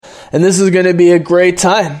and this is going to be a great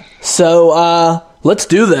time. So let's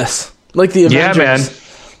do this, like the Avengers. Yeah, man.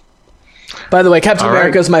 By the way, Captain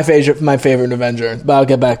America is my favorite Avenger, but I'll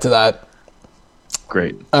get back to that.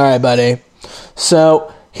 Great. All right, buddy.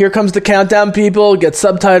 So here comes the countdown, people. Get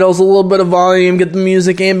subtitles, a little bit of volume, get the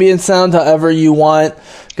music, ambient sound, however you want.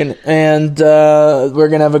 And we're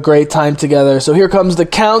going to have a great time together. So here comes the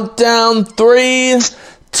countdown. 3,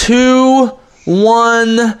 2,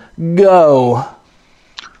 1, go.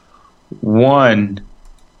 1,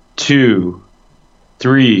 2,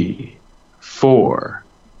 3, 4,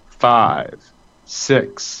 5,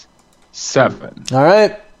 6, 7. All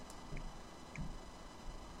right.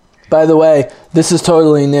 By the way, this is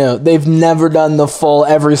totally new. They've never done the full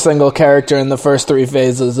every single character in the first 3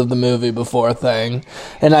 phases of the movie before thing.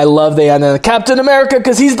 And I love the end of Captain America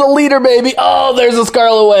because he's the leader, baby. Oh, there's a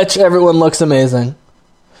Scarlet Witch. Everyone looks amazing.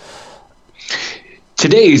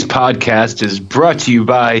 Today's podcast is brought to you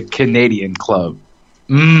by Canadian Club.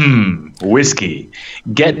 Whiskey.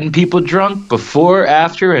 Getting people drunk before,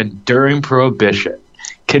 after, and during Prohibition.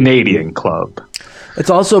 Canadian Club. It's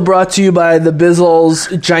also brought to you by the Bizzles'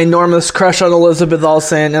 ginormous crush on Elizabeth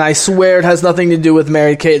Olsen, and I swear it has nothing to do with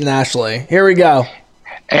Mary-Kate and Ashley. Here we go.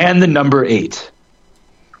 And the number 8.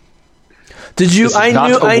 Did you?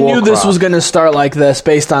 I knew this was going to start like this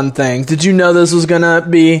based on things. Did you know this was going to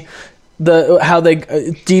be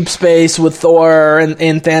deep space with Thor and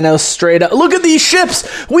Thanos straight up? Look at these ships.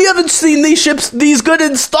 We haven't seen these ships these good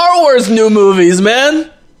in Star Wars new movies, man.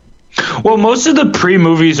 Well, most of the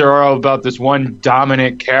pre-movies are all about this one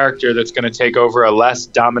dominant character that's going to take over a less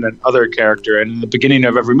dominant other character. And in the beginning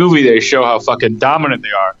of every movie, they show how fucking dominant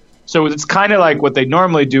they are. So it's kind of like what they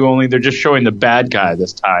normally do, only they're just showing the bad guy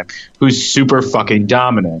this time, who's super fucking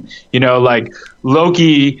dominant. You know, like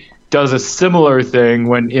Loki does a similar thing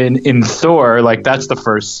when in Thor, like that's the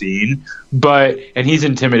first scene, and he's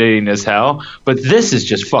intimidating as hell. But this is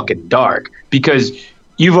just fucking dark because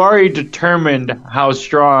you've already determined how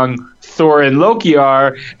strong Thor and Loki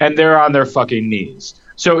are, and they're on their fucking knees.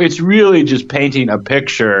 So it's really just painting a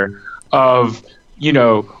picture of, you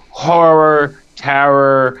know, horror,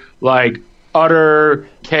 terror, like utter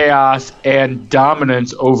chaos and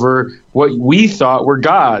dominance over what we thought were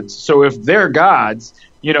gods. So if they're gods,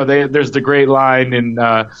 you know, there's the great line in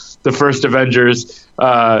the first Avengers.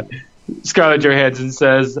 Scarlett Johansson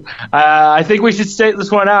says, I think we should state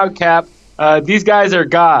this one out, Cap. These guys are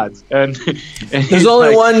gods. And there's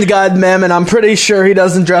only one god, ma'am, and I'm pretty sure he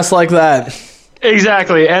doesn't dress like that.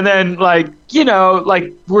 Exactly. And then, like, you know,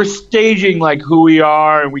 like, we're staging, like, who we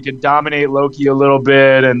are, and we can dominate Loki a little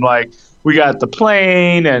bit, and, like, we got the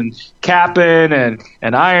plane, and Cap'n,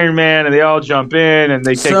 and Iron Man, and they all jump in, and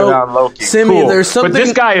they take down Loki. Simi, cool. There's something... But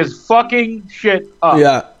this guy is fucking shit up.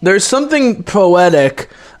 Yeah. There's something poetic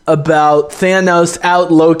about Thanos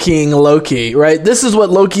out-Lokiing Loki, right? This is what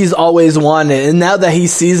Loki's always wanted, and now that he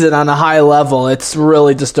sees it on a high level, it's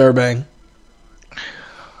really disturbing.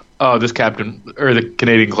 Oh, this the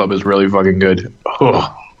Canadian Club is really fucking good.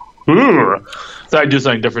 Thought I'd do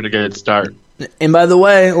something different to get it started. And by the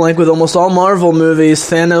way, like with almost all Marvel movies,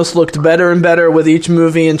 Thanos looked better and better with each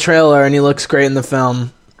movie and trailer, and he looks great in the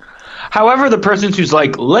film. However, the person who's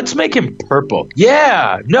like, let's make him purple.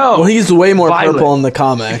 Yeah, no. Well, he's way more purple in the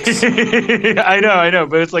comics. I know,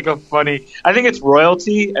 but it's like a funny... I think it's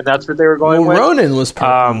royalty, and that's what they were going with. Ronan was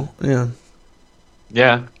purple.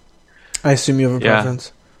 Yeah. I assume you have a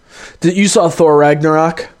preference. You saw Thor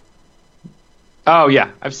Ragnarok? Oh,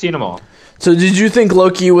 yeah. I've seen them all. So did you think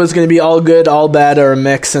Loki was going to be all good, all bad, or a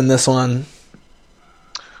mix in this one?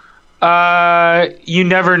 You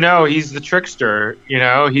never know. He's the trickster, you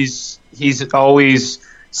know? He's always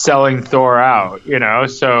selling Thor out, you know?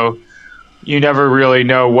 So you never really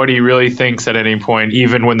know what he really thinks at any point,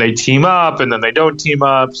 even when they team up and then they don't team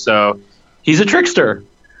up. So he's a trickster.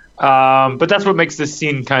 But that's what makes this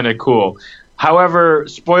scene kind of cool. However,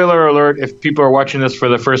 spoiler alert, if people are watching this for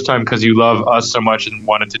the first time because you love us so much and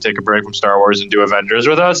wanted to take a break from Star Wars and do Avengers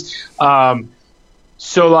with us.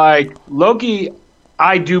 So, like, Loki,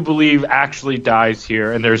 I do believe, actually dies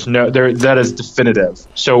here, and that is definitive.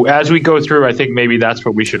 So as we go through, I think maybe that's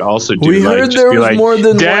what we should also do. We heard there was more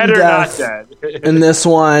than one death dead in this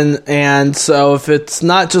one, and so if it's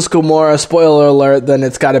not just Gamora, spoiler alert, then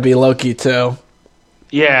it's got to be Loki too.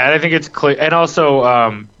 Yeah, and I think it's clear. And also,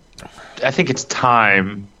 I think it's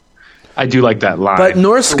time. I do like that line. But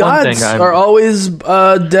Norse gods are always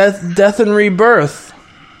death and rebirth.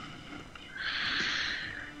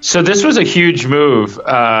 So this was a huge move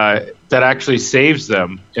that actually saves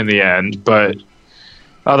them in the end, but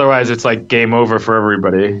otherwise it's like game over for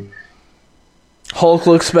everybody. Hulk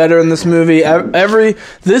looks better in this movie.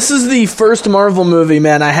 This is the first Marvel movie,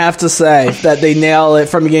 man, I have to say, that they nail it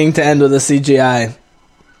from beginning to end with the CGI.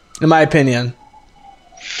 In my opinion.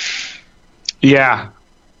 Yeah.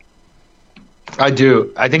 I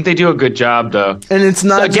do. I think they do a good job, though. And it's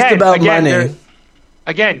not just about money.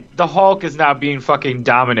 Again, the Hulk is now being fucking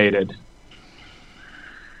dominated.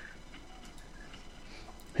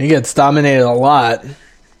 He gets dominated a lot.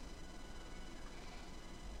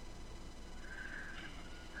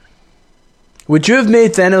 Would you have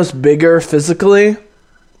made Thanos bigger physically?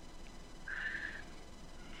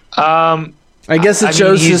 I guess it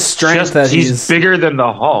shows his strength that he's bigger than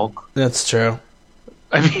the Hulk. That's true.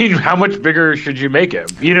 I mean, how much bigger should you make him?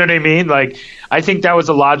 You know what I mean? Like, I think that was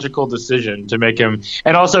a logical decision to make him,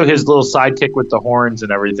 and also his little sidekick with the horns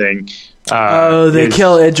and everything. They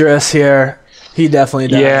kill Idris here. He definitely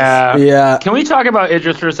does. Yeah. Can we talk about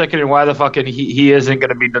Idris for a second and why the fucking he isn't going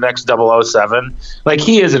to be the next 007? Like,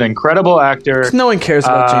 he is an incredible actor. No one cares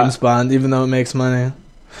about James Bond, even though it makes money.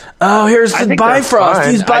 Oh, here's the Bifrost.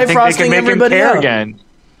 He's Bifrosting everybody out. Again.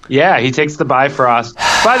 Yeah, he takes the Bifrost.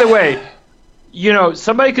 By the way, you know,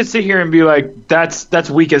 somebody could sit here and be like, that's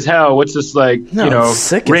weak as hell. What's this, like,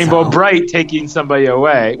 Rainbow Bright taking somebody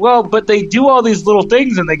away? Well, but they do all these little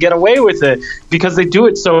things and they get away with it because they do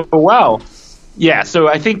it so well. Yeah, so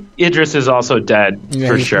I think Idris is also dead,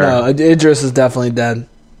 for sure. No, Idris is definitely dead.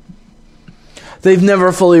 They've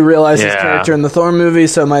never fully realized his character in the Thor movie,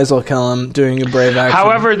 so might as well kill him doing a brave action.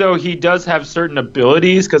 However, though, he does have certain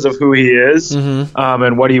abilities because of who he is,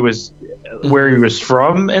 and what he was, where he was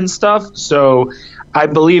from and stuff. So I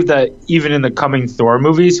believe that even in the coming Thor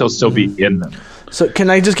movies, he'll still be in them. So can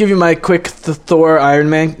I just give you my quick Thor Iron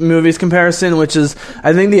Man movies comparison, which is,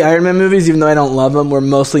 I think the Iron Man movies, even though I don't love them, were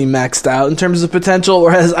mostly maxed out in terms of potential,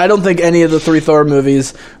 whereas I don't think any of the 3 Thor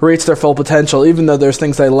movies reach their full potential, even though there's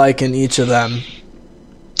things I like in each of them.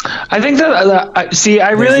 I think that,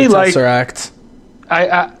 I really like... Tesseract.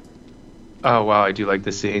 Oh, wow, I do like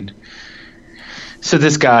this scene. So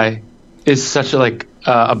this guy is such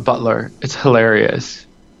a butler. It's hilarious.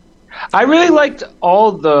 I really liked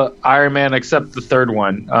all the Iron Man except the third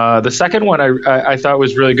one. The second one I thought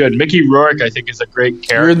was really good. Mickey Rourke, I think, is a great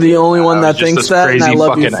character. You're the only one that thinks that, and I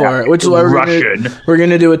love you for it. Which is why we're going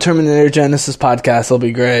to do a Terminator Genesis podcast. It'll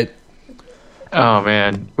be great. Oh,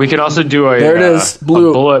 man. We can also do a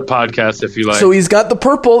Bullet podcast if you like. So he's got the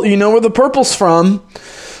purple. You know where the purple's from.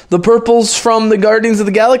 The purple's from the Guardians of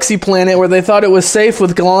the Galaxy planet where they thought it was safe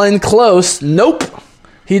with Glenn Close. Nope.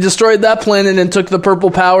 He destroyed that planet and took the purple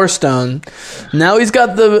power stone. Now he's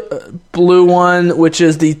got the blue one, which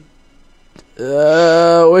is the...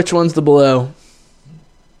 which one's the blue?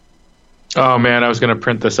 Oh, man, I was going to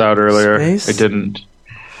print this out earlier. Space? I didn't.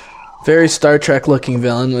 Very Star Trek-looking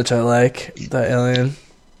villain, which I like. The alien.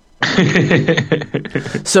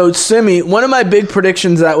 So, Simi, one of my big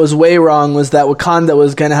predictions that was way wrong was that Wakanda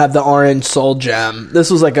was going to have the orange soul gem.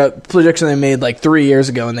 This was like a prediction they made like 3 years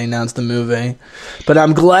ago when they announced the movie. But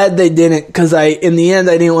I'm glad they didn't, because in the end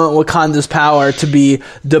I didn't want Wakanda's power to be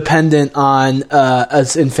dependent on an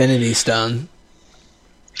Infinity Stone.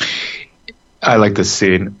 I like this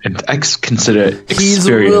scene, and I consider it experience. He's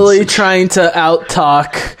really trying to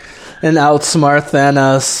out-talk and outsmart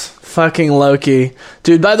Thanos. Fucking Loki.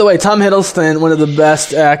 Dude, by the way, Tom Hiddleston, one of the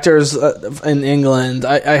best actors in England.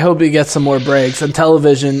 I hope he gets some more breaks. On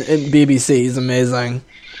television, in BBC, he's amazing.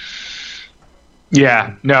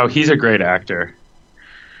 Yeah, no, he's a great actor.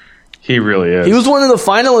 He really is. He was one of the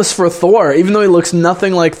finalists for Thor. Even though he looks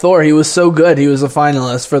nothing like Thor, he was so good, he was a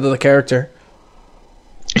finalist for the character.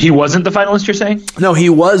 He wasn't the finalist, you're saying? No, he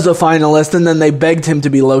was a finalist, and then they begged him to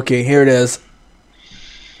be Loki. Here it is.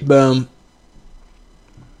 Boom.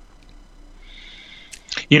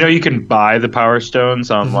 You know, you can buy the Power Stones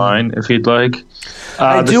online if you'd like.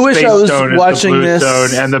 I do wish I was watching this. The blue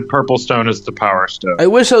stone, and the purple stone is the Power Stone. I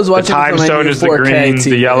wish I was watching the Time Stone is the green, TV.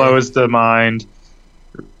 The yellow is the Mind.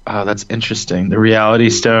 Oh, that's interesting. The Reality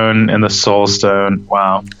Stone and the Soul Stone.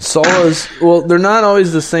 Wow. Soul is... Well, they're not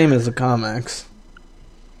always the same as the comics.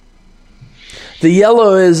 The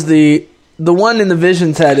yellow is the one in the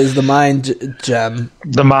Vision's head is the Mind Gem.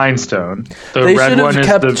 The Mind Stone. They should have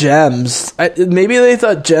kept gems. Maybe they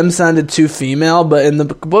thought gems sounded too female, but in the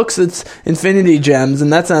books it's Infinity Gems,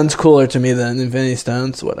 and that sounds cooler to me than Infinity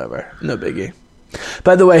Stones. Whatever. No biggie.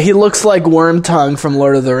 By the way, he looks like Wormtongue from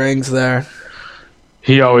Lord of the Rings there.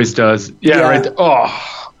 He always does. Yeah. Right.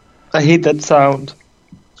 Oh, I hate that sound.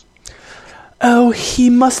 Oh, he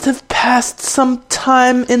must have passed some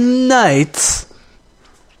time in night.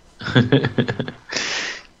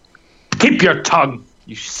 Keep your tongue.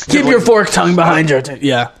 Keep your forked tongue behind your...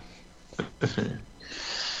 Yeah.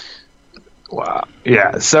 Wow.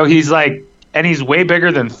 Yeah. So he's like, and he's way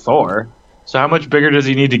bigger than Thor. So how much bigger does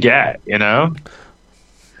he need to get? You know.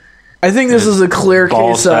 I think this is a clear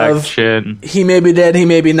case of he may be dead, he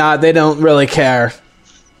may be not. They don't really care.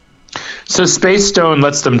 So Space Stone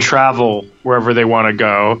lets them travel wherever they want to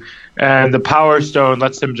go, and the Power Stone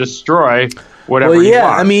lets them destroy whatever he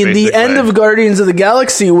wants. I mean, basically. The end of Guardians of the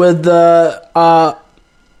Galaxy with the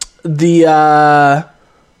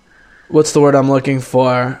what's the word I'm looking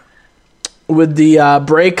for? With the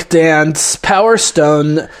breakdance Power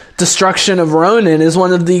Stone destruction of Ronan is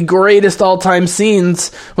one of the greatest all-time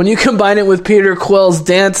scenes. When you combine it with Peter Quill's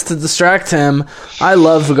dance to distract him, I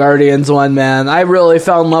love Guardians 1, man. I really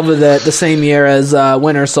fell in love with it the same year as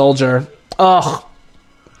Winter Soldier. Ugh.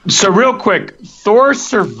 So real quick, Thor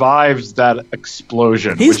survives that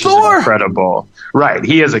explosion. He's which Thor. Is incredible. Right,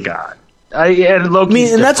 he is a god. And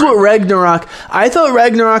Loki's and that's what Ragnarok... I thought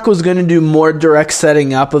Ragnarok was going to do more direct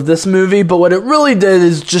setting up of this movie, but what it really did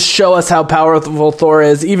is just show us how powerful Thor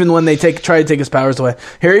is, even when they try to take his powers away.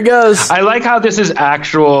 Here he goes. I like how this is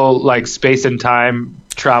actual like space and time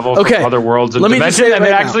travel from other worlds and dimensions, and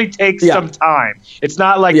it actually takes some time. It's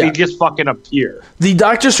not like they just fucking appear. The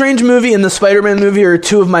Doctor Strange movie and the Spider-Man movie are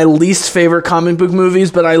two of my least favorite comic book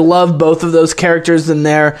movies, but I love both of those characters and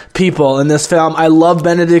their people in this film. I love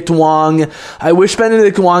Benedict Wong. I wish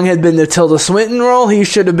Benedict Wong had been the Tilda Swinton role. He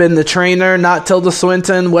should have been the trainer, not Tilda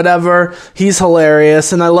Swinton, whatever. He's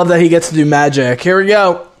hilarious, and I love that he gets to do magic. Here we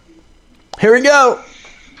go. Here we go.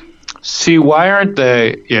 See, why aren't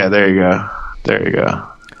they... Yeah, there you go. There you go.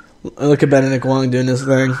 Look at Benedict Wong doing his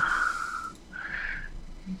thing.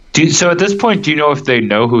 So at this point, do you know if they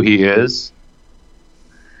know who he is?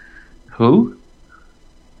 Who?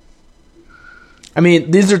 I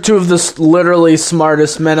mean, these are two of the literally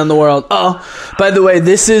smartest men in the world. Oh, by the way,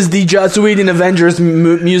 this is the Joss Whedon Avengers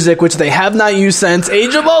music, which they have not used since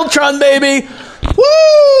Age of Ultron, baby!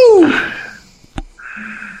 Woo!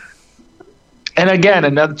 And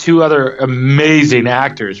again, two other amazing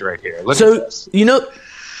actors right here. Look at this. You know...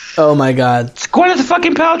 Oh, my God. It's Gwyneth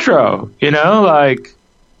fucking Paltrow, you know? Like...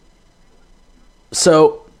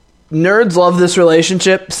 So, nerds love this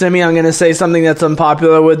relationship. Simi, I'm going to say something that's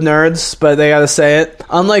unpopular with nerds, but they got to say it.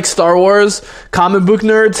 Unlike Star Wars, comic book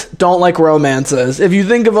nerds don't like romances. If you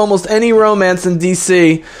think of almost any romance in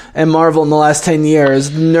DC and Marvel in the last 10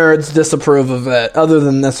 years, nerds disapprove of it, other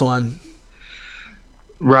than this one.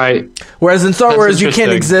 Right. Whereas in Star Wars, you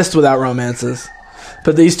can't exist without romances.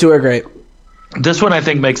 But these two are great. This one, I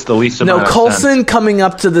think, makes the least amount of sense. Coulson coming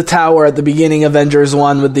up to the tower at the beginning of Avengers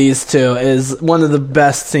 1 with these two is one of the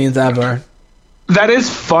best scenes ever. That is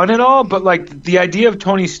fun and all, but like the idea of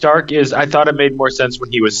Tony Stark is, I thought it made more sense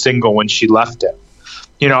when he was single when she left him.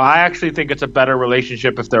 You know, I actually think it's a better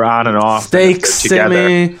relationship if they're on and off. Stakes,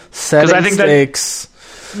 Timmy. Setting stakes.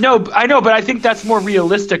 No, I know, but I think that's more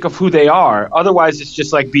realistic of who they are. Otherwise, it's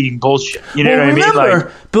just like being bullshit. You know what I mean?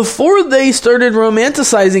 Like, before they started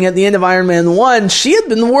romanticizing at the end of Iron Man 1, she had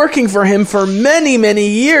been working for him for many, many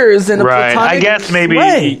years in a platonic I guess maybe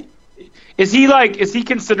way. Is he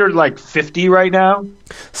considered like 50 right now?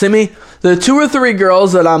 Simi, the 2 or 3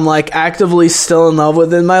 girls that I'm like actively still in love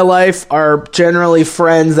with in my life are generally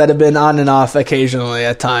friends that have been on and off occasionally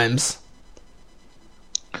at times.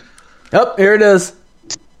 Oh, here it is.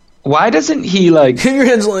 Why doesn't he like...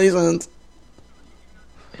 Congratulations.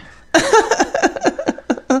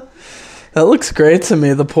 That looks great to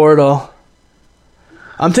me, the portal.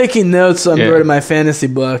 I'm taking notes so I'm writing my fantasy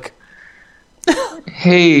book.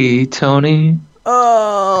 Hey, Tony.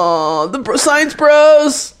 Oh, the Science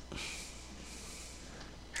Bros.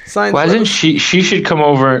 Why doesn't she should come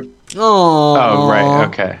over... Oh, right,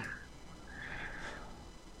 okay.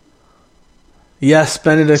 Yes,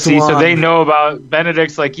 Benedict Wong. So they know about...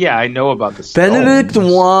 Benedict's like, yeah, I know about this. Benedict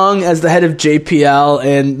Wong as the head of JPL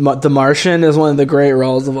in The Martian is one of the great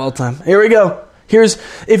roles of all time. Here we go.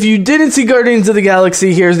 If you didn't see Guardians of the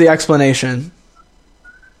Galaxy, here's the explanation.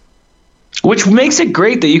 Which makes it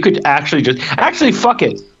great that you could actually fuck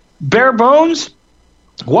it. Bare bones,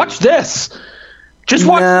 watch this. Just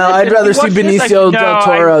watch this. I'd rather see Benicio del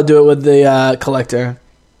Toro do it with the Collector.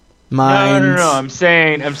 No. I'm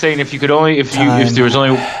saying if there was only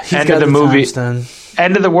end of the movie,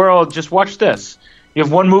 end of the world, just watch this. You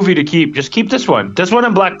have one movie to keep. Just keep this one. This one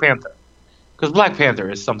and Black Panther. Because Black Panther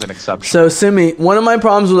is something exceptional. So, Simi, one of my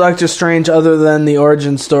problems with Doctor Strange, other than the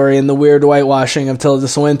origin story and the weird whitewashing of Tilda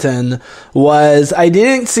Swinton, was I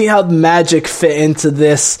didn't see how magic fit into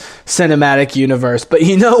this cinematic universe. But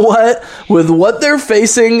you know what? With what they're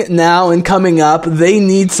facing now and coming up, they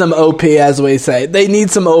need some OP, as we say. They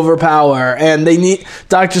need some overpower. And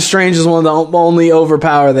Doctor Strange is one of the only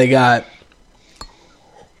overpower they got.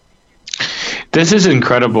 This is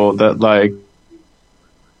incredible that, like,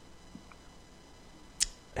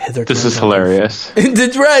 this is hilarious.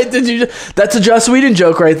 Did you? That's a Joss Whedon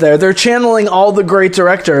joke right there. They're channeling all the great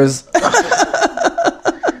directors.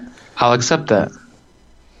 I'll accept that.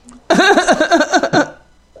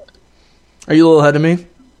 Are you a little ahead of me?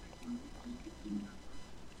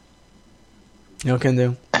 You can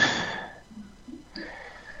do.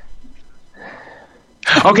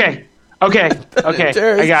 Okay. I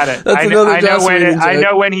got it. I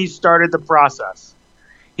know when he started the process.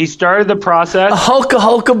 He started the process. A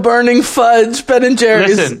Hulka burning fudge, Ben and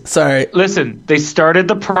Jerry's. Listen, they started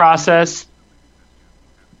the process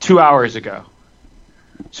 2 hours ago.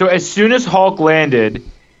 So as soon as Hulk landed,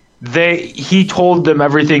 he told them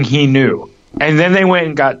everything he knew. And then they went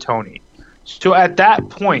and got Tony. So at that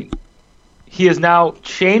point, he has now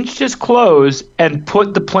changed his clothes and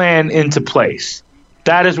put the plan into place.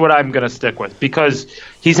 That is what I'm going to stick with, because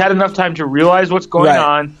he's had enough time to realize what's going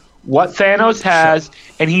on, what Thanos has,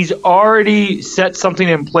 and he's already set something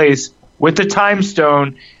in place with the Time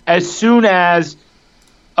Stone as soon as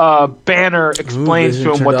Banner explains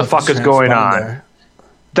to him what the fuck is going on.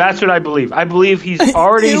 That's what I believe. I believe he's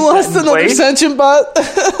already he lost another sentient bot.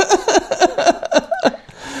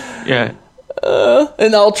 Yeah.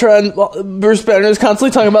 And Ultron, Bruce Banner is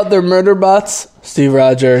constantly talking about their murder bots. Steve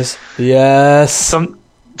Rogers. Yes.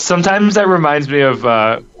 Sometimes that reminds me of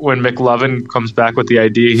when McLovin comes back with the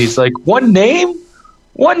idea. He's like, one name?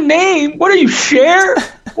 What are you, Cher?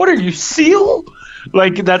 What are you, Seal?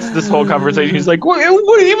 Like, that's this whole conversation. He's like, what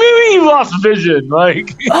do you mean you lost vision?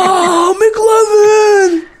 Like,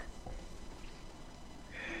 oh, McLovin!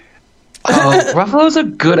 Ruffalo's a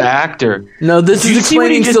good actor. No, this is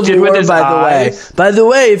explaining Civil War, by the way. By the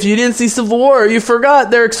way, if you didn't see Civil War, you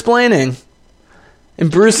forgot they're explaining.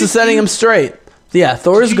 And Bruce is setting him straight. Yeah,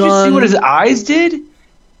 Thor's gone. Did you see what his eyes did?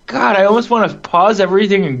 God, I almost want to pause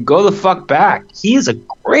everything and go the fuck back. He is a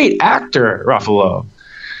great actor, Ruffalo.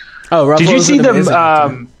 Oh, Ruffalo's did you see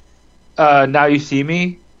them? Now You See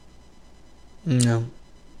Me? No.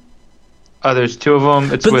 Oh, there's two of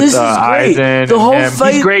them. It's but with Eisen. The whole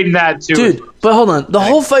fight, he's great in that too. Dude, but hold on. The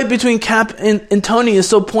whole fight between Cap and Tony is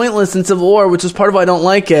so pointless in Civil War, which is part of why I don't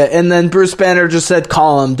like it. And then Bruce Banner just said,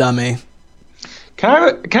 "Call him, dummy." Can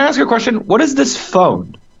I ask you a question? What is this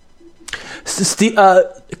phone?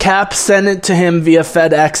 Cap sent it to him via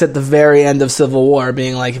FedEx at the very end of Civil War,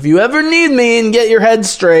 being like, "If you ever need me and get your head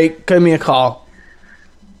straight, give me a call."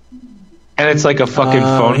 And it's like a fucking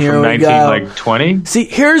phone from 1920. See,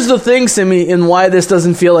 here's the thing, Simi, and why this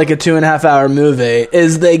doesn't feel like a 2.5-hour movie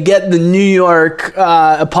is they get the New York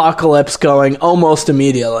apocalypse going almost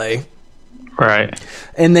immediately. Right.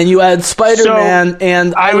 And then you add Spider-Man,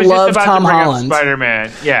 and I love Tom Holland.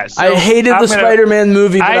 Spider-Man, yes. I hated the Spider-Man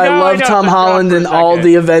movie, but I love Tom Holland in all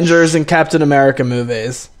the Avengers and Captain America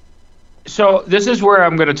movies. So this is where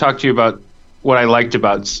I'm going to talk to you about what I liked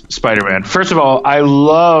about Spider-Man. First of all, I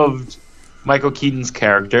loved Michael Keaton's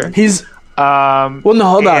character. He's well, no,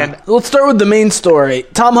 hold on. Let's start with the main story.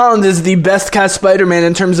 Tom Holland is the best cast Spider-Man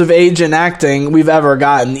in terms of age and acting we've ever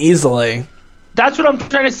gotten, easily. That's what I'm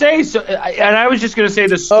trying to say. So, and I was just going to say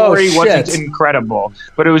the story wasn't incredible,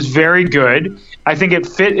 but it was very good. I think it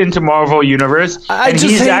fit into Marvel Universe. I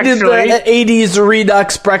just hated the 80s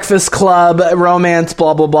Redux Breakfast Club romance,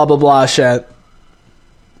 blah, blah, blah, blah, blah shit.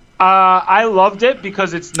 I loved it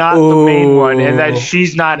because it's not the main one and that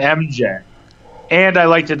she's not MJ. And I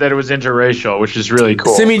liked it that it was interracial, which is really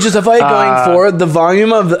cool. Simi, just a fight going forward. The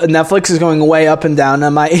volume of Netflix is going way up and down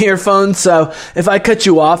on my earphones, so if I cut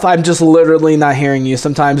you off, I'm just literally not hearing you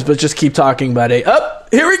sometimes, but just keep talking, buddy. Oh,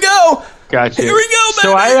 here we go! Gotcha. Here we go,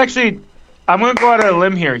 baby! So I'm going to go out on a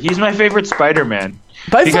limb here. He's my favorite Spider-Man.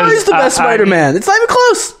 By far, he's the best Spider-Man. It's not even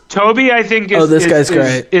close. Toby, I think,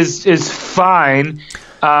 is fine.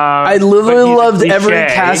 I literally loved every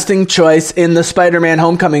casting choice in the Spider-Man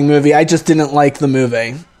Homecoming movie. I just didn't like the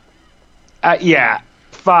movie. Yeah,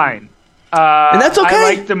 fine. And that's okay. I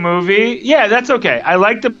like the movie. Yeah, that's okay. I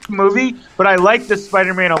like the movie, but I like the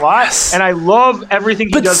Spider-Man a lot, and I love everything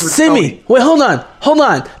he does with Tony. Wait, hold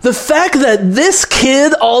on. The fact that this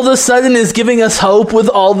kid all of a sudden is giving us hope with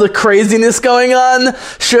all the craziness going on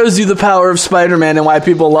shows you the power of Spider-Man and why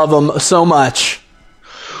people love him so much.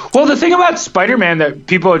 Well, the thing about Spider-Man that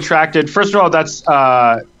people attracted, first of all, that's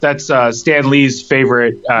Stan Lee's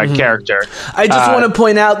favorite character. I just want to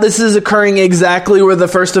point out this is occurring exactly where the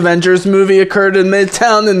first Avengers movie occurred in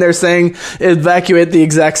Midtown, and they're saying evacuate the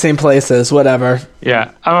exact same places, whatever.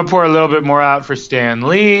 Yeah, I'm going to pour a little bit more out for Stan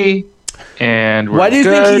Lee. And why do you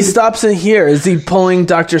think he stops in here? Is he pulling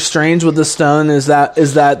Doctor Strange with the stone?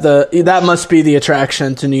 That must be the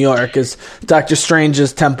attraction to New York, is Doctor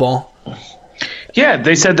Strange's temple. Yeah,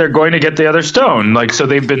 they said they're going to get the other stone. Like, so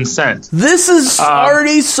they've been sent. This is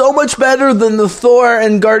already so much better than the Thor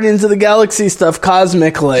and Guardians of the Galaxy stuff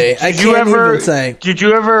cosmically. I can't even say. Did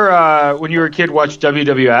you ever, when you were a kid, watch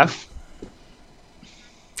WWF?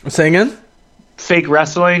 Say again? Fake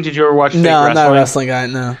wrestling? Did you ever watch fake wrestling? No, I'm not a wrestling guy,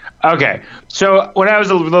 no. Okay. So when I was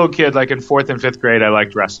a little kid, like in 4th and 5th grade, I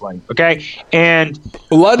liked wrestling. Okay? And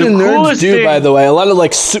a lot of nerds do, by the way. A lot of,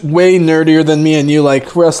 like, way nerdier than me and you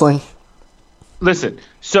like wrestling. Listen,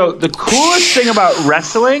 so the coolest thing about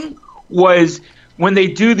wrestling was when they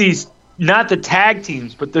do these, not the tag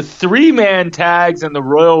teams, but the 3-man tags and the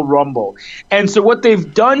Royal Rumble. And so what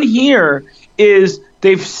they've done here is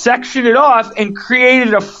they've sectioned it off and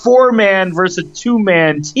created a 4-man versus a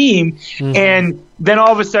 2-man team. Mm-hmm. And then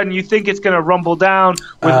all of a sudden you think it's going to rumble down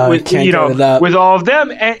with with all of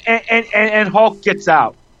them, and Hulk gets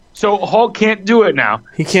out. So Hulk can't do it now.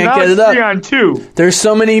 He can't get it up. 3-on-2. There's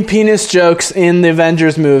so many penis jokes in the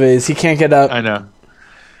Avengers movies. He can't get up. I know.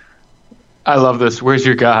 I love this. Where's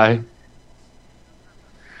your guy?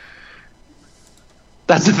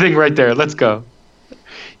 That's the thing right there. Let's go.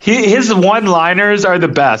 His one-liners are the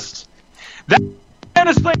best.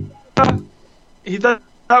 He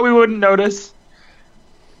thought we wouldn't notice.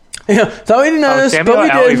 Yeah, thought we didn't notice, Samuel but we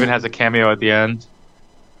L. did. Even has a cameo at the end.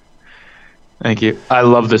 Thank you. I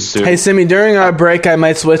love this suit. Hey, Simi, during our break, I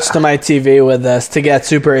might switch to my TV with this to get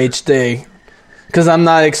Super HD. Because I'm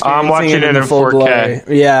not experiencing it in full 4K.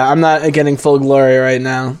 glory. Yeah, I'm not getting full glory right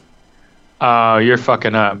now. Oh, you're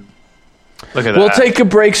fucking up. Look at that. We'll take a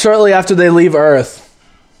break shortly after they leave Earth.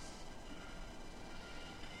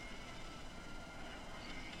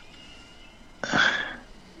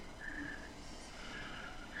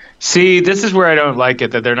 See, this is where I don't like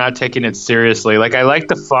it, that they're not taking it seriously. Like, I like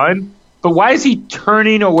the fun, but why is he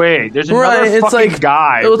turning away? There's another fucking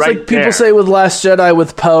guy It's right like people there. say with Last Jedi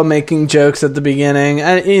with Poe making jokes at the beginning.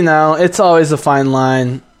 And, it's always a fine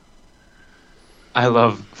line. I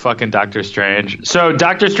love fucking Doctor Strange. So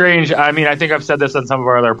Doctor Strange, I mean, I think I've said this on some of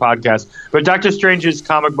our other podcasts, but Doctor Strange's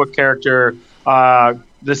comic book character,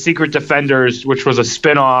 The Secret Defenders, which was a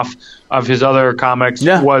spin-off of his other comics,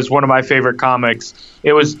 was one of my favorite comics.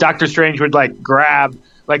 It was Doctor Strange would like grab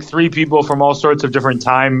like 3 people from all sorts of different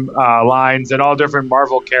time lines and all different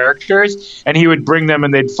Marvel characters, and he would bring them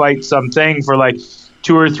and they'd fight something for like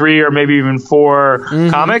 2 or 3 or maybe even 4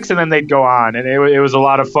 comics, and then they'd go on, and it was a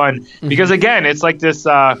lot of fun because again, it's like this.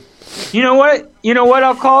 You know what?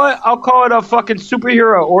 I'll call it a fucking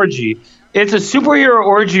superhero orgy. It's a superhero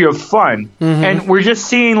orgy of fun, and we're just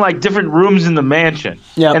seeing like different rooms in the mansion,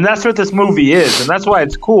 and that's what this movie is, and that's why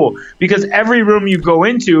it's cool, because every room you go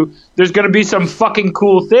into, there's going to be some fucking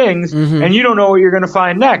cool things, and you don't know what you're going to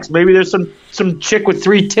find next. Maybe there's some chick with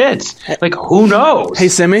 3 tits. Like, who knows? Hey,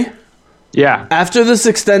 Simi? Yeah. After this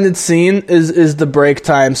extended scene is the break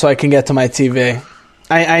time so I can get to my TV.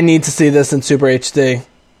 I need to see this in Super HD.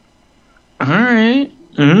 All right.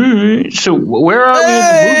 So where are we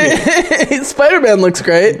in the movie? Spider-Man looks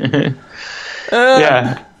great.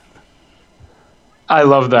 Yeah. I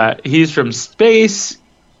love that. He's from space.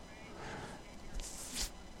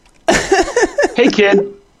 Hey,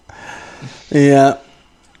 kid. Yeah.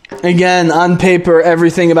 Again, on paper,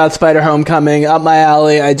 everything about Spider Homecoming, up my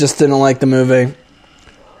alley. I just didn't like the movie.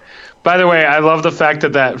 By the way, I love the fact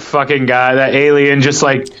that fucking guy, that alien, just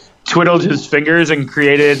like twiddled his fingers and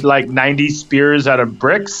created like 90 spears out of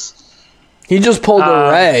bricks. He just pulled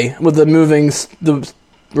a ray with the the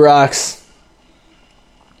rocks.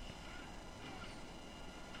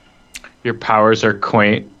 Your powers are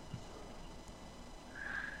quaint.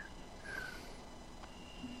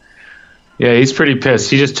 Yeah, he's pretty pissed.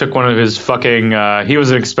 He just took one of his fucking... he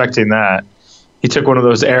wasn't expecting that. He took one of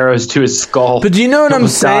those arrows to his skull. But do you know what I'm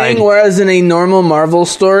saying? Died. Whereas in a normal Marvel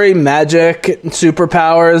story, magic,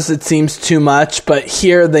 superpowers, it seems too much. But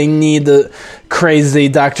here they need the crazy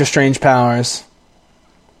Doctor Strange powers.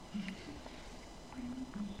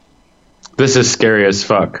 This is scary as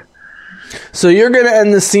fuck. So you're going to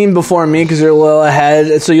end the scene before me because you're a little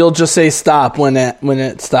ahead. So you'll just say stop when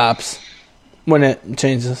it stops. When it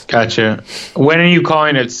changes. Gotcha. When are you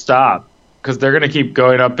calling it stop? Because they're going to keep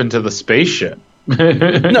going up into the spaceship.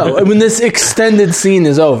 No, when this extended scene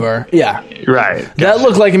is over. Yeah. Right. Gotcha. That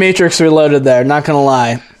looked like Matrix Reloaded there, not going to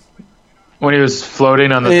lie. When he was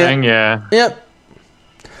floating on the thing, yeah. Yep.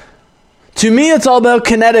 To me, it's all about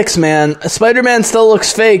kinetics, man. Spider-Man still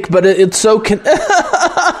looks fake, but it's so...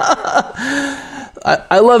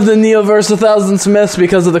 I love the Neoverse 1000 Smiths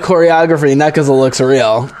because of the choreography, not because it looks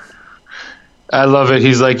real. I love it.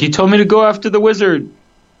 He's like, you told me to go after the wizard.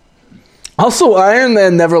 Also, Iron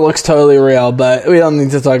Man never looks totally real, but we don't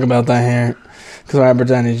need to talk about that here. Because Robert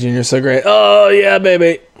Downey Jr. is so great. Oh, yeah,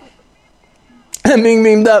 baby. I'm being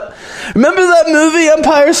memed up. Remember that movie,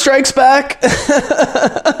 Empire Strikes Back?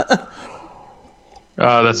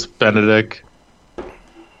 Oh, that's Benedict.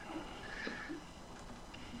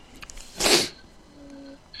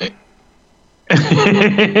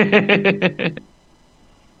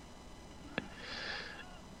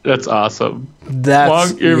 That's awesome.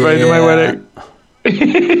 That's you're invited to my wedding.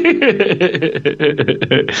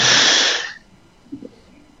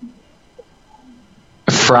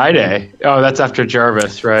 Friday. Oh, that's after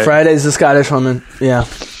Jarvis, right? Friday's the Scottish woman. Yeah.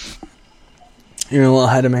 You're a little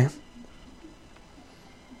ahead of me.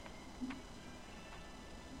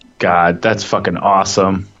 God, that's fucking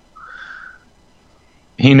awesome.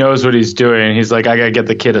 He knows what he's doing. He's like, I gotta get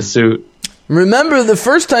the kid a suit. Remember, the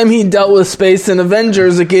first time he dealt with space in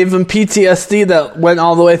Avengers, it gave him PTSD that went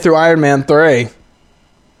all the way through Iron Man 3.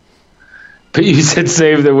 But you said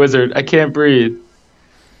save the wizard. I can't breathe.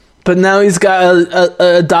 But now he's got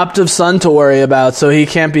a adoptive son to worry about, so he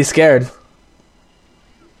can't be scared.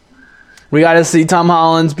 We got to see Tom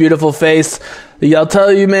Holland's beautiful face. I'll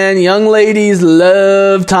tell you, man, young ladies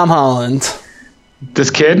love Tom Holland.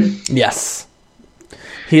 This kid? Yes.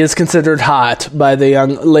 He is considered hot by the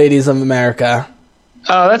young ladies of America.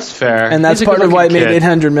 Oh, that's fair. And that's part of why it made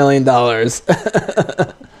 $800 million.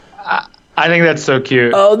 I think that's so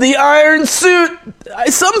cute. Oh, the iron suit!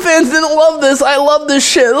 Some fans didn't love this. I love this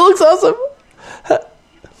shit. It looks awesome.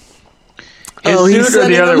 He's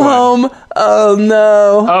sending them home. Oh,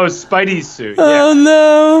 no. Oh, Spidey's suit. Oh,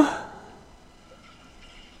 no.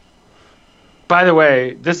 By the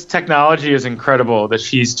way, this technology is incredible that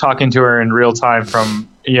she's talking to her in real time from,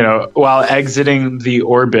 while exiting the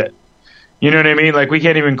orbit. You know what I mean? Like, we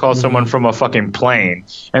can't even call someone from a fucking plane,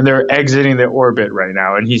 and they're exiting the orbit right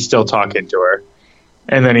now, and he's still talking to her.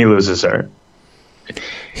 And then he loses her.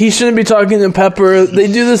 He shouldn't be talking to Pepper. They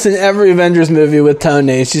do this in every Avengers movie with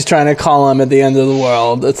Tony. She's trying to call him at the end of the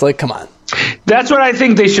world. It's like, come on. That's what I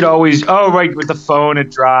think they should always... Oh, right, with the phone, it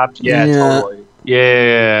dropped. Yeah. Totally.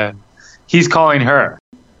 Yeah. He's calling her.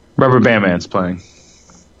 Rubber Band Man's playing.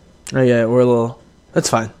 Oh, yeah, we're a little... That's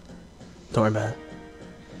fine. Don't worry about it.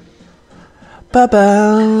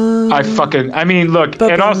 Ba-ba. I mean, look,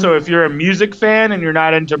 ba-ba. And also, if you're a music fan and you're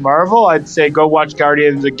not into Marvel, I'd say go watch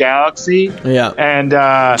Guardians of the Galaxy. Yeah. And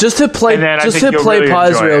just hit play really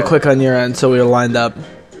pause real quick on your end so we're lined up.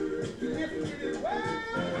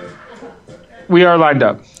 We are lined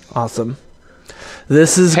up. Awesome.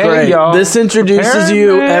 This is great. Yo. This introduces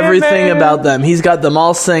you everything about them. He's got them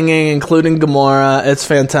all singing, including Gamora. It's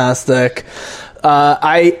fantastic.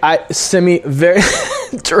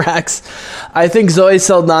 Drax. I think Zoe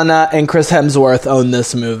Saldana and Chris Hemsworth own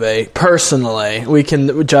this movie. Personally, we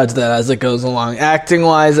can judge that as it goes along. Acting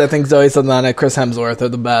wise, I think Zoe Saldana and Chris Hemsworth are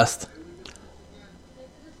the best.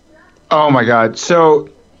 Oh my god. So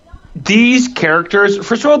these characters,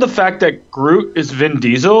 first of all, the fact that Groot is Vin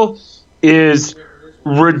Diesel is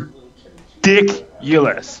ridiculous.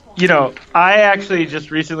 I actually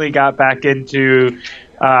just recently got back into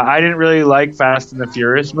I didn't really like Fast and the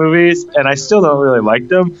Furious movies, and I still don't really like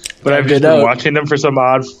them, but I've just been watching them for some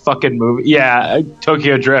odd fucking movie. Yeah,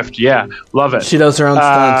 Tokyo Drift. Yeah, love it. She does her own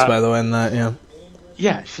stunts, by the way, in that, yeah.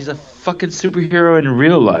 Yeah, she's a fucking superhero in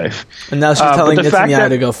real life. And now she's telling Netanyahu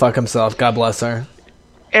to go fuck himself. God bless her.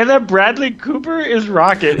 And that Bradley Cooper is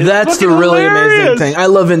Rocket. That's the really amazing thing. I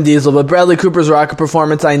love Vin Diesel, but Bradley Cooper's Rocket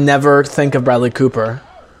performance, I never think of Bradley Cooper.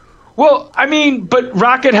 Well, I mean, but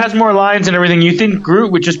Rocket has more lines and everything. You think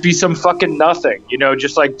Groot would just be some fucking nothing,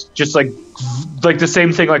 just like the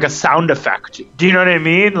same thing, like a sound effect. Do you know what I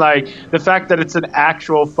mean? Like the fact that it's an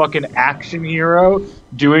actual fucking action hero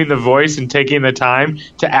doing the voice and taking the time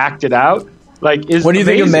to act it out, like is. What do you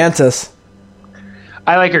think of Mantis?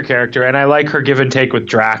 I like her character, and I like her give and take with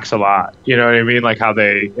Drax a lot. You know what I mean? Like how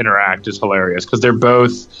they interact is hilarious because they're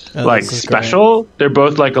both special. Great. They're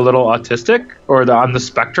both like a little autistic or on the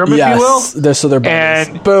spectrum, if you will. They're buddies.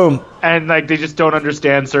 And boom, and like they just don't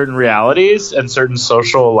understand certain realities and certain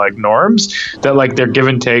social like norms that like their give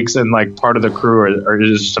and takes and like part of the crew are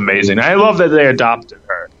just amazing. I love that they adopted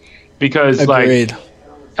her because Agreed.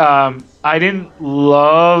 I didn't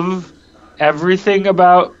love everything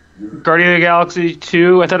about Guardian of the Galaxy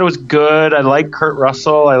 2. I thought it was good. I liked Kurt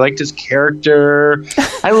Russell. I liked his character.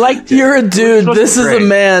 I liked it. You're a dude. This is a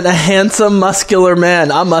man, a handsome, muscular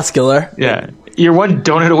man. I'm muscular. Yeah. You're one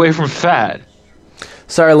donut away from fat.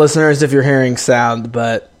 Sorry, listeners, if you're hearing sound,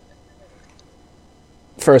 but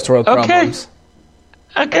first world problems.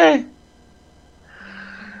 Okay.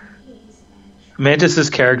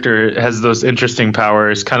 Mantis's character has those interesting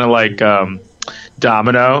powers, kind of like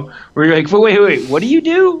Domino, where you're like, but wait, what do you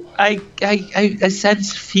do? I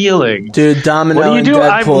sense feeling. Dude, Domino What do you and do?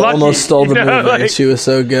 I'm Deadpool lucky. almost stole the You know, movie. like- She was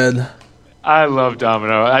so good. I love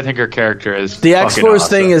Domino. I think her character is The fucking X-Force awesome.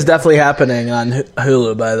 thing is definitely happening on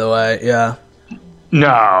Hulu, by the way. Yeah.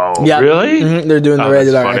 No, Yeah. really? Mhm, they're doing the Oh,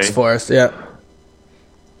 rated that's R funny. X-Force. Yeah.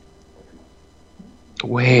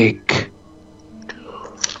 Wake.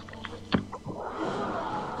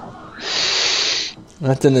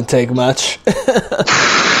 That didn't take much.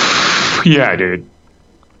 Yeah, dude.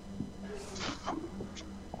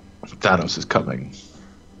 Thanos is coming.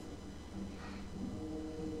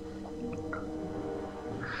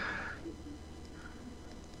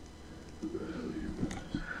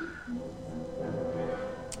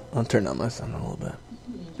 I'll turn on my sound a little bit.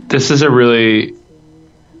 This is a really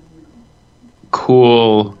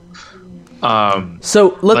cool.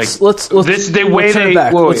 So let's this the way let's turn they it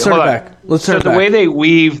back. wait, Let's turn it hold on. back. Let's turn So it the back. way they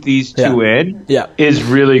weave these two in Yeah. is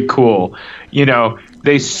really cool. You know,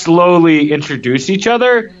 they slowly introduce each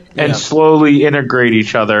other and Yeah. slowly integrate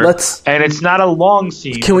each other. And it's not a long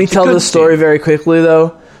scene. Can we It's a tell good the story scene. very quickly,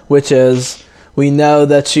 though? Which is, we know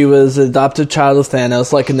that she was an adopted child of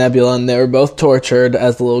Thanos, like a Nebula, and they were both tortured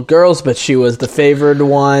as little girls, but she was the favored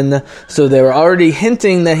one. So they were already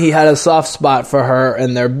hinting that he had a soft spot for her,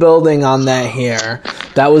 and they're building on that here.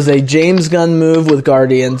 That was a James Gunn move with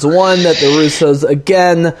Guardians 1 that the Russos,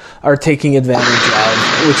 again, are taking advantage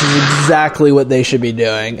of, which is exactly what they should be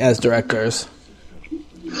doing as directors.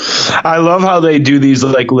 I love how they do these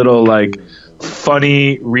like little like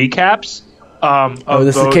funny recaps. Of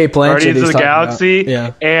this is both Kate Blanchett Guardians he's of the talking about. Galaxy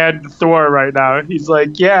Yeah. and Thor right now. He's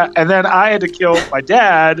like, yeah, and then I had to kill my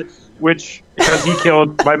dad, which because he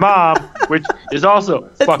killed my mom, which is also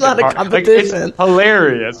fucking not a hard. competition. It's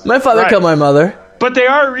hilarious. My father Right. killed my mother. But they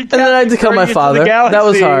are recapping. And then I had to kill my Guardians of the father. That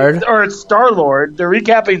was Galaxy, hard. Or it's Star-Lord. They're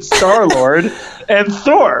recapping Star-Lord and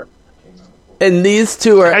Thor. And these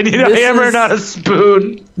two are... I need a this hammer, is- not a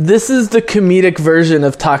spoon. This is the comedic version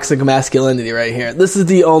of toxic masculinity right here. This is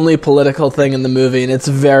the only political thing in the movie, and it's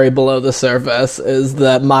very below the surface, is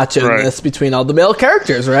the macho-ness between all the male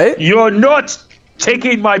characters, right? You're not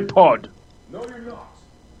taking my pod.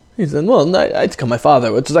 He said, well, I had to kill my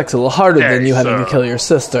father, which is actually a little harder than you having to kill your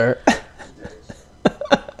sister.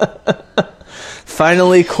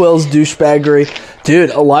 Finally, Quill's douchebaggery.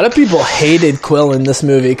 Dude, a lot of people hated Quill in this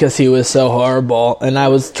movie because he was so horrible, and I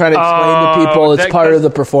was trying to explain to people it's part of the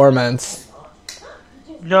performance.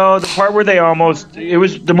 No, the part where they it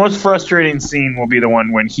was the most frustrating scene will be the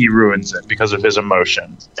one when he ruins it because of his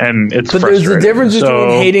emotions. And it's But there's frustrating. a difference So-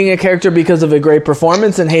 between hating a character because of a great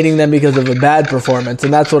performance and hating them because of a bad performance,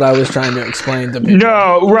 and that's what I was trying to explain to people.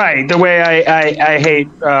 No, right. The way I hate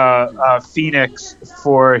Phoenix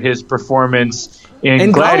for his performance in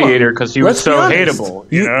And Gladiator Gollum. because he was Let's be so honest. hateable.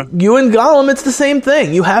 You know? You and Gollum, it's the same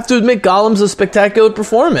thing. You have to admit Gollum's a spectacular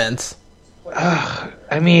performance.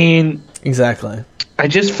 I mean, exactly. I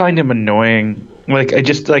just find him annoying. Like I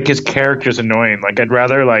just like his character's annoying. Like I'd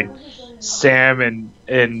rather like Sam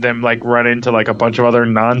and them like run into like a bunch of other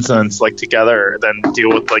nonsense like together than deal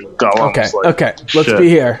with like Gollum's. Okay, let's shit. be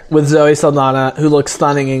here with Zoe Saldana, who looks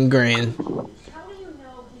stunning in green.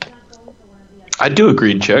 I'd do a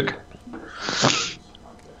green chick.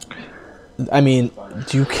 I mean,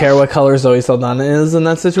 do you care what color Zoe Saldana is in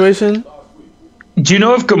that situation? Do you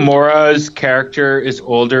know if Gamora's character is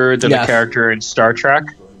older than Yes. the character in Star Trek?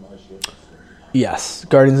 Yes.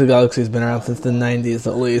 Guardians of the Galaxy has been around since the 90s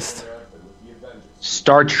at least.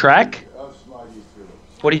 Star Trek?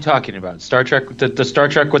 What are you talking about? Star Trek, the Star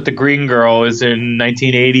Trek with the green girl is in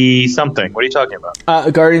 1980 something. What are you talking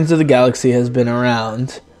about? Guardians of the Galaxy has been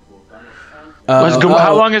around.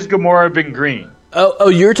 How long has Gamora been green? Oh,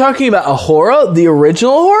 you're talking about Ahura? The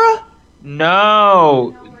original Ahura?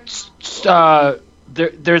 No.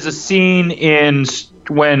 There's a scene in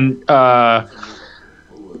when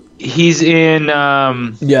he's in.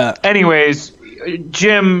 Yeah. Anyways,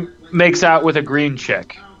 Jim makes out with a green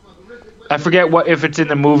chick. I forget if it's in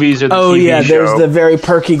the movies or the TV show. There's the very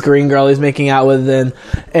perky green girl he's making out with,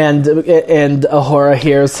 and Ahura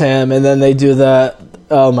hears him, and then they do the.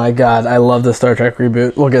 Oh my god, I love the Star Trek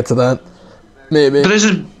reboot. We'll get to that. Maybe.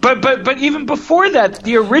 But even before that,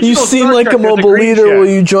 the original. You seem Star like Trek a was the mobile green leader. chick. Will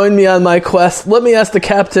you join me on my quest? Let me ask the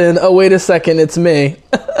captain. Oh, wait a second, it's me.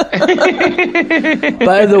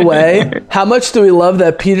 By the way, how much do we love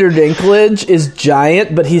that Peter Dinklage is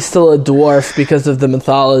giant, but he's still a dwarf because of the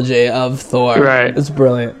mythology of Thor? Right. It's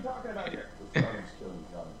brilliant.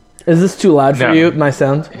 Is this too loud for No. you, my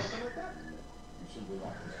sound?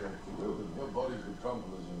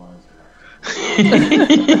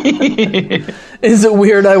 Is it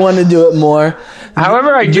weird I want to do it more?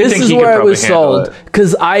 However, I do this think is he could where I probably was handle sold, it.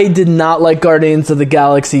 because I did not like Guardians of the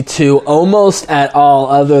Galaxy 2 almost at all,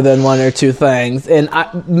 other than one or two things, and I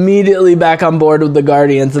immediately back on board with the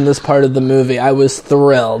Guardians in this part of the movie. I was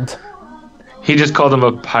thrilled. He just called him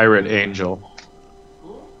a pirate angel.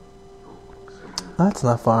 That's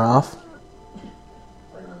not far off.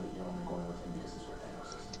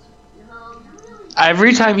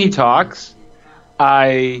 Every time he talks,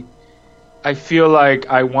 I feel like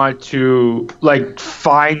I want to like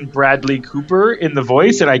find Bradley Cooper in the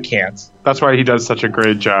voice, and I can't. That's why he does such a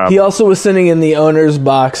great job. He also was sitting in the owner's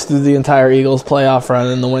box through the entire Eagles playoff run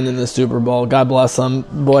and the win in the Super Bowl. God bless him.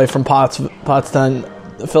 Boy from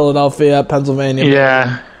Pottstown, Philadelphia, Pennsylvania.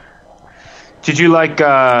 Yeah. Did you like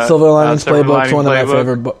Silver Linings Silver Playbook's Lining one of my Playbook?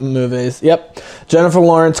 favorite movies. Yep. Jennifer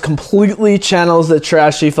Lawrence completely channels the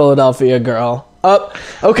trashy Philadelphia girl.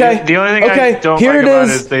 Okay. The only thing okay. I don't Here like it about is.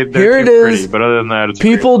 it is they're Here too it pretty, is. but other than that, it's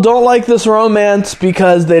People don't like this romance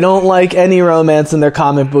because they don't like any romance in their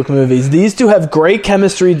comic book movies. These two have great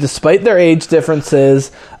chemistry despite their age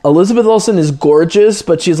differences. Elizabeth Olsen is gorgeous,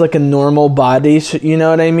 but she's like a normal body. You know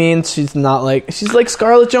what I mean? She's not like... She's like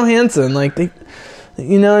Scarlett Johansson. Like,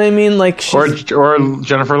 you know what I mean? Like she's, or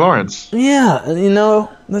Jennifer Lawrence. Yeah, you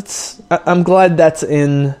know, that's... I'm glad that's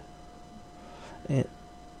in...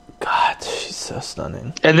 God, she's so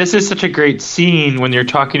stunning. And this is such a great scene when you're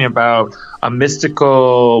talking about a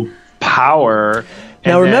mystical power.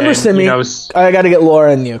 Now and remember, then, Simi, you know, I gotta get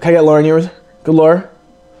Laura in you. Can I get Laura in yours? Good Laura?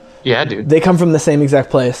 yeah, dude. They come from the same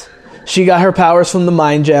exact place. She got her powers from the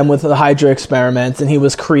Mind Gem with the Hydra experiments, and he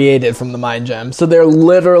was created from the Mind Gem. So they're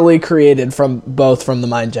literally created from the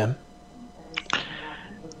Mind Gem.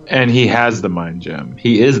 And he has the Mind Gem.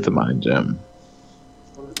 He is the Mind Gem.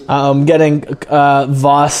 Getting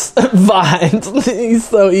Voss vines. He's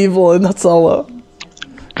so evil in that Solo.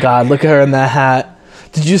 God, look at her in that hat.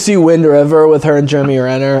 Did you see Wind River with her and Jeremy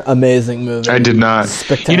Renner? Amazing movie. I did not.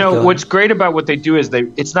 Spectacular. You know what's great about what they do is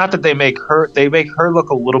it's not that they make her look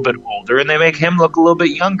a little bit older and they make him look a little bit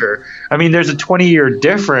younger. I mean, there's a 20-year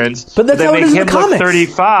difference. But that's they how it make is in him the look comics.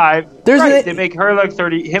 35. They make her look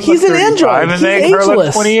 30. Him He's look an 35, android. and He's they make her look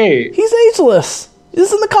ageless. 28. He's ageless. This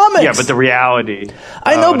is in the comics. Yeah, but the reality.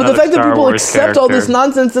 I know, but the another fact that Star people Wars accept all this character.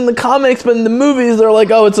 nonsense in the comics, but in the movies they're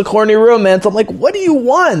like, oh, it's a corny romance. I'm like, what do you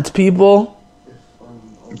want, people?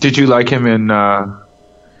 Did you like him in?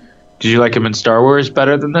 Did you like him in Star Wars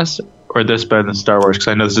better than this, or this better than Star Wars? Because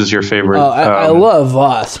I know this is your favorite. I love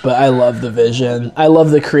Voss, but I love the Vision. I love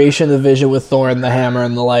the creation of the Vision with Thor and the Hammer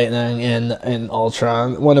and the Lightning in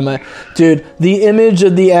Ultron. The image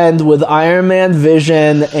at the end with Iron Man,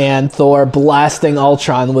 Vision, and Thor blasting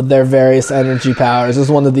Ultron with their various energy powers is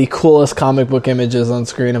one of the coolest comic book images on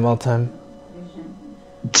screen of all time.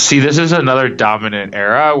 See, this is another dominant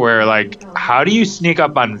era where, like, how do you sneak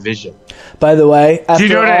up on Vision? By the way, Do you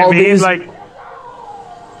know what I mean?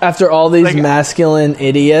 after all these like- masculine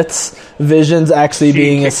idiots, Vision's actually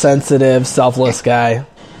being a sensitive, selfless guy.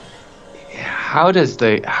 How do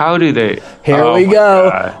they? Here Oh we my go.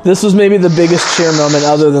 God. This was maybe the biggest cheer moment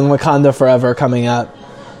other than Wakanda Forever coming up.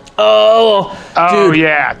 Oh, dude.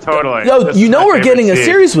 yeah, totally. Yo, This you is know my we're favorite getting a scene.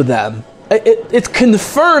 series with them. It's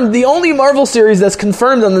confirmed. The only Marvel series that's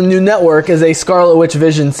confirmed on the new network is a Scarlet Witch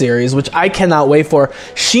Vision series, which I cannot wait for.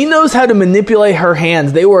 She knows how to manipulate her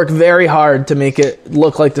hands. They work very hard to make it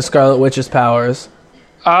look like the Scarlet Witch's powers.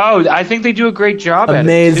 Oh, I think they do a great job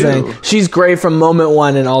Amazing. at it, too. She's great from moment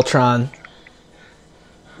one in Ultron.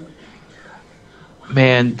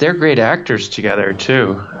 Man, they're great actors together,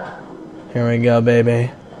 too. Here we go, baby.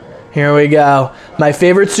 Here we go. My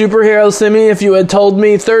favorite superhero, Simi, if you had told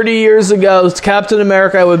me 30 years ago Captain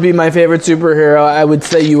America would be my favorite superhero, I would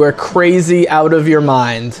say you are crazy out of your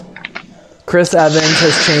mind. Chris Evans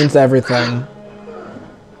has changed everything.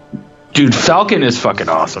 Dude, Falcon is fucking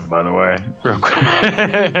awesome, by the way. Real quick.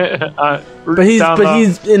 But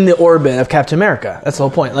he's in the orbit of Captain America. That's the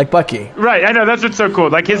whole point, like Bucky. Right, I know, that's what's so cool.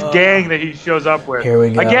 Like, his gang that he shows up with. Here we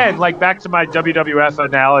go. Again, like, back to my WWF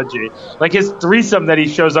analogy. Like, his threesome that he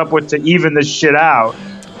shows up with to even this shit out.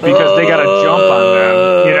 Because they got to jump on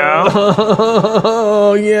them, you know?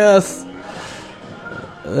 Oh, yes.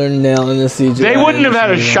 They're nailing the CGI. They wouldn't have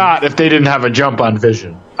had a shot if they didn't have a jump on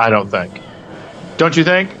Vision, I don't think. Don't you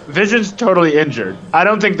think? Vision's totally injured. I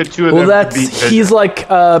don't think the two of them could beat Vision. He's like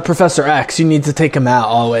Professor X. You need to take him out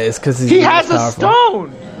always because He has a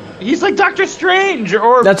stone. He's like Doctor Strange,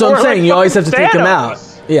 or that's what I'm saying. Like you always have to take him out.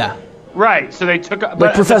 Thanos. Yeah, right. So they took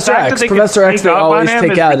like Professor X. Professor X they always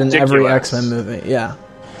take out in every X-Men movie. Yeah,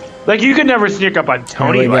 like you could never sneak up on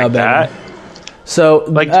Tony Here we go, like that. baby. So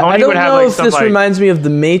Like, I Tony don't would have, know like, if some, this like- reminds me of The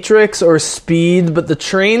Matrix or Speed, but the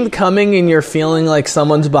train coming and you're feeling like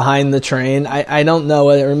someone's behind the train. I don't know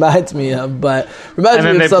what it reminds me of, but it reminds And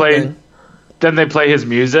me then of they something. then they play his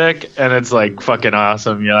music, and it's like fucking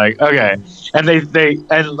awesome. You're like, okay. And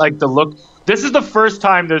and like the look. This is the first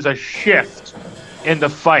time there's a shift in the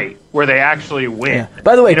fight where they actually win. Yeah.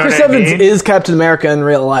 By the way, You know Chris what I Evans mean? is Captain America in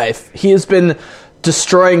real life. He has been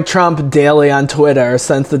destroying Trump daily on Twitter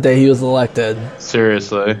since the day he was elected.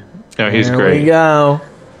 Seriously. No, he's There great. we go.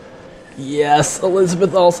 Yes,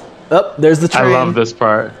 Elizabeth Olsen. Oh, there's the I train. love this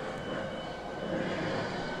part.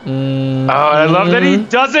 Oh, and I love that he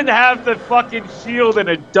doesn't have the fucking shield, and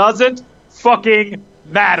it doesn't fucking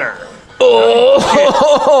matter.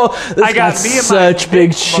 Oh, this I got got me and such my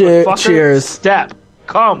big motherfucker. cheers. Step.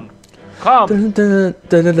 Come.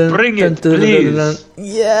 Bring it, please.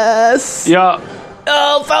 Yes. Yeah.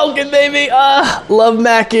 Oh, Falcon, baby. Love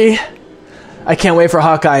Mackie. I can't wait for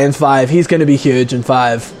Hawkeye in 5. He's going to be huge in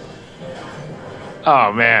 5.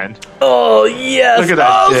 Oh, man. Oh, yes. Look at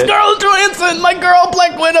that shit. Scarlett Johansson, my girl,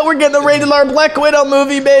 Black Widow. We're getting a rated R Black Widow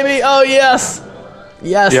movie, baby. Oh, yes.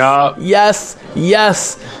 Yes. Yeah. Yes.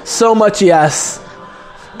 Yes. So much yes.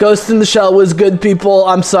 Ghost in the Shell was good, people.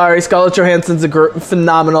 I'm sorry. Scarlett Johansson's a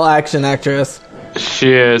phenomenal action actress.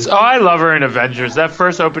 She is. Oh, I love her in Avengers. That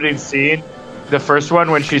first opening scene, the first one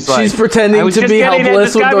when she's like, She's pretending I was to just be getting in, helpless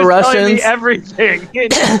this with guy the was telling me Russians. everything.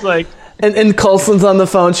 And she's like, And Coulson's on the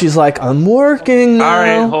phone. She's like, I'm working now. all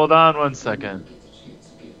right, hold on one second.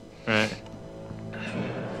 Right.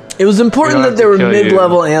 It was important We don't that have there to were kill you.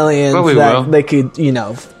 mid-level aliens But we that will. they could,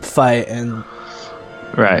 fight. And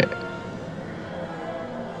Right.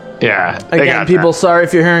 Yeah. they again, got people, that. sorry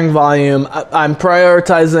if you're hearing volume. I'm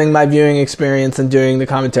prioritizing my viewing experience and doing the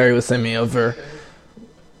commentary with Simi over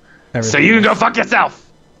everything. So you can go fuck yourself.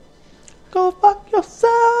 Go fuck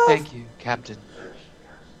yourself. Thank you, Captain.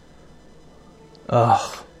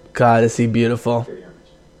 Oh, God, is he beautiful.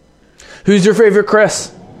 Who's your favorite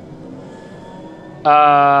Chris?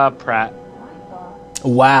 Pratt.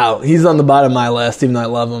 Wow, he's on the bottom of my list, even though I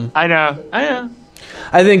love him. I know.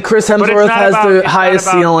 I think Chris it's Hemsworth not has about- the it's not highest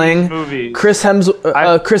about these ceiling. movies. Chris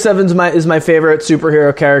Evans is my favorite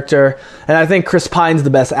superhero character, and I think Chris Pine's the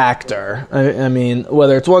best actor. I mean,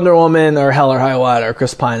 whether it's Wonder Woman or Hell or High Water,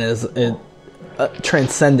 Chris Pine is a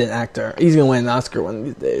transcendent actor. He's gonna win an Oscar one of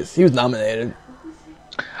these days. He was nominated.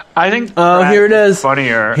 I think. Oh, Pratt here it is.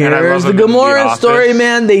 Funnier. and I Here's love the him in Gamora Office. story,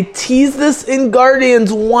 man. They teased this in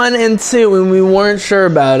Guardians 1 and 2, and we weren't sure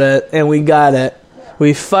about it, and we got it.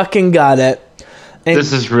 We fucking got it. And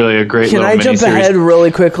This is really a great. can little I jump miniseries. ahead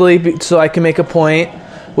really quickly so I can make a point?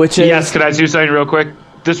 Which is Yes, can I do something real quick?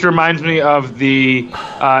 This reminds me of the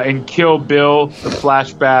in Kill Bill, the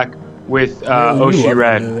flashback with You love Oshi that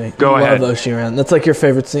Ren. movie. Go You ahead. love Oshi Ren. That's like your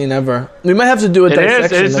favorite scene ever. We might have to do a It is.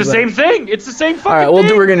 dissection. It's the of that. same thing. It's the same fucking All right,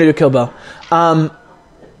 thing. we're gonna do Kill Bill.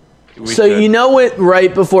 We So should. you know what?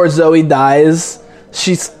 Right before Zoe dies,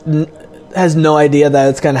 she has no idea that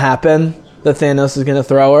it's gonna happen. That Thanos is gonna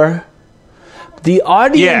throw her. The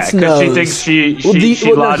audience Yeah, 'cause she knows. thinks she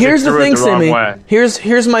no, logic here's the threw it thing, the wrong Sammy. way.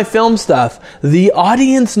 Here's my film stuff. The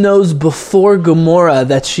audience knows before Gamora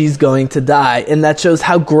that she's going to die, and that shows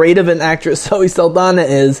how great of an actress Zoe Saldana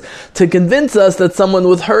is to convince us that someone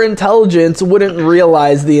with her intelligence wouldn't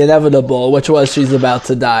realize the inevitable, which was she's about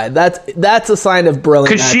to die. That's a sign of brilliant.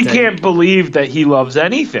 Because she acting. can't believe that he loves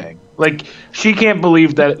anything. Like she can't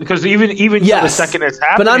believe that because even to the Yes, second it's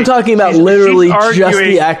happening. but I'm talking about she's literally just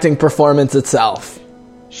arguing- the acting performance itself.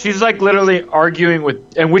 She's like literally arguing with,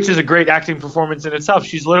 and which is a great acting performance in itself.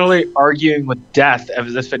 She's literally arguing with death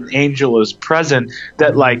as if an angel is present.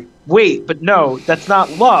 That like, wait, but no, that's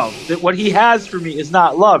not love. That what he has for me is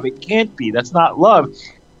not love. It can't be. That's not love.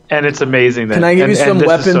 And it's amazing. That, Can I give you and some this is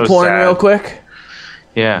weapon so porn sad. real quick?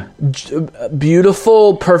 Yeah.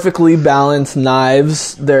 Beautiful, perfectly balanced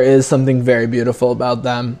knives. There is something very beautiful about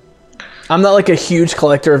them. I'm not like a huge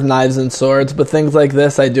collector of knives and swords, but things like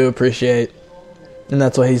this I do appreciate. And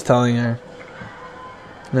that's what he's telling her.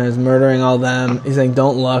 And he's murdering all them. He's saying,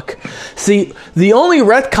 don't look. See, the only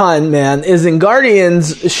retcon, man, is in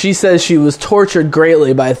Guardians, she says she was tortured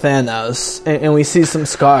greatly by Thanos. And we see some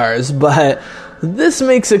scars. But this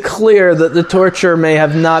makes it clear that the torture may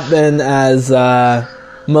have not been as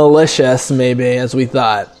malicious, maybe, as we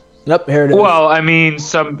thought. Nope, here it is. Well, I mean,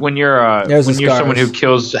 when you're There's the someone scars. who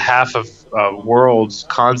kills half of worlds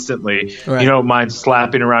constantly. Right. You don't mind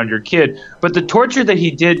slapping around your kid, but the torture that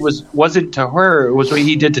he did wasn't to her. It was what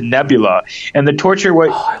he did to Nebula, and the torture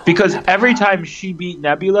was because every time she beat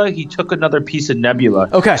Nebula, he took another piece of Nebula.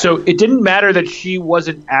 Okay. So it didn't matter that she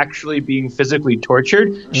wasn't actually being physically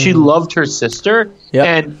tortured. She loved her sister, Yep.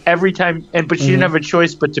 and every time, but she didn't have a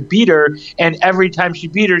choice but to beat her. And every time she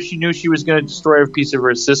beat her, she knew she was going to destroy a piece of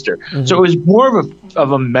her sister. So it was more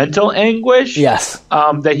of a mental anguish, Yes.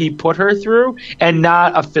 that he put her through, and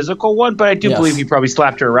not a physical one. But I do Yes. believe he probably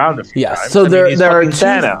slapped her around a few Yes. times. So I mean, he's fucking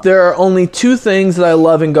Thanos. there are only two things that I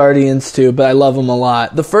love in Guardians 2, but I love them a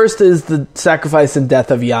lot. The first is the sacrifice and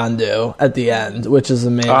death of Yondu at the end, which is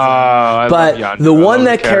amazing. I But love Yondu. the I one love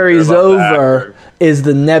that the character. carries I love the over actor. is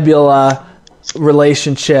the Nebula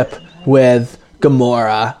relationship with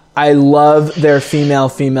Gamora. I love their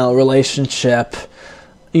female-female relationship.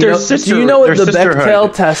 Do you know what their the sisterhood.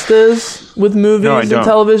 Bechdel test is with movies No, I and don't.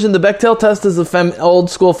 television? The Bechdel test is a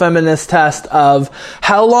old-school feminist test of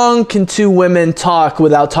how long can two women talk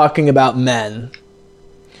without talking about men,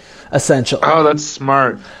 essentially. Oh, that's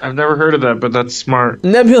smart. I've never heard of that, but that's smart.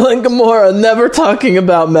 Nebula and Gamora never talking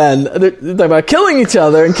about men. They're talking about killing each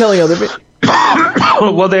other and killing other people.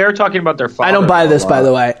 Well, they are talking about their father. I don't buy this, by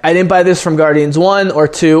the way. I didn't buy this from Guardians 1 or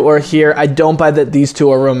 2 or here. I don't buy that these two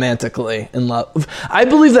are romantically in love. I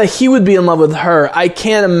believe that he would be in love with her. I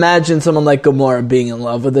can't imagine someone like Gamora being in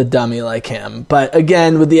love with a dummy like him. But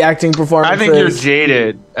again, with the acting performances... I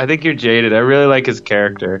think you're jaded. I really like his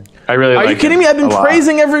character. I really like him. Are you kidding me? I've been a lot.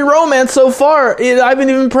 praising every romance so far. I haven't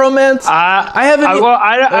even promance. I haven't... I'm not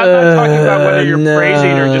talking about whether you're no.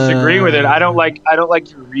 praising or disagreeing with it. I don't like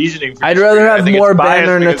your reasoning for I'd rather disagreeing. I have think more it's biased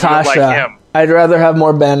Banner because you don't Natasha. like him. I'd rather have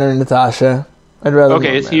more Banner Natasha. I'd rather.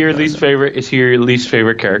 Okay, is he your least favorite? Is he your least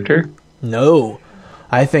favorite character? No.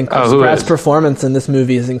 I think Chris who Pratt's is? performance in this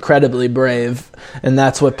movie is incredibly brave, and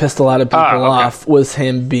that's what pissed a lot of people okay. off, was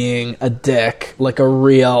him being a dick, like a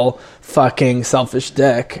real fucking selfish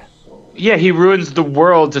dick. Yeah, he ruins the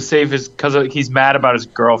world to save because he's mad about his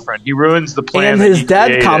girlfriend. He ruins the plan. And that his he dad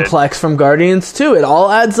created. complex from Guardians too. It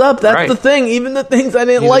all adds up. That's Right. the thing. Even the things I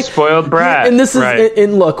didn't He's a like. spoiled brat. And this is, Right.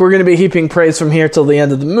 and look, we're going to be heaping praise from here till the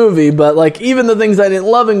end of the movie. But like, even the things I didn't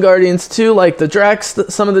love in Guardians 2, like the Drax,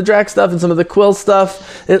 some of the Drax stuff and some of the Quill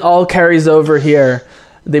stuff, it all carries over here.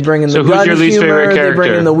 They bring in the So who's gun your least humor. favorite They bring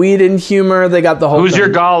character? in the Whedon humor. They got the whole. Who's thing. your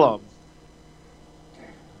Gollum?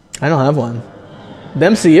 I don't have one. The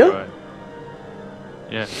MCU? Right.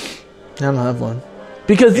 Yeah. I don't have one.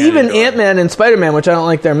 Because Yeah, even neither do I. Ant-Man and Spider-Man, which I don't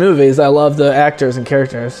like their movies, I love the actors and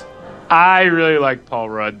characters. I really like Paul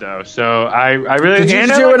Rudd though, so I really. Did you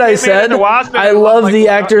and hear like what I Ant-Man said? and the Wasp, and I love like the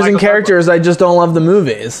actors and Michael characters. I just don't love the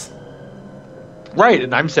movies. Douglas. Right,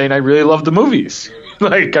 and I'm saying I really love the movies.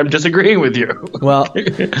 Like I'm disagreeing with you. Well,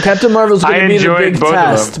 Captain Marvel's going I to be the enjoyed big both of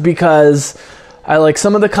test them. because I like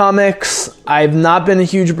some of the comics. I've not been a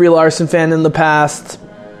huge Brie Larson fan in the past,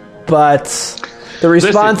 but the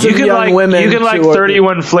response Listen, of young women. You can like to-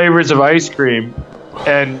 31 flavors of ice cream,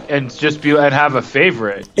 and just be and have a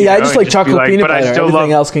favorite. you Yeah, I know, just and like be chocolate peanut but I butter. still Everything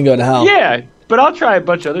love, else can go to hell. Yeah, but I'll try a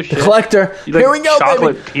bunch of other shit. Collector. You like Here we go,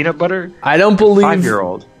 chocolate baby. peanut butter. I don't believe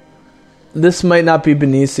 5-year-old. this might not be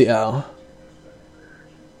Benicio.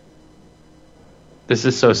 This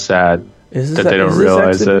is so sad. Is That they don't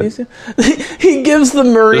realize actually Benicio? He gives the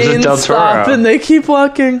Marine Del stop Toro. and they keep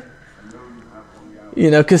walking. You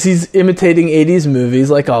know, because he's imitating 80s movies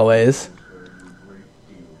like always.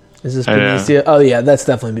 Is this I know. Benicio? Oh, yeah, that's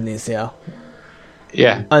definitely Benicio.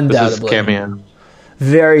 Yeah, Undoubtedly. This is cameo.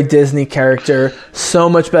 Very Disney character. So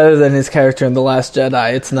much better than his character in The Last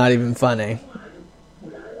Jedi. It's not even funny.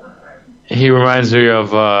 He reminds me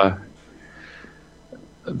of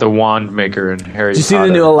the wand maker in Harry Did you see Potter.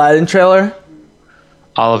 the new Aladdin trailer?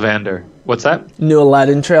 Ollivander. What's that? New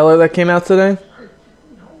Aladdin trailer that came out today?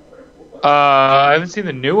 I haven't seen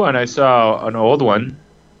the new one. I saw an old one,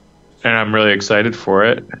 and I'm really excited for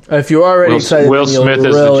it. If you're already Will- excited, Will then you'll Smith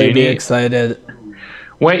as the really be genie. excited.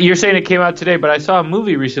 Wait, you're saying it came out today, but I saw a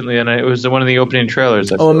movie recently, and it was one of the opening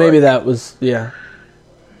trailers. I Oh, feel well, maybe like. that was, yeah.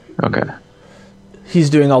 Okay.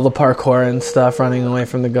 He's doing all the parkour and stuff, running away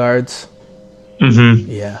from the guards. Mm-hmm.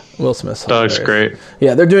 Yeah, Will Smith's That looks hilarious. great.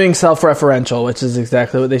 Yeah, they're doing self-referential, which is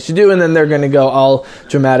exactly what they should do, and then they're going to go all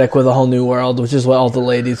dramatic with a whole new world, which is what all the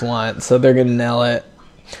ladies want. So they're going to nail it.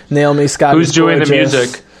 Naomi Scott. Who's is doing the gorgeous.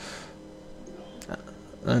 music? I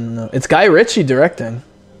don't know. It's Guy Ritchie directing.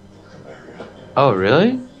 Oh,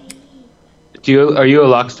 really? Are you a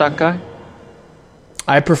Lockstock guy?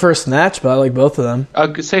 I prefer Snatch, but I like both of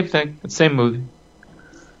them. Same thing. Same movie.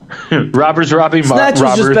 Robbers robbing Snatch is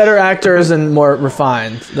robbers. just better actors and more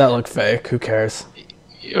refined. That look fake. Who cares?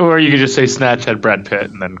 Or you could just say Snatch had Brad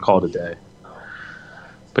Pitt and then call it a day.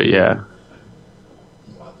 But yeah.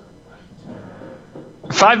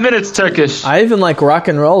 5 minutes, Turkish. I even like rock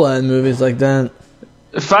and roll in movies like that.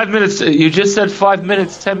 5 minutes. You just said 5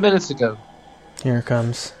 minutes 10 minutes ago. Here it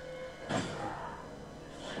comes.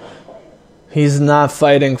 He's not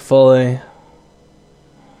fighting fully.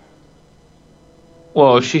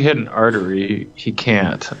 Well, if she hit an artery, he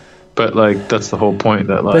can't. But, like, that's the whole point.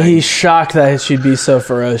 That, like, But he's shocked that she'd be so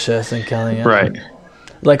ferocious in killing him. Right.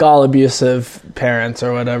 Like all abusive parents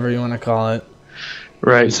or whatever you want to call it.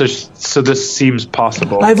 Right, so this seems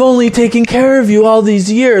possible. I've only taken care of you all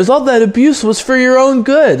these years. All that abuse was for your own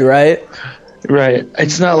good, right? Right.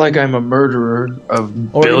 It's not like I'm a murderer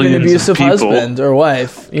of Or billions even an abusive of people husband or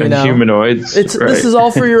wife, you and know. humanoids. This is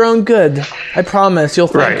all for your own good. I promise. You'll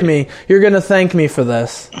thank me. You're going to thank me for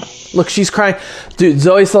this. Look, she's crying. Dude,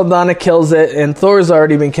 Zoe Saldana kills it, and Thor's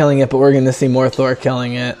already been killing it, but we're going to see more Thor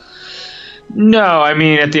killing it. No, I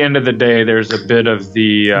mean, at the end of the day, there's a bit of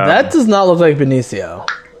the... that does not look like Benicio.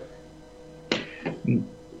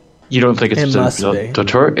 You don't think it's It must be.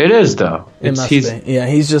 Dottore? It is, though. It must be. Yeah,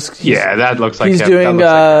 he's that looks like he's him. doing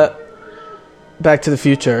That looks like him. Back to the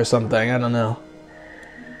Future or something. I don't know.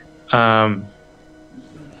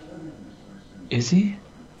 Is he?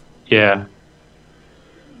 Yeah.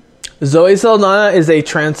 Zoe Saldana is a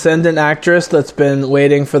transcendent actress that's been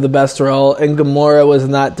waiting for the best role, and Gamora was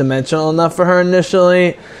not dimensional enough for her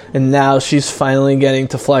initially, and now she's finally getting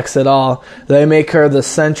to flex it all. They make her the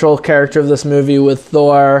central character of this movie with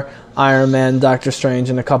Thor, Iron Man, Doctor Strange,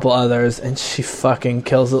 and a couple others, and she fucking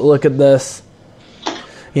kills it. Look at this.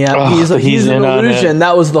 Yeah, he's an illusion.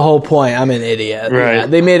 That was the whole point. I'm an idiot. Right. Yeah,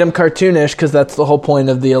 they made him cartoonish because that's the whole point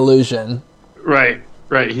of the illusion. Right.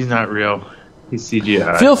 He's not real. He's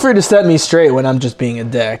CGI. Feel free to set me straight when I'm just being a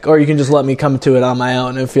dick, or you can just let me come to it on my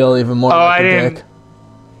own and feel even more like a dick.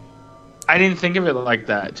 I didn't think of it like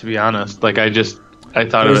that, to be honest. Like, I thought There's of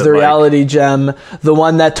it the like... reality gem, the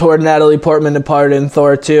one that tore Natalie Portman apart in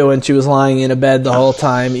Thor 2, and she was lying in a bed the whole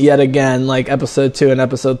time, yet again, like Episode 2 and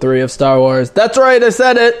Episode 3 of Star Wars. That's right, I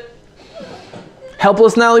said it!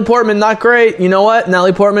 Helpless Natalie Portman, not great. You know what?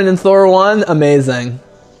 Natalie Portman in Thor 1, amazing.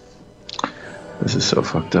 This is so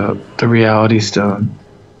fucked up. The Reality Stone.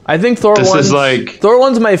 I think Thor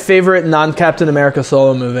 1's my favorite non-Captain America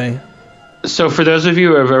solo movie. So for those of you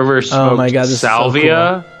who have ever smoked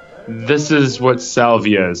salvia, this is what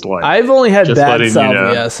salvia is like. I've only had bad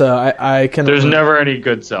salvia, so I can... There's never any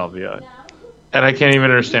good salvia. And I can't even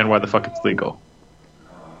understand why the fuck it's legal.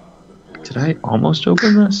 Did I almost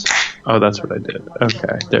open this? Oh, that's what I did.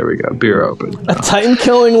 Okay, there we go. Beer open. A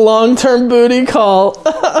Titan-killing long-term booty call.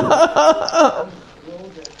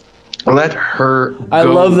 Let her go. I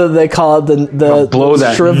love that they call it the blow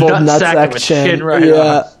that shriveled nutsack chin. Right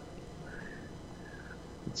off.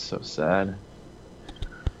 It's so sad.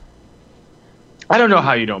 I don't know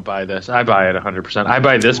how you don't buy this. I buy it 100%. I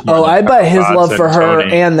buy this more. Oh, I buy his love for her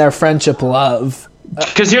and their friendship love.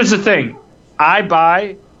 Because here's the thing. I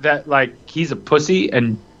buy that, like, he's a pussy,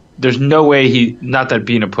 and there's no way not that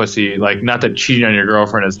being a pussy, like, not that cheating on your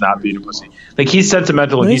girlfriend is not being a pussy. Like, he's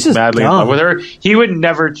sentimental and he's madly in love with her. He would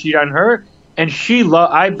never cheat on her, and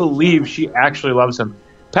I believe she actually loves him.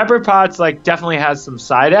 Pepper Potts, like, definitely has some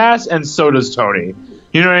side ass, and so does Tony.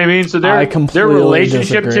 You know what I mean? So their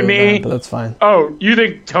relationship to me, but that's fine. Oh, you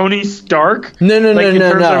think Tony Stark?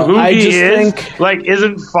 No. I just think, like,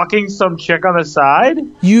 isn't fucking some chick on the side?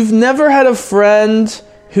 You've never had a friend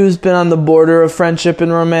who's been on the border of friendship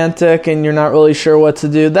and romantic, and you're not really sure what to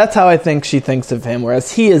do. That's how I think she thinks of him, whereas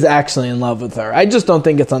he is actually in love with her. I just don't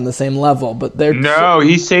think it's on the same level. But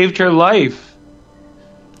he saved her life.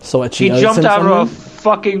 So what? He jumped out of a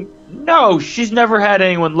fucking... No, she's never had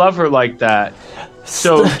anyone love her like that.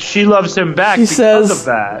 So she loves him back because of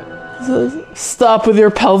that. Stop with your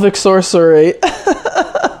pelvic sorcery.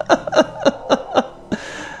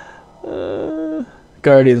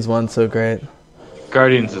 Guardians 1, so great.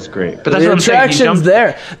 Guardians is great, but that's the what I'm saying. Attraction's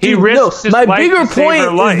there. He risks his my life bigger to save point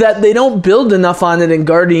her life. is that they don't build enough on it in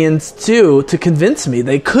Guardians 2 to convince me.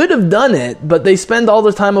 They could have done it, but they spend all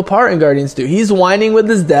the time apart in Guardians 2. He's whining with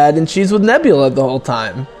his dad, and she's with Nebula the whole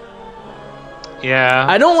time. Yeah.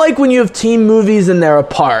 I don't like when you have team movies and they're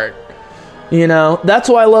apart. You know? That's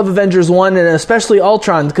why I love Avengers 1 and especially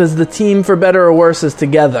Ultron, because the team, for better or worse, is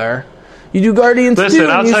together. You do Guardians 2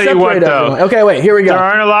 and I'll you tell separate you what, everyone. though. Okay, wait, here we go. There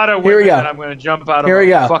aren't a lot of women that I'm going to jump out of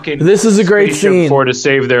a fucking this is a great scene for to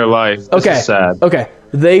save their life. This is sad. Okay.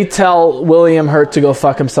 They tell William Hurt to go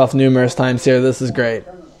fuck himself numerous times here. This is great.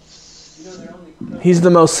 He's the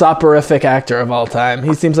most soporific actor of all time.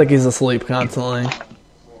 He seems like he's asleep constantly.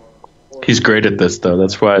 He's great at this, though.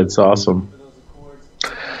 That's why it's awesome.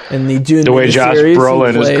 In the Dune The way Josh series, he Brolin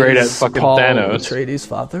is great at plays fucking Paul Thanos. Atreides'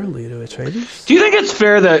 father, Leto Atreides. Do you think it's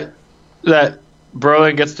fair that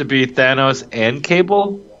Brolin gets to be Thanos and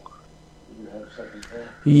Cable?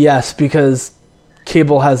 Yes, because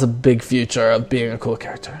Cable has a big future of being a cool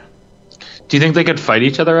character. Do you think they could fight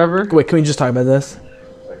each other ever? Wait, can we just talk about this?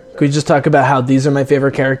 Can we just talk about how these are my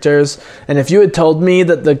favorite characters? And if you had told me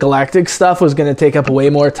that the galactic stuff was going to take up way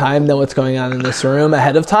more time than what's going on in this room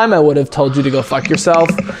ahead of time, I would have told you to go fuck yourself.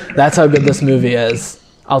 That's how good this movie is.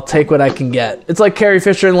 I'll take what I can get. It's like Carrie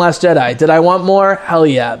Fisher in Last Jedi. Did I want more? Hell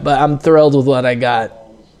yeah, but I'm thrilled with what I got.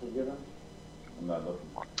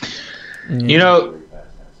 You know,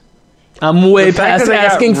 I'm way The fact past that they got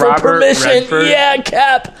asking for Robert permission. Redford- Yeah,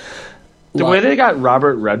 Cap. the way they got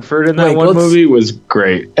Robert Redford in that Wait, one let's- movie was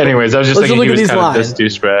great. Anyways, I was just Let's thinking look he at was these kind of this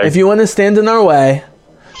lines. douchebag. If you want to stand in our way,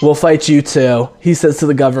 we'll fight you too, he says to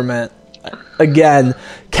the government. Again,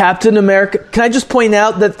 Captain America... Can I just point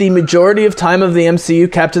out that the majority of time of the MCU,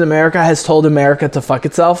 Captain America has told America to fuck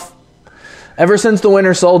itself? Ever since the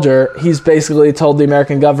Winter Soldier, he's basically told the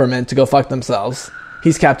American government to go fuck themselves.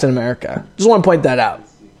 He's Captain America. Just want to point that out.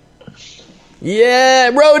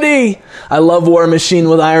 Yeah, Rhodey! I love War Machine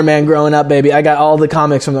with Iron Man growing up, baby. I got all the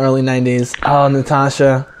comics from the early 90s. Oh,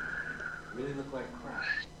 Natasha.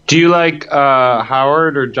 Do you like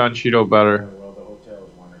Howard or Don Cheadle better?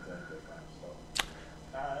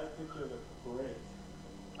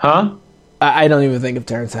 Huh? I don't even think of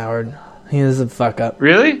Terrence Howard. He is a fuck up.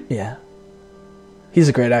 Really? Yeah. He's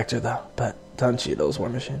a great actor, though. But Don Cheadle's War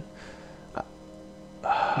Machine.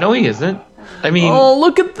 No, he isn't. I mean, Oh,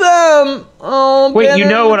 look at them! Oh, wait, Ben you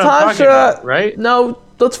and know what I'm Natasha. talking about, right? No,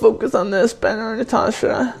 let's focus on this. Ben and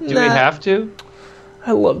Natasha. Do we have to?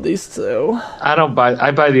 I love these two. I don't buy. I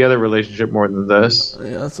buy the other relationship more than this.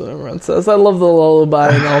 Yeah, that's what everyone says. I love the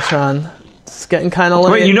lullaby in Ultron. It's getting kind of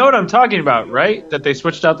late. Wait, you know what I'm talking about, right? That they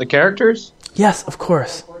switched out the characters. Yes, of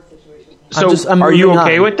course. So, I'm are you moving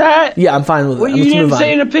okay on. with that? Yeah, I'm fine with it. Well, you Let's didn't move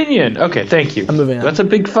say on. an opinion. Okay, thank you. I'm moving on. That's a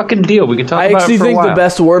big fucking deal. We can talk I about actually it for a think while. the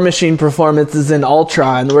best War Machine performance is in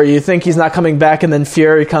Ultron, where you think he's not coming back, and then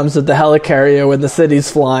Fury comes with the helicarrier when the city's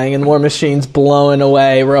flying, and War Machine's blowing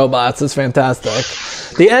away robots. It's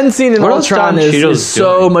fantastic. The end scene in What else Ultron Don is Cheadle's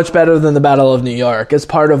so doing? much better than the Battle of New York. It's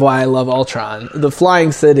part of why I love Ultron. The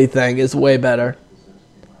flying city thing is way better.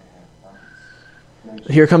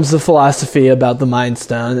 Here comes the philosophy about the Mind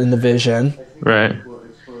Stone and the Vision. Right.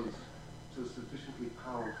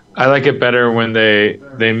 I like it better when they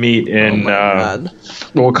meet in God.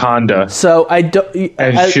 Wakanda. So I don't.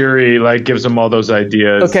 And Shuri gives them all those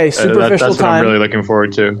ideas. Okay, superficial that's what time. I'm really looking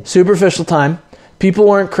forward to. Superficial time. People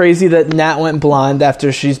weren't crazy that Nat went blonde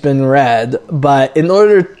after she's been red, but in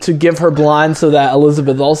order to give her blonde so that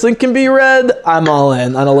Elizabeth Olsen can be red, I'm all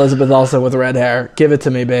in on Elizabeth Olsen with red hair. Give it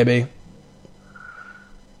to me, baby.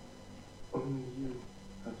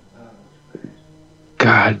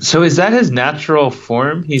 God, so is that his natural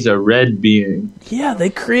form? He's a red being. Yeah, they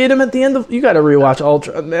create him at the end of... You gotta rewatch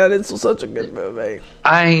Ultron, man. It's such a good movie.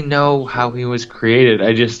 I know how he was created.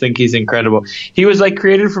 I just think he's incredible. He was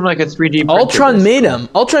created from a 3D printer. Ultron made him.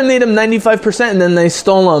 Ultron made him 95%, and then they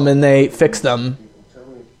stole him and they fixed him.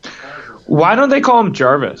 Why don't they call him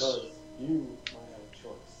Jarvis?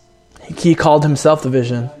 He called himself the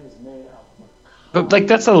Vision. But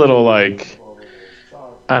that's a little I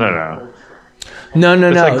don't know. No.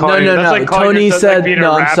 That's calling Tony yourself, said, being a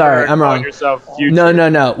no, I'm rapper sorry, and I'm calling wrong. yourself Future.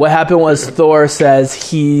 No. What happened was Thor says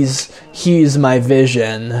he's my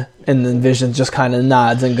vision, and then Vision just kind of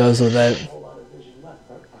nods and goes with it.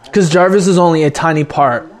 Because Jarvis is only a tiny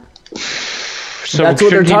part. So That's what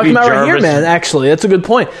they're shouldn't he talking be about right here, Jarvis? man. Actually, that's a good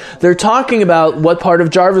point. They're talking about what part of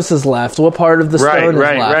Jarvis is left, what part of the stone is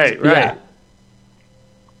left. Right. Yeah.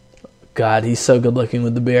 God, he's so good looking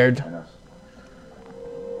with the beard.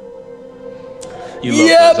 You love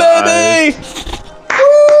Yeah, those eyes. baby!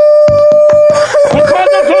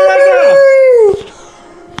 Wakanda forever!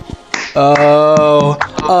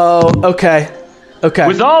 Oh, okay.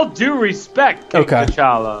 With all due respect, King Okay.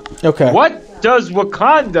 T'Challa, Okay. what does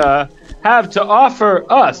Wakanda have to offer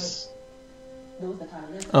us?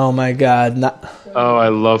 Oh my God. Oh, I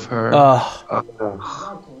love her.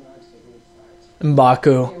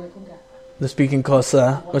 M'Baku. The speaking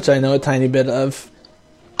Kosa, which I know a tiny bit of.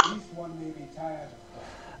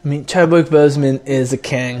 I mean, Chadwick Boseman is a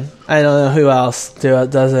king. I don't know who else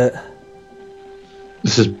does it.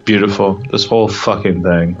 This is beautiful. This whole fucking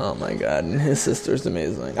thing. Oh my God, and his sister's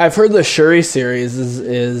amazing. I've heard the Shuri series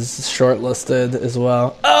is shortlisted as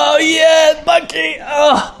well. Oh yeah, Bucky!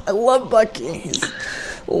 Oh, I love Bucky.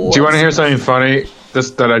 Do you want to hear something funny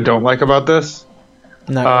that I don't like about this?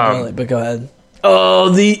 Not really, but go ahead.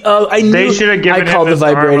 I knew They should have given I called him the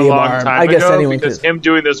his arm a vibranium long arm. time I guess ago anyone because could. him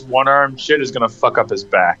doing this one arm shit is gonna fuck up his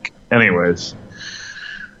back. Anyways,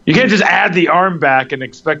 you can't just add the arm back and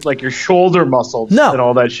expect like your shoulder muscles and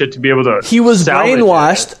all that shit to be able to. He was salvage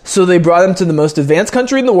brainwashed, so they brought him to the most advanced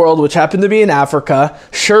country in the world, which happened to be in Africa.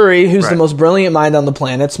 Shuri, who's the most brilliant mind on the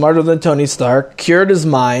planet, smarter than Tony Stark, cured his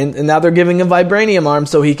mind, and now they're giving him vibranium arm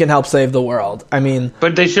so he can help save the world. I mean,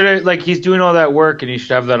 but they should have he's doing all that work and he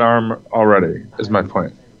should have that arm already. Is my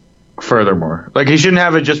point. Furthermore, he shouldn't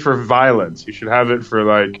have it just for violence. He should have it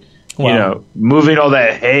for moving all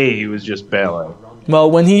that hay he was just bailing.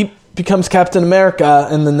 Well, when he becomes Captain America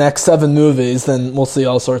in the next 7 movies, then we'll see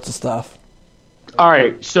all sorts of stuff. All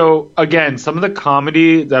right. So again, some of the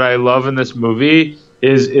comedy that I love in this movie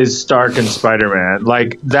is Stark and Spider-Man.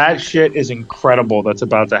 That shit is incredible. That's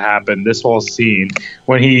about to happen. This whole scene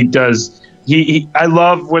when he does. I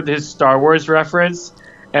love with his Star Wars reference.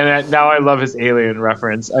 And now I love his Alien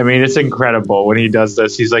reference. I mean, it's incredible when he does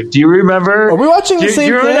this. He's like, "Do you remember? Are we watching the same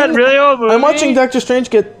do you remember thing? That really old movie? I'm watching Doctor Strange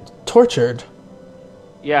get tortured.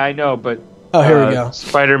 Yeah, I know, but here we go.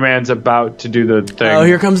 Spider-Man's about to do the thing. Oh,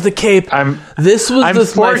 here comes the cape. This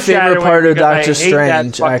was my favorite part of Doctor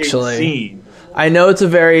Strange. Actually, scene. I know it's a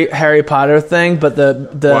very Harry Potter thing, but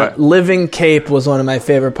the living cape was one of my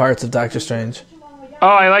favorite parts of Doctor Strange. Oh,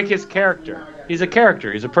 I like his character. He's a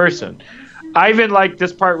character. He's a person. I even like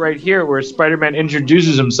this part right here where Spider-Man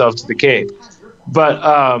introduces himself to the cape,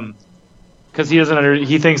 but because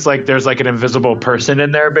he thinks there's an invisible person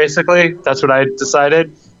in there. Basically, that's what I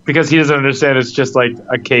decided because he doesn't understand it's just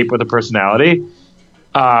a cape with a personality.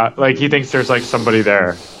 He thinks there's somebody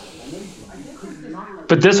there.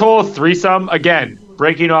 But this whole threesome again,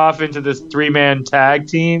 breaking off into this 3-man tag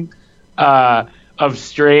team of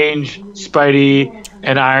Strange, Spidey,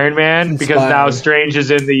 and Iron Man because now Strange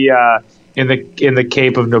is in the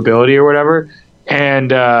cape of nobility or whatever, and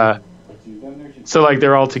so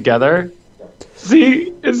they're all together.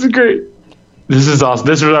 See, it's great. This is awesome.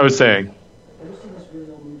 This is what I was saying.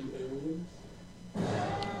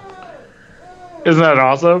 Isn't that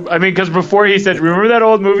awesome? I mean, because before he said, "Remember that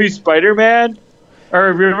old movie Spider-Man?"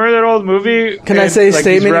 Or remember that old movie? Can I say a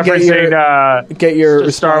statement and get your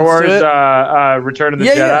Star Wars Return of the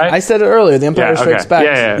Jedi? Yeah, I said it earlier. The Empire Strikes Back.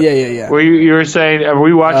 Yeah. Well, you were saying, are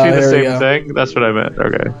we watching the same thing? That's what I meant.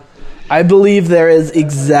 Okay. I believe there is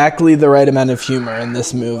exactly the right amount of humor in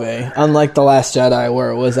this movie, unlike The Last Jedi,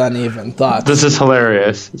 where it was uneven. Thoughts? This is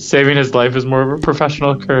hilarious. Saving his life is more of a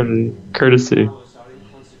professional courtesy.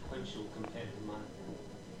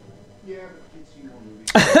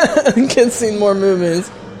 Kids seen more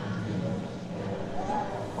movies.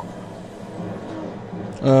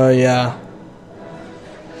 Oh, yeah.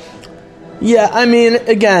 Yeah, I mean,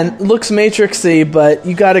 again, looks Matrixy, but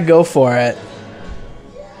you gotta go for it.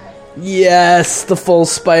 Yes, the full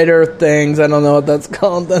spider things. I don't know what that's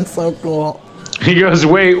called. That's so cool. He goes,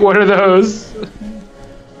 wait, what are those?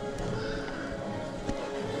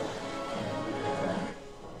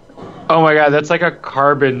 Oh my god, that's like a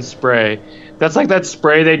carbon spray. That's like that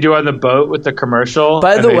spray they do on the boat with the commercial.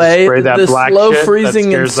 By the way, spray that the black slow shit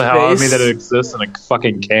freezing that in scares the hell out of me space- that it exists in a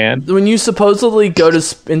fucking can. When you supposedly go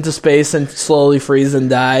into space and slowly freeze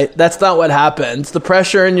and die, that's not what happens. The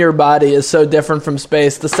pressure in your body is so different from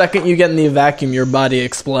space. The second you get in the vacuum, your body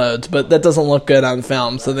explodes. But that doesn't look good on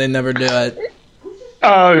film, so they never do it.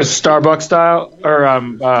 Oh, Starbucks style? Or,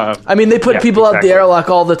 I mean, they put people out the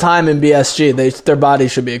airlock all the time in BSG. Their body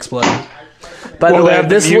should be exploding. By the way,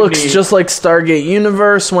 this looks just like Stargate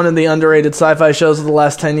Universe, one of the underrated sci-fi shows of the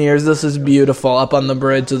last 10 years. This is beautiful, up on the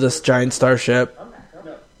bridge of this giant starship.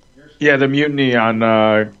 Yeah, the mutiny on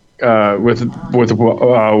with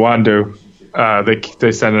Wandu.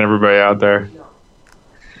 They send everybody out there.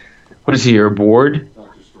 What is he? You're bored?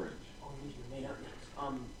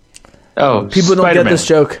 Oh, people don't Spider-Man. get this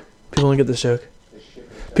joke. People don't get this joke.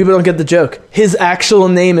 People don't get the joke. His actual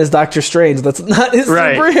name is Doctor Strange. That's not his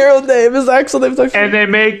superhero name. His actual name is Doctor Strange.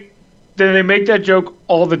 And they make that joke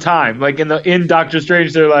all the time. Like in Doctor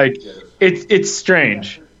Strange, they're like, it's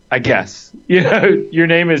strange, I guess. You know, your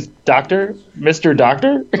name is Doctor, Mr.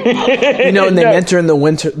 Doctor. You know, and they mention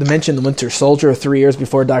the Winter Soldier 3 years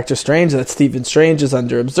before Doctor Strange. That Stephen Strange is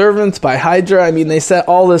under observance by Hydra. I mean, they set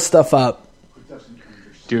all this stuff up.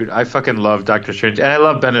 Dude, I fucking love Doctor Strange, and I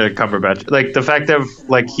love Benedict Cumberbatch. Like the fact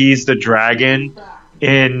that he's the dragon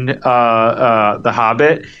in The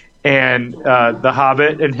Hobbit, and The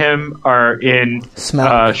Hobbit and him are in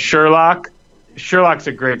Sherlock. Sherlock's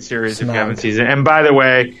a great series if you haven't seen it. And by the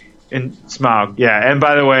way, in Smaug, yeah. And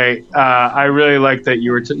by the way, I really like that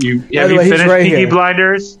you were. Have you finished Peaky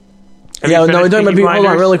Blinders? Yeah, no, we're talking about. Hold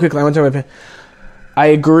on, really quickly. I want to talk about. I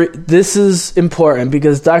agree. This is important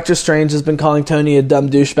because Doctor Strange has been calling Tony a dumb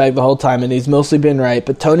douchebag the whole time, and he's mostly been right.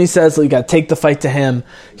 But Tony says you got to take the fight to him.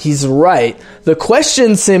 He's right. The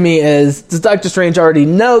question, Simi, is does Doctor Strange already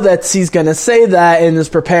know that he's going to say that and is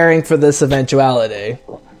preparing for this eventuality?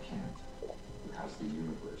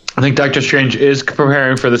 I think Doctor Strange is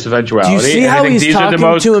preparing for this eventuality. Do you see how he's talking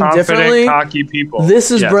to him differently? Cocky people. This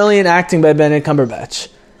is brilliant acting by Benedict Cumberbatch.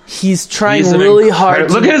 He's trying really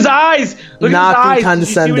hard. Look at his eyes. Look not at his be eyes.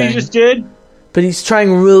 condescending. Did you see what he just did? But he's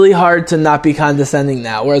trying really hard to not be condescending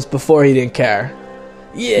now, whereas before he didn't care.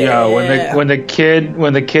 Yeah. When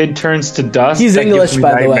the kid turns to dust, he's that English, gives me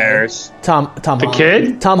by nightmares. the way. Tom the Holland.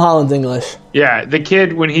 Kid? Tom Holland's English. Yeah, the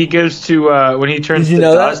kid when he turns to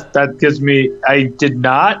dust, that gives me. I did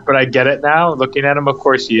not, but I get it now. Looking at him, of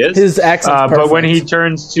course he is. His accent's perfect. but when he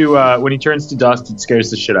turns to dust, it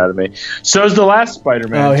scares the shit out of me. So is the last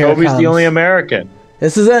Spider-Man. Tobey's the only American.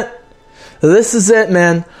 This is it,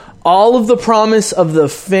 man. All of the promise of the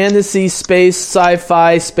fantasy, space,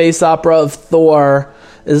 sci-fi, space opera of Thor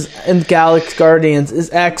and Galaxy Guardians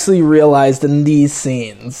is actually realized in these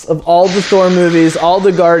scenes. Of all the Thor movies, all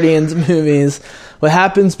the Guardians movies, what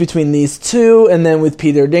happens between these two and then with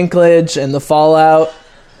Peter Dinklage and the fallout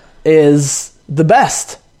is the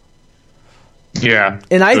best. Yeah.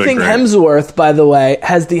 And I think Hemsworth, by the way,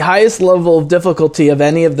 has the highest level of difficulty of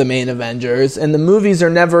any of the main Avengers, and the movies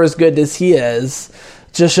are never as good as he is.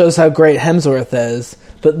 Just shows how great Hemsworth is.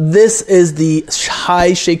 But this is the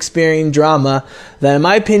high Shakespearean drama that, in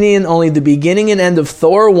my opinion, only the beginning and end of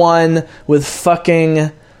Thor 1 with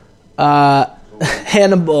fucking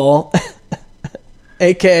Hannibal,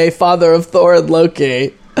 a.k.a. father of Thor and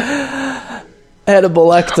Loki, Hannibal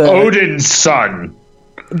Lecter. Odin's son.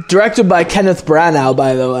 Directed by Kenneth Branagh,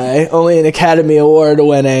 by the way. Only an Academy Award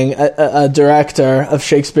winning a director of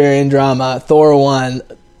Shakespearean drama. Thor 1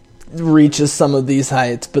 reaches some of these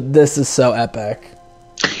heights, but this is so epic.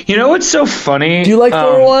 You know what's so funny? Do you like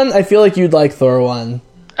Thor 1? I feel like you'd like Thor 1.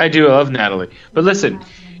 I do. I love Natalie. But listen,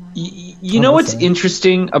 you know what's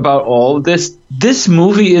interesting about all of this? This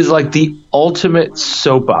movie is like the ultimate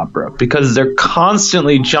soap opera because they're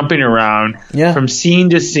constantly jumping around from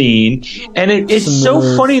scene to scene. And it's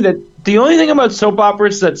so funny that the only thing about soap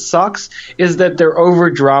operas that sucks is that they're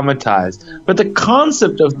over-dramatized. But the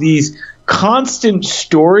concept of these constant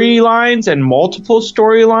storylines and multiple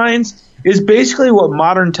storylines is basically what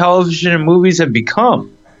modern television and movies have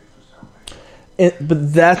become.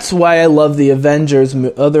 But that's why I love the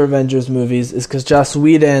other Avengers movies, is because Joss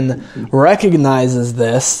Whedon recognizes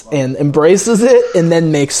this and embraces it, and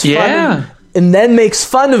then makes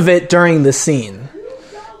fun of it during the scene.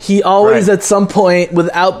 He always, at some point,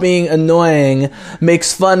 without being annoying,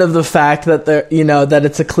 makes fun of the fact that that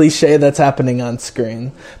it's a cliche that's happening on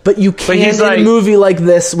screen. But you can't in a movie like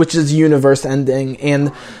this, which is universe ending,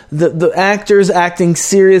 and the actors acting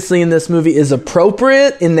seriously in this movie is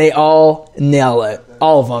appropriate, and they all nail it.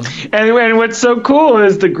 All of them. And what's so cool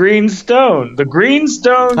is the Green Stone. The Green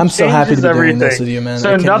Stone I'm so happy to be everything. doing this with you, man.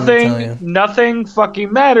 So nothing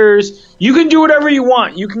fucking matters. You can do whatever you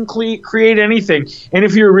want. You can create anything. And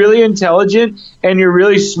if you're really intelligent and you're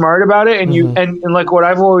really smart about it, and you and like what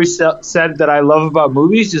I've always said that I love about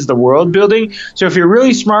movies is the world building. So if you're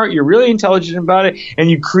really smart, you're really intelligent about it, and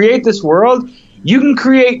you create this world, you can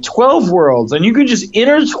create 12 worlds, and you can just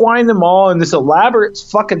intertwine them all in this elaborate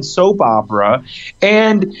fucking soap opera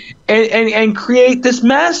and create this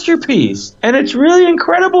masterpiece. And it's really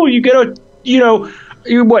incredible. You get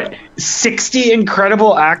 60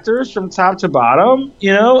 incredible actors from top to bottom,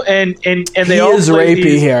 and they all is play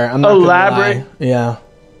rapey here. I'm not elaborate, yeah.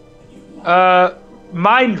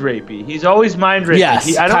 Mind rapey. He's always mind rapey. Yes,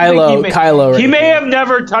 Kylo. He may have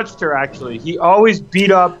never touched her. Actually, he always beat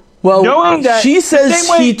up. Well, knowing that she says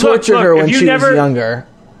he tortured her when she was younger.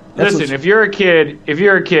 Listen, if you're a kid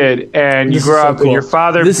and you grow up and your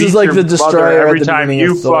father this beats is like your the destroyer mother every time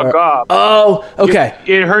you fuck up. Oh, okay.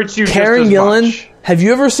 It hurts you Karen just as Gillan. much. Have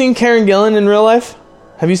you ever seen Karen Gillan in real life?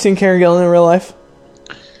 Have you seen Karen Gillan in real life?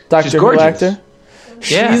 Doctor Who actor?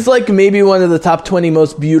 Yeah. She's like maybe one of the top 20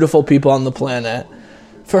 most beautiful people on the planet.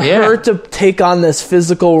 For her to take on this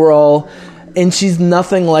physical role, and she's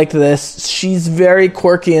nothing like this. She's very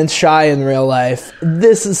quirky and shy in real life.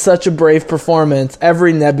 This is such a brave performance.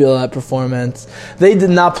 Every Nebula performance. They did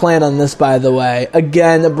not plan on this, by the way.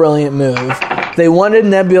 Again, a brilliant move. They wanted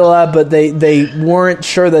Nebula, but they weren't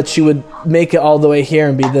sure that she would make it all the way here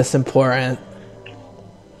and be this important.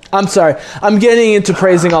 I'm sorry. I'm getting into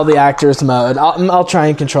praising all the actors mode. I'll try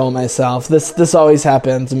and control myself. This always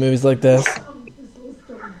happens in movies like this.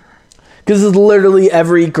 Because it's literally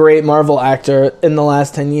every great Marvel actor in the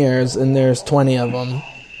last 10 years, and there's 20 of them.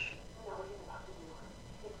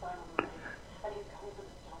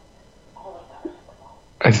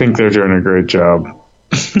 I think they're doing a great job.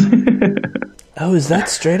 Oh, is that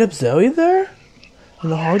straight up Zoe there? In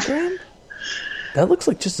the hologram? That looks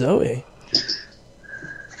like just Zoe.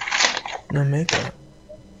 No makeup.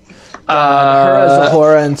 Her as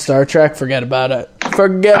Uhura in Star Trek, forget about it.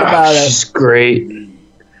 Forget about it. She's great.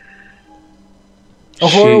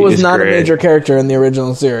 Uhura was not a major character in the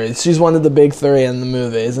original series. She's one of the big three in the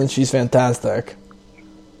movies, and she's fantastic.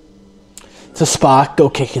 To Spock, go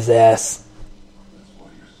kick his ass.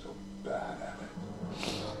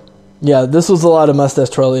 Yeah, this was a lot of mustache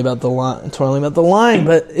twirling about the line,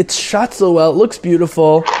 but it's shot so well. It looks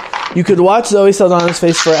beautiful. You could watch Zoe Saldana's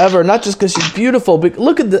face forever, not just because she's beautiful, but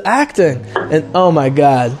look at the acting. And oh my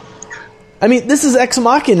god. I mean, this is Ex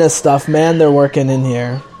Machina stuff, man, they're working in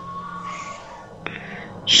here.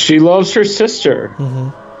 She loves her sister.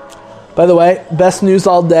 Mm-hmm. By the way, best news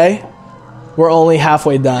all day. We're only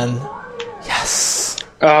halfway done. Yes.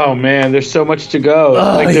 Oh man, there's so much to go.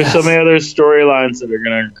 There's so many other storylines that are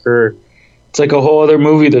going to occur. It's like a whole other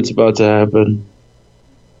movie that's about to happen.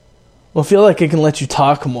 Well, I feel like I can let you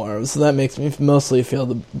talk more, so that makes me mostly feel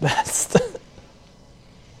the best.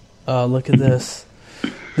 Oh, look at this.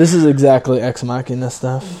 This is exactly Ex Machina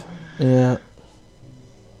stuff. Yeah.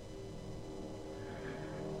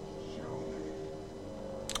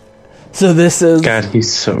 So this is God,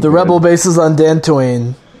 he's so the good. Rebel bases on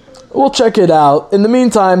Dantooine. We'll check it out. In the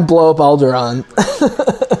meantime, blow up Alderaan.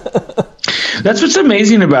 That's what's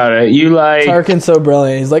amazing about it. You like Tarkin's so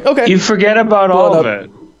brilliant. He's like, okay. You forget about all of it.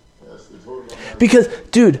 Because,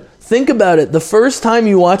 dude, think about it. The first time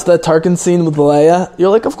you watch that Tarkin scene with Leia, you're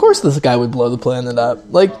like, of course this guy would blow the planet up.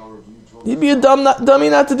 Like, he'd be a dummy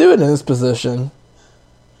not to do it in his position.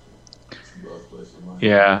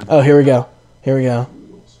 Yeah. Oh, here we go. Here we go.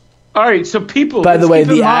 All right, so people. By the way,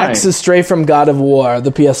 the axe is straight from God of War, the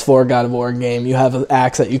PS4 God of War game. You have an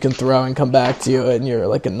axe that you can throw and come back to you, and you're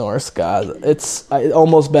like a Norse god. It's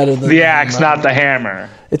almost better than the axe, not the hammer.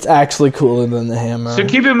 It's actually cooler than the hammer. So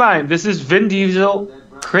keep in mind, this is Vin Diesel,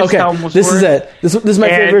 Chris Helmsworth. This is it. This is my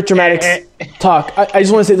favorite dramatic talk. I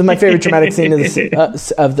just want to say this is my favorite dramatic scene of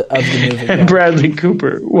the movie. And Bradley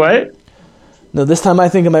Cooper. What? No, this time I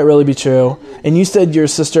think it might really be true. And you said your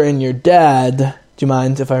sister and your dad. Do you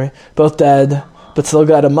mind if I... Both dead, but still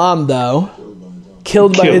got a mom, though.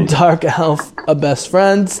 Killed by a dark elf, a best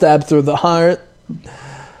friend, stabbed through the heart.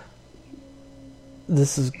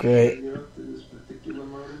 This is great.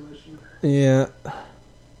 Yeah.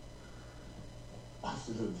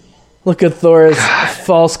 Look at Thor's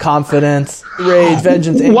false confidence, rage,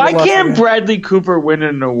 vengeance, anger. Why can't Bradley Cooper win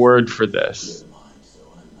an award for this?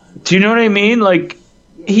 Do you know what I mean? Like,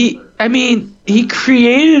 he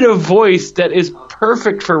created a voice that is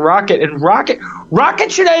perfect for Rocket, and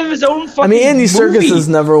Rocket should have his own fucking Andy movie. Serkis has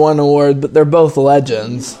never won an award, but they're both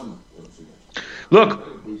legends. Look,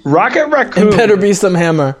 Rocket Raccoon. And better be some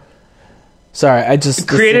hammer. Sorry, I just...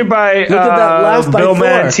 Created by look at that laugh by Bill Thor.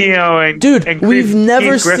 Mantino and Dude, and we've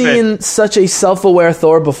never seen such a self-aware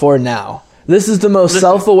Thor before now. This is the most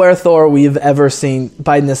self-aware Thor we've ever seen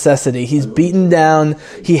by necessity. He's beaten down.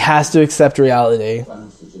 He has to accept reality.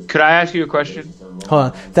 Could I ask you a question? Hold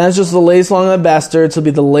on. Thanos just the latest long of bastards. He'll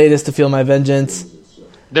be the latest to feel my vengeance.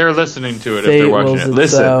 They're listening to it Fate if they're watching wills it. it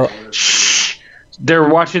Listen. so. Shh. They're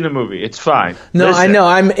watching the movie. It's fine. No, Listen. I know.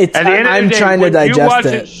 I'm trying to digest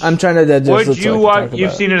it. I'm trying to digest it. Would you watch?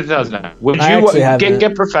 You've seen it 1,000 times. Would I you actually haven't.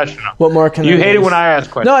 get professional? What more can you I hate do? it when I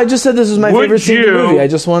ask questions? No, I just said this was my Would favorite scene in the you- movie. I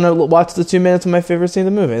just want to watch the 2 minutes of my favorite scene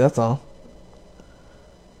in the movie. That's all.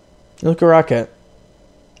 Look at Rocket.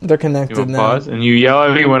 They're connected You now. pause and you yell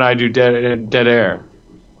at me when I do dead air.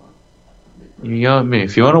 You yell at me.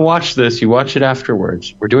 If you want to watch this, you watch it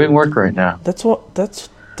afterwards. We're doing work right now. That's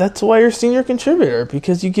why you're senior contributor,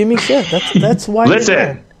 because you give me shit. That's why.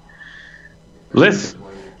 Listen.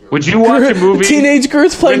 Would you watch a movie? Teenage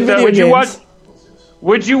girls playing video games.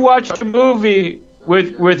 Would you watch a movie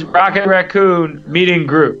with Rocket Raccoon meeting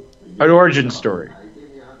Groot? An origin story.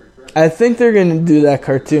 I think they're going to do that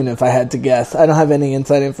cartoon, if I had to guess. I don't have any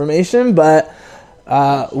inside information, but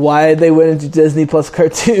why they went into Disney Plus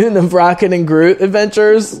cartoon of Rocket and Groot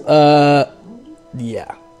adventures?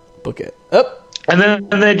 Yeah, book it. And then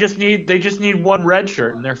they just need one red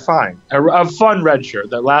shirt and they're fine. A fun red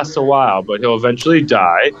shirt that lasts a while, but he'll eventually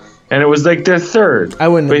die. And it was like their third. I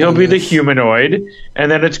wouldn't. But he'll be the this. humanoid, and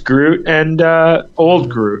then it's Groot and old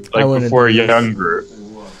Groot, like before young Groot.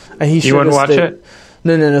 You wouldn't watch it?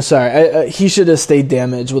 No. Sorry, he should have stayed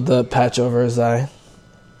damaged with the patch over his eye.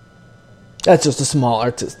 That's just a small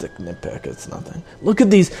artistic nitpick. It's nothing. Look at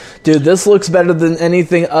these. Dude, this looks better than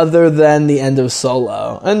anything other than the end of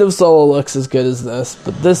Solo. End of Solo looks as good as this,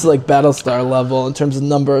 but this is like Battlestar level in terms of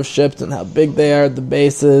number of ships and how big they are, the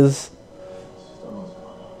bases.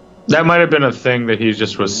 That might have been a thing that he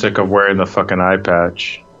just was sick of wearing the fucking eye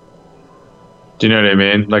patch. Do you know what I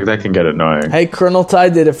mean? Like, that can get annoying. Hey, Colonel Ty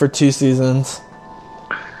did it for 2 seasons.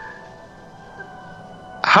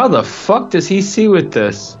 How the fuck does he see with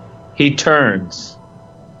this? He turns.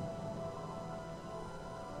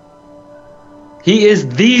 He is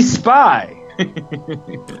the spy.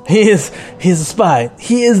 He's a spy.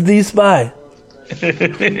 He is the spy.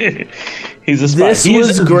 He's a spy. This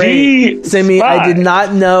was great. Sammy, I did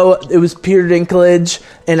not know it was Peter Dinklage,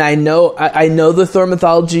 and I know the Thor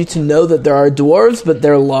mythology to know that there are dwarves, but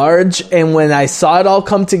they're large, and when I saw it all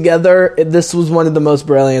come together, this was one of the most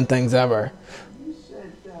brilliant things ever.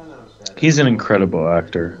 He's an incredible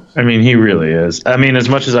actor. I mean, he really is. I mean, as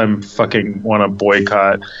much as I'm fucking want to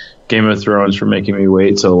boycott Game of Thrones for making me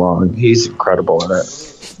wait so long, he's incredible in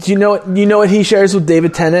it. Do you know what he shares with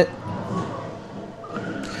David Tennant?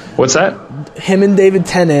 What's that? Him and David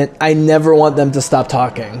Tennant, I never want them to stop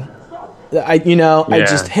talking.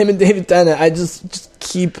 Him and David Tennant, I just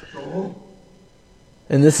keep.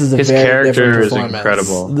 And this is his very character different is performance.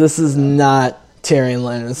 incredible. This is not Tyrion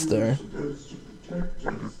Lannister.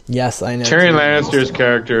 Yes, I know. Tyrion Lannister's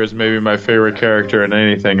character is maybe my favorite character in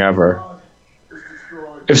anything ever.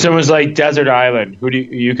 If someone's like Desert Island,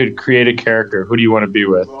 you could create a character? Who do you want to be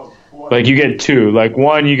with? Like, you get 2. Like,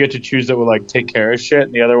 one, you get to choose that would like take care of shit,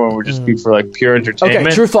 and the other one would just be for like pure entertainment.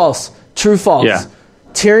 Okay, true, false. Yeah.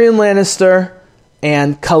 Tyrion Lannister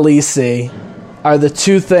and Khaleesi are the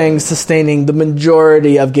 2 things sustaining the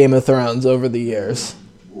majority of Game of Thrones over the years.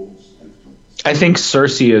 I think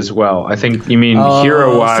Cersei as well. I think you mean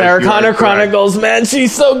hero-wise. Sarah Connor Chronicles, man,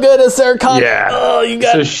 she's so good as Sarah Connor. Yeah. Oh, you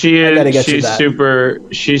got. So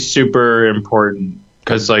she's super important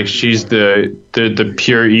because like she's the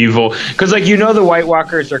pure evil. Because like the White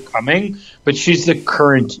Walkers are coming, but she's the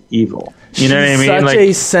current evil. You know what I mean? Such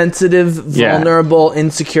a sensitive, vulnerable,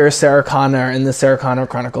 insecure Sarah Connor in the Sarah Connor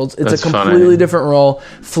Chronicles. It's a completely different role.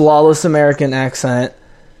 Flawless American accent.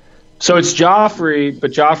 So it's Joffrey, but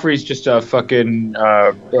Joffrey's just a fucking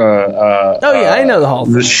I know the whole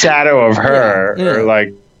thing. The shadow of her, or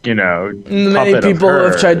like many people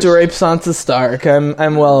have tried to rape Sansa Stark.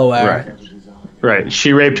 I'm well aware. Right.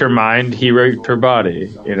 She raped her mind. He raped her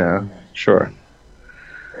body. Sure.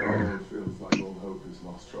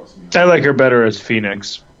 I like her better as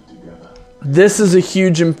Phoenix. This is a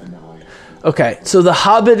huge. Okay, so the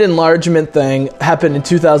Hobbit enlargement thing happened in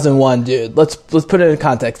 2001, dude. Let's put it in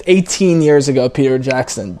context. 18 years ago, Peter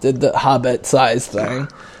Jackson did the Hobbit size thing.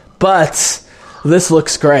 But this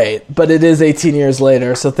looks great. But it is 18 years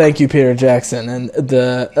later, so thank you, Peter Jackson, and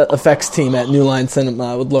the effects team at New Line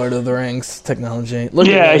Cinema with Lord of the Rings technology.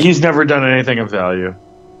 He's never done anything of value.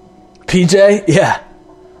 PJ?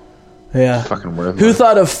 Yeah. Fucking worthless. Who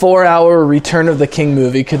thought a 4-hour Return of the King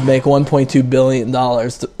movie could make $1.2 billion?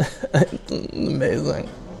 Amazing.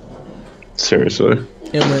 Seriously.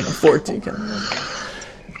 In like 14.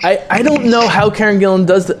 I don't know how Karen Gillan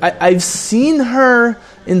does that. I've seen her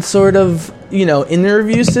in sort of,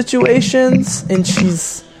 interview situations, and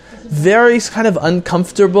she's very kind of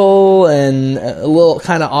uncomfortable and a little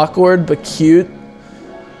kind of awkward, but cute.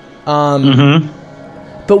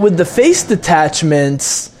 But with the face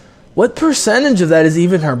detachments, what percentage of that is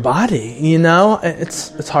even her body?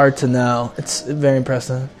 It's hard to know. It's very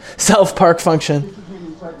impressive. Self-park function.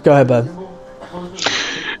 Go ahead, bud.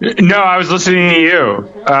 No, I was listening to you.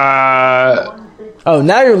 Oh,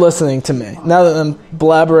 now you're listening to me. Now that I'm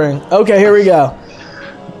blabbering. Okay, here we go.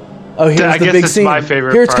 Oh, here's the big scene. My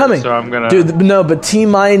favorite Here it's part, coming. So I'm gonna... Dude, no, but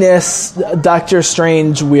T-minus Doctor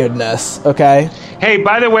Strange weirdness, okay? Hey,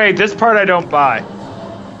 by the way, this part I don't buy.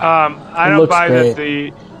 I don't buy great.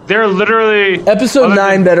 that they're literally... Episode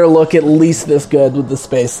 9 better look at least this good with the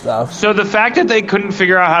space stuff. So the fact that they couldn't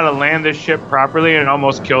figure out how to land this ship properly and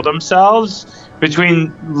almost kill themselves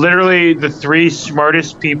between literally the 3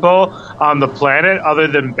 smartest people on the planet other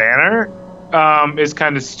than Banner is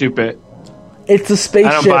kind of stupid. It's a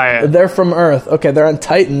spaceship. I don't buy it. They're from Earth. Okay, they're on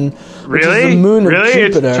Titan, which is the moon of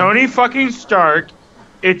Jupiter. It's Tony fucking Stark.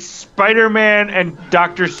 It's Spider-Man and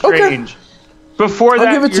Doctor Strange. Okay. Before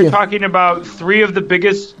that, you're talking about 3 of the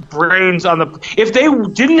biggest brains on the... If they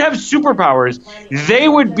didn't have superpowers, they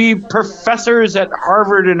would be professors at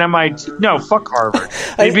Harvard and MIT. No, fuck Harvard.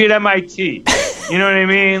 They'd be at MIT. You know what I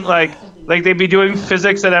mean? Like they'd be doing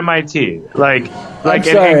physics at MIT. And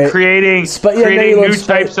creating new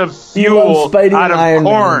types of fuel out of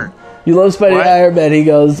corn. You love Spidey What? Iron Man. He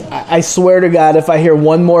goes, I swear to God, if I hear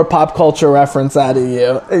one more pop culture reference out of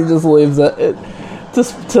you, he just leaves it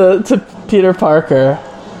to Peter Parker.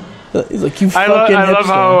 He's like, you fucking I love hipster.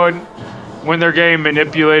 how when they're getting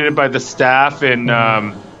manipulated by the staff in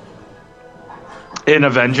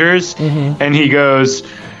Avengers, and he goes,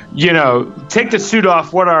 take the suit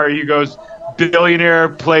off. What are you? He goes, billionaire,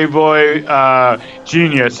 playboy,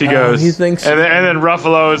 genius. He goes, he thinks- and then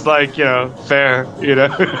Ruffalo is like, fair,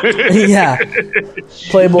 Yeah.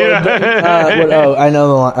 Playboy. I know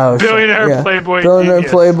the line. Oh, shit. Billionaire, Yeah. playboy, Billionaire,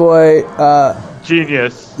 genius. playboy.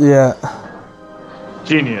 Genius. Yeah.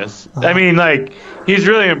 Genius. I mean, like, he's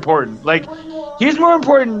really important. Like, he's more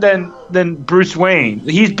important than Bruce Wayne.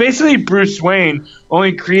 He's basically Bruce Wayne,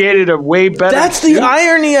 only created a way better That's suit. the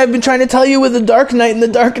irony I've been trying to tell you with The Dark Knight and The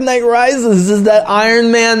Dark Knight Rises is that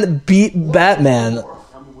Iron Man beat Batman.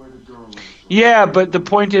 Yeah, but the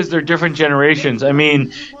point is they're different generations. I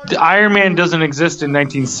mean, the Iron Man doesn't exist in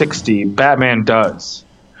 1960. Batman does.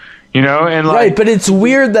 And like, Right, but it's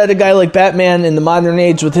weird that a guy like Batman in the modern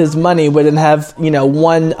age with his money wouldn't have,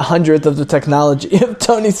 1/100th of the technology of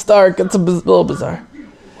Tony Stark. It's a little bizarre.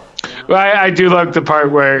 well, I do like the part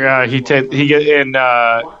where he get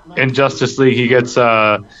in Justice League. He gets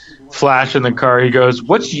Flash in the car. He goes,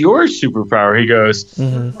 "What's your superpower?" He goes,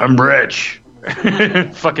 "I'm rich."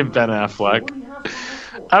 Fucking Ben Affleck.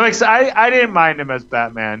 I'm excited. I didn't mind him as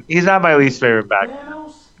Batman. He's not my least favorite Batman.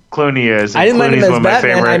 Clooney is. I didn't mind him Clooney's as one of my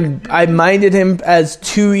favorite. Batman. I minded him as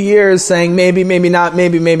 2 years saying maybe, maybe not,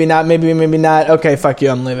 maybe, maybe not, maybe, maybe not. Okay, fuck you,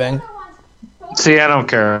 I'm leaving. See, I don't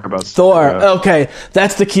care about Thor. stuff. Okay,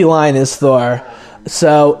 that's the key line is Thor.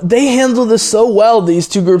 So they handle this so well. These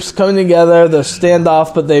two groups coming together, they're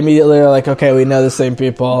standoff, but they immediately are like, okay, we know the same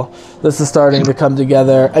people. This is starting to come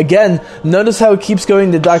together. Again, notice how it keeps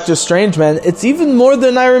going to Doctor Strange, man. It's even more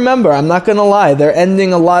than I remember. I'm not going to lie. They're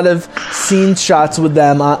ending a lot of scene shots with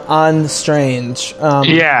them on Strange.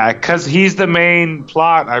 Yeah, because he's the main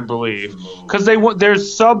plot, I believe. Because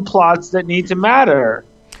there's subplots that need to matter.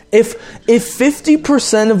 If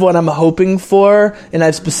 50% of what I'm hoping for, and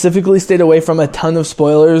I've specifically stayed away from a ton of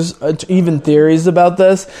spoilers, even theories about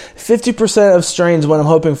this, 50% of Strange what I'm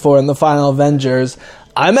hoping for in the final Avengers,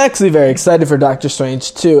 I'm actually very excited for Doctor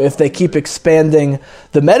Strange too, if they keep expanding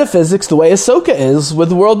the metaphysics the way Ahsoka is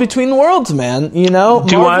with World Between Worlds, man.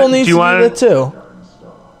 Marvel needs to do that too.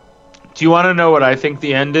 Do you want to know what I think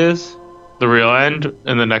the end is? The real end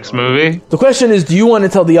in the next movie? The question is, do you want to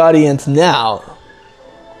tell the audience now?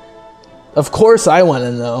 Of course I want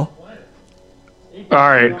to know. All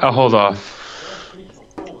right, I'll hold off.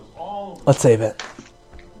 Let's save it.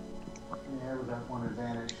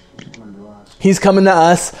 He's coming to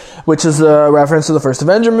us, which is a reference to the first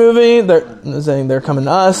Avenger movie. They're saying they're coming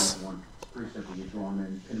to us. Pretty simple. You draw them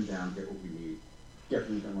in, pin them down, get what we need.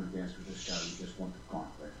 Definitely don't want to dance with this guy. We just want the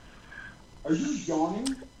conflict. Are you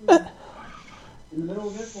yawning in the middle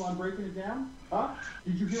of this while I'm breaking it down? Huh?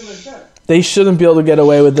 Did you hear what I said? They shouldn't be able to get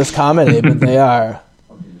away with this comedy, but they are.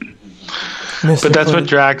 But that's what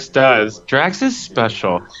Drax does. Drax is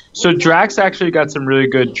special. So Drax actually got some really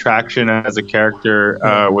good traction as a character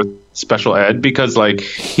with Special Ed because, like,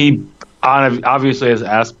 he obviously has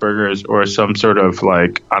Asperger's or some sort of,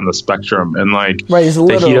 like, on the spectrum, and like, right, he's a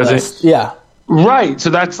that he literalist. Yeah. Right, so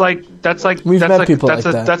that's like We've met people like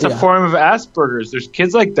that, that's yeah. a form of Asperger's. There's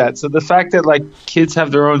kids like that. So the fact that like kids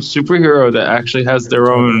have their own superhero that actually has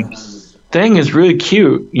their own thing is really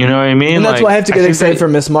cute. You know what I mean? And that's like, why I have to get think excited that- for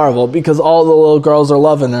Miss Marvel, because all the little girls are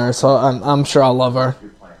loving her, so I'm sure I'll love her.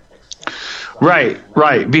 Right.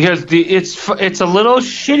 Because it's a little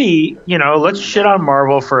shitty. Let's shit on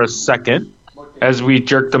Marvel for a second as we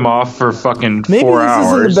jerk them off for fucking Maybe 4 this hours.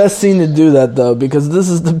 isn't the best scene to do that, though, because this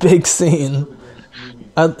is the big scene.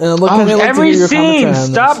 And look, I'd like to Every hear your scene, commentary on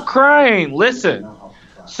this. stop crying. Listen.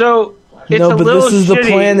 So it's No, a but little this is the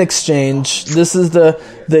shitty. plan exchange. This is the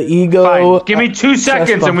ego. Fine. Give me 2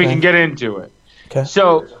 seconds and we bumping. can get into it. Okay.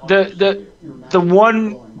 So the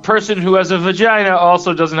one person who has a vagina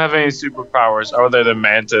also doesn't have any superpowers other than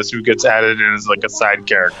Mantis, who gets added in as like a side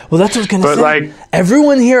character. Well, that's what I was going to But, say. like-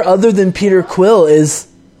 Everyone here other than Peter Quill is...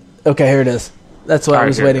 Okay, here it is. That's what I Alright,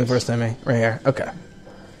 was here it waiting is. for, Sammy. Right here. Okay.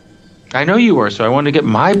 I know you were, so I wanted to get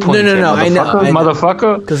my point. No, I know,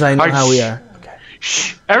 motherfucker. Because I know Alright, how we shh. are. Okay.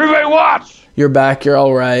 Shh. Everybody watch. You're back. You're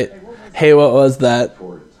all right. Hey, what was that?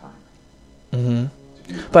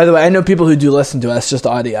 By the way, I know people who do listen to us just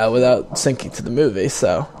audio without syncing to the movie,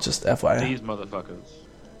 so just FYI. These motherfuckers.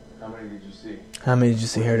 How many did you see? How many did you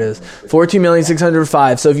see? Here it is.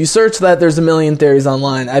 14,605,000. So if you search that, there's a million theories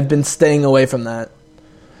online. I've been staying away from that.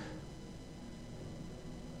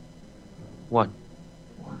 What?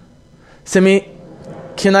 Simi,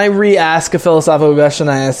 Can I re-ask a philosophical question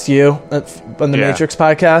I asked you on the Matrix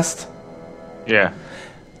podcast? Yeah.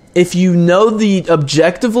 If you know the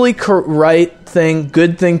objectively good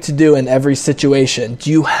thing to do in every situation,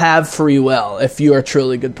 do you have free will if you are a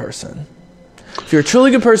truly good person? If you're a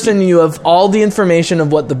truly good person, you have all the information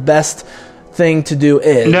of what the best thing to do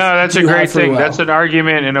is. No, that's a great thing. Will? That's an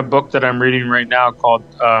argument in a book that I'm reading right now called,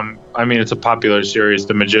 it's a popular series,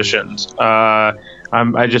 The Magicians.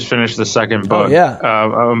 I just finished the second book. Oh, yeah.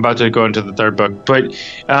 I'm about to go into the third book. But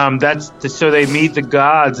so they meet the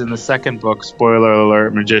gods in the second book. Spoiler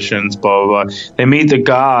alert, magicians, blah, blah, blah. They meet the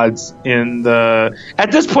gods in the... At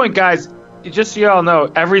this point, guys, just so you all know,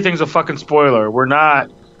 everything's a fucking spoiler. We're going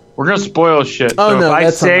to spoil shit. Oh, so no, if I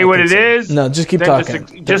say what it is... No, just keep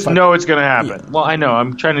talking. Just know it's going to happen. Yeah. Well, I know.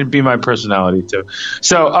 I'm trying to be my personality, too.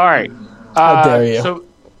 So, all right. How dare you?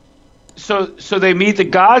 So they meet the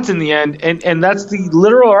gods in the end, and that's the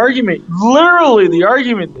literal argument. Literally, the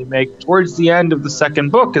argument they make towards the end of the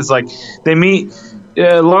second book is like they meet.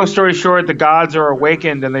 Long story short, the gods are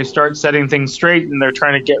awakened and they start setting things straight, and they're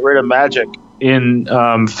trying to get rid of magic in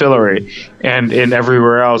Fillory and in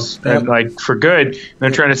everywhere else, and like for good.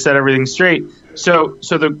 They're trying to set everything straight. So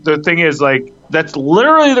the thing is, like, that's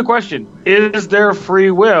literally the question: is there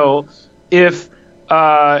free will if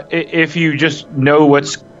you just know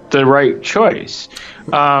what's the right choice?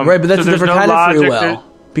 Right, but that's a different kind of free will.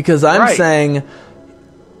 Because I'm saying,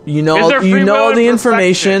 you know all the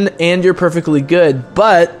information and you're perfectly good,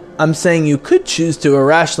 but I'm saying you could choose to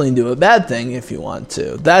irrationally do a bad thing if you want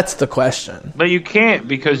to. That's the question. But you can't,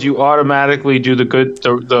 because you automatically do the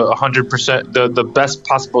 100%, the best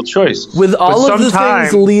possible choice. With all of the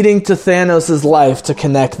things leading to Thanos' life to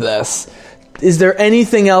connect this, is there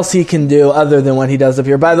anything else he can do other than what he does up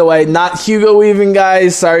here? By the way, not Hugo Weaving,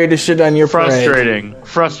 guys. Sorry to shit on your Frustrating.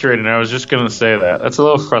 I was just going to say that. That's a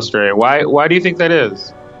little frustrating. Why do you think that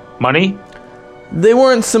is? Money? They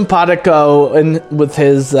weren't simpatico with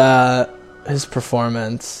his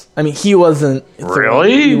performance. I mean, he wasn't...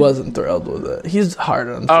 Really? He wasn't thrilled with it. He's hard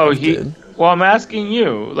on himself, dude. Well, I'm asking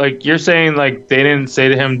you. Like, you're saying, like, they didn't say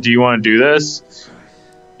to him, do you want to do this?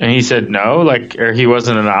 And he said no, like, or he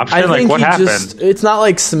wasn't an option. I think what happened? It's not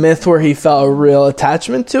like Smith where he felt a real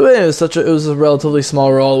attachment to it. It was a relatively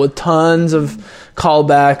small role with tons of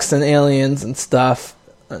callbacks and aliens and stuff.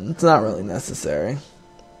 And it's not really necessary.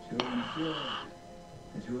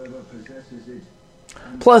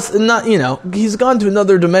 Plus, he's gone to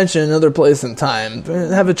another dimension, another place in time.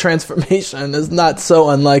 Have a transformation is not so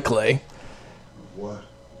unlikely.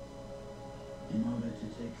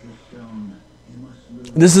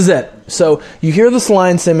 This is it. So you hear this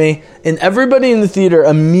line, Simi, and everybody in the theater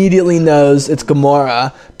immediately knows it's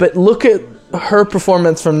Gamora. But look at her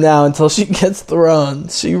performance from now until she gets thrown.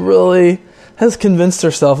 She really has convinced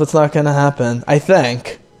herself it's not going to happen, I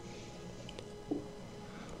think.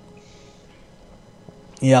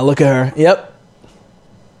 Yeah, look at her. Yep.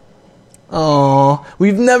 Oh,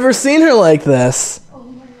 we've never seen her like this. Oh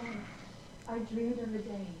my Lord, I dreamed of a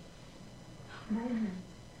day, moment.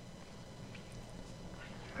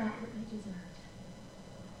 I got what I deserved.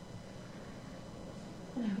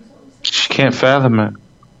 And I was always... She can't fathom it.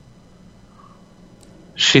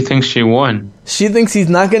 She thinks she won. She thinks he's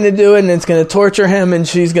not going to do it, and it's going to torture him, and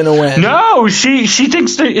she's going to win. No, she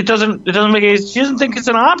thinks that it doesn't make any. She doesn't think it's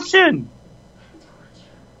an option.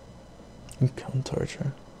 Come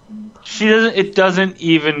torture. She doesn't. It doesn't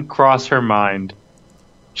even cross her mind.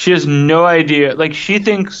 She has no idea. Like, she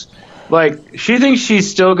thinks she's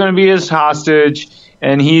still going to be his hostage,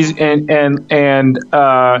 and he's she's going to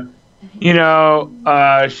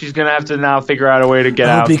have to now figure out a way to get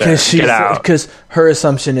out. Because her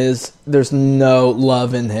assumption is there's no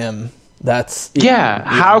love in him. That's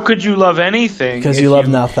How could you love anything? Because you love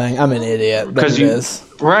nothing. I'm an idiot. Because it is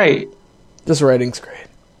right. This writing's great.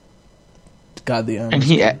 God, the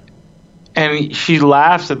and she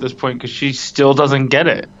laughs at this point because she still doesn't get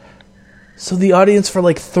it. So the audience for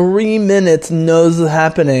like 3 minutes knows it's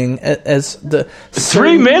happening as the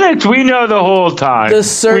 3 minutes. We know the whole time. The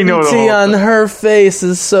certainty on her face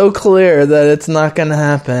is so clear that it's not going to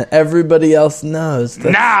happen. Everybody else knows.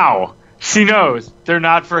 Now she knows they're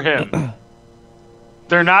not for him.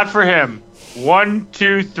 They're not for him. 1,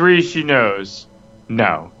 2, 3. She knows.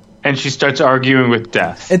 No. And she starts arguing with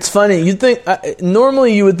death. It's funny. You think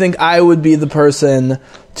normally you would think I would be the person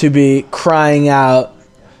to be crying out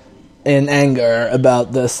in anger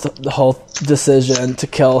about the whole decision to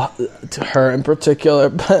kill her in particular.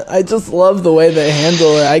 But I just love the way they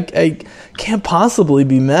handle it. I can't possibly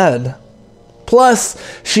be mad. Plus,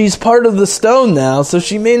 she's part of the stone now, so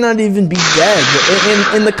she may not even be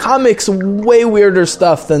dead. In the comics, way weirder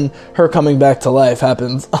stuff than her coming back to life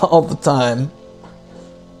happens all the time.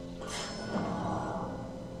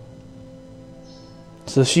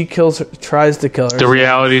 So she kills her, tries to kill her. The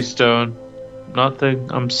reality stone. Nothing.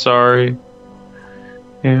 I'm sorry.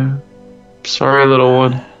 Yeah. Sorry, little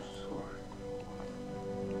one.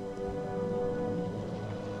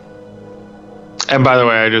 And by the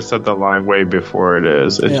way, I just said the line way before it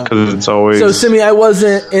is. Because it's always... So, Simi, I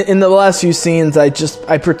wasn't... In the last few scenes, I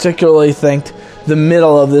particularly think the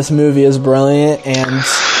middle of this movie is brilliant, and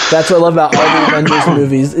that's what I love about all the Avengers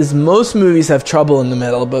movies, is most movies have trouble in the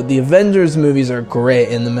middle, but the Avengers movies are great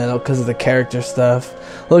in the middle because of the character stuff.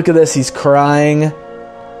 Look at this, he's crying.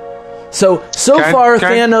 So far,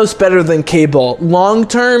 Thanos better than Cable. Long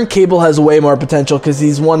term, Cable has way more potential because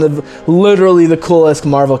he's one of literally the coolest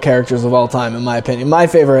Marvel characters of all time, in my opinion. My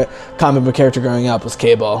favorite comic book character growing up was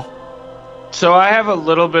Cable. So I have a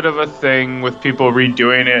little bit of a thing with people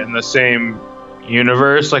redoing it in the same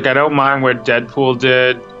universe. Like, I don't mind what Deadpool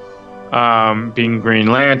did, being Green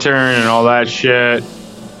Lantern and all that shit.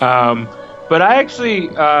 But I actually,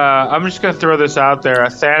 I'm just going to throw this out there. A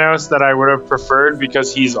Thanos that I would have preferred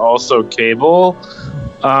because he's also Cable.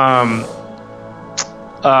 Ron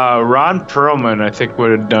Perlman, I think,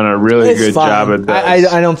 would have done a really good job at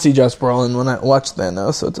this. I don't see Josh Brolin when I watch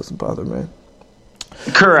Thanos, so it doesn't bother me.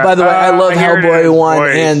 Correct. By the way, I love Hellboy 1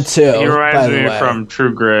 and 2. He reminds me from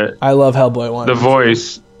True Grit. I love Hellboy 1. The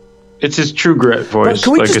voice. It's his True Grit voice. But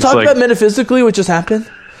can we just talk about metaphysically what just happened?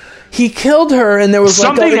 He killed her, and there was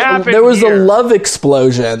there was a love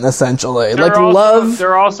explosion, essentially. Love.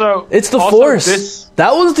 They're also. It's the Force.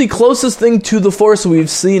 That was the closest thing to the Force we've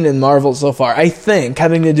seen in Marvel so far, I think,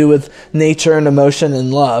 having to do with nature and emotion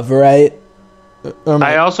and love, right?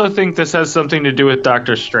 I also think this has something to do with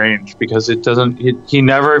Doctor Strange because it doesn't. He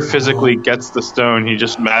never physically gets the stone. He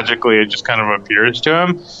just magically it just kind of appears to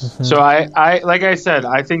him. Mm-hmm. So I like I said,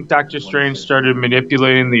 I think Doctor Strange started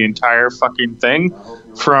manipulating the entire fucking thing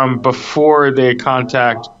from before they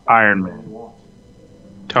contact Iron Man.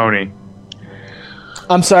 Tony,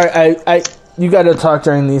 I'm sorry. You got to talk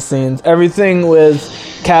during these scenes. Everything with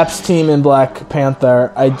Cap's team in Black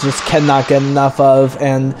Panther, I just cannot get enough of.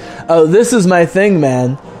 And this is my thing,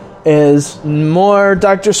 man. Is more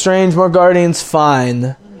Doctor Strange, more Guardians,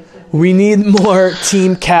 fine. We need more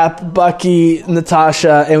Team Cap, Bucky,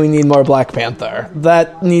 Natasha, and we need more Black Panther.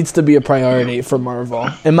 That needs to be a priority for Marvel,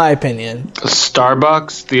 in my opinion.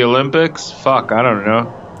 Starbucks, the Olympics, fuck, I don't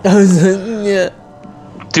know. Yeah.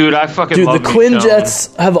 Dude, I fucking love the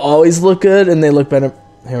Quinjets have always looked good, and they look better.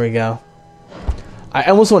 Here we go. I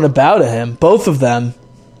almost want to bow to him. Both of them.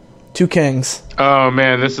 Two kings. Oh,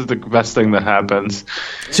 man, this is the best thing that happens.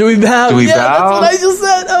 Should we bow? Do we bow? That's what I just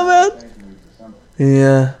said. Oh, man.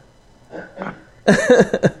 Yeah.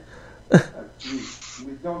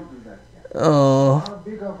 We don't do that yet. Oh. How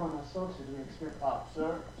big of an associate do we expect?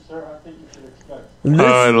 Sir, I think you should expect.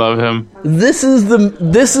 I love him. This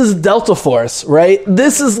is Delta Force, right?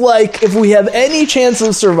 This is like, if we have any chance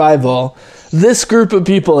of survival, this group of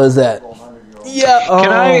people is it. Yeah.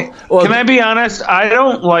 Can I be honest? I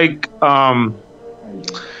don't like. I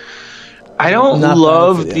don't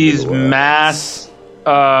love these mass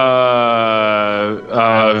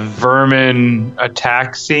vermin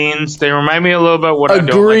attack scenes. They remind me a little bit what I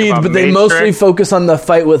don't like about but they mostly focus on the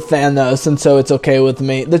fight with Thanos, and so it's okay with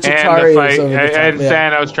me. The Chitauri is over the top, and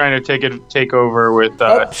Thanos trying to take over with.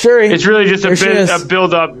 Shuri. It's really just a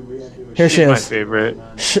build up. Here she is. My favorite.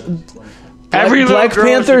 Every Black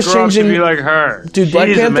Panther's changing. To be like her. Dude, Black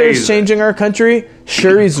Panther's changing our country.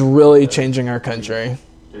 Shuri's really changing our country.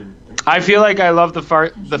 I feel like I love the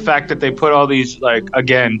fact that they put all these, like,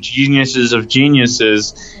 again, geniuses of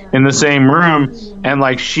geniuses in the same room, and,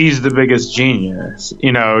 like, she's the biggest genius.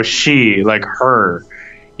 You know, she, like, her,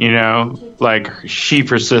 you know, like, she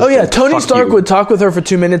persists. Oh, yeah, Tony Stark would talk with her for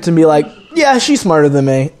 2 minutes and be like, yeah, she's smarter than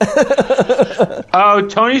me. Oh,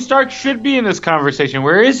 Tony Stark should be in this conversation.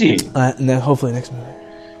 Where is he? No, hopefully next movie.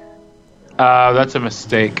 That's a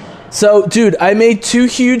mistake. So, dude, I made 2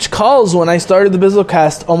 huge calls when I started the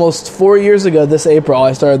Bizzlecast almost 4 years ago. This April,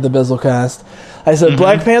 I started the Bizzlecast. I said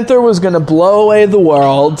Black Panther was going to blow away the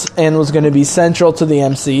world and was going to be central to the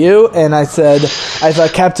MCU. And I said I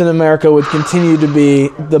thought Captain America would continue to be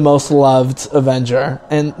the most loved Avenger.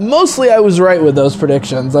 And mostly I was right with those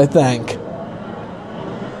predictions, I think.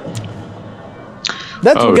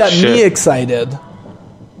 That's what got me excited.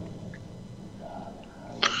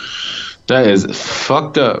 That is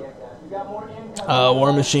fucked up.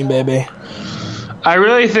 War Machine, baby. I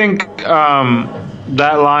really think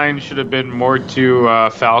that line should have been more to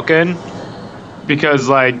Falcon. because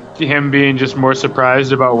like him being just more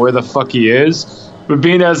surprised about where the fuck he is. But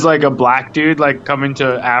being as like a black dude, like coming to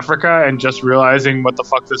Africa and just realizing what the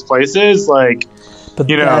fuck this place is, like, But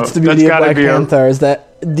you know, that's the beauty of gotta Black be Panther is that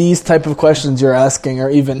these type of questions you're asking are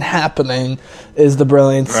even happening is the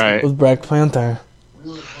brilliance Right. with Black Panther.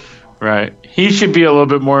 right. He should be a little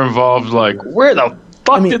bit more involved. Like, where the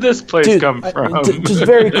fuck did this place dude, come from? Just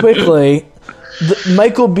very quickly,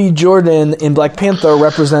 Michael B. Jordan in Black Panther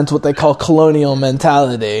represents what they call colonial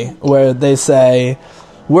mentality, where they say,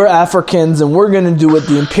 we're Africans and we're going to do what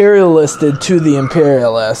the imperialists did to the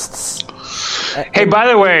imperialists. Hey, by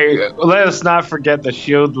the way, let us not forget the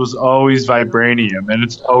shield was always vibranium, and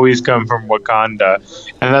it's always come from Wakanda,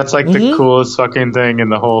 and that's like the coolest fucking thing in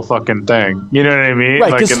the whole fucking thing. You know what I mean?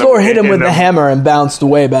 Right, like because Thor hit him with the hammer and bounced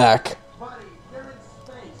way back.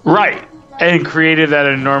 Right, and created that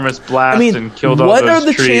enormous blast I mean, and killed all what those are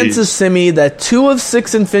the trees. chances, Simi, that 2 of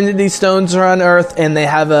 6 Infinity Stones are on Earth and they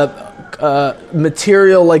have a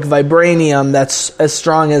material like vibranium that's as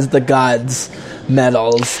strong as the gods'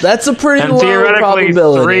 metals? That's a pretty And low theoretically,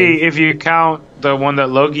 probability. 3 if you count the one that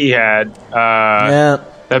Loki had. Yeah.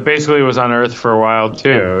 That basically was on Earth for a while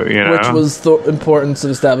too. You know, Which was the importance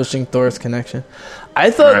of establishing Thor's connection. I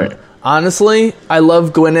thought, Right. honestly, I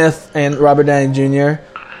love Gwyneth and Robert Downey Jr.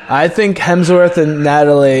 I think Hemsworth and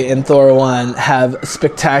Natalie in Thor 1 have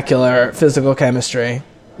spectacular physical chemistry.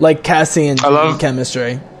 Like Cassie and Jean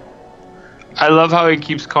chemistry. I love how he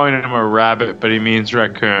keeps calling him a rabbit, but he means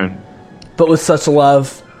raccoon. But with such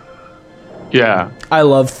love. Yeah, I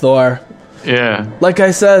love Thor. yeah. Like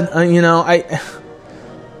I said, he's No,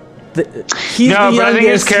 the but I think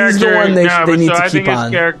his youngest. character. He's the one they need so to I keep think his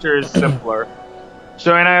on. character is simpler.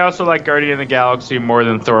 So, and I also like Guardian of the Galaxy more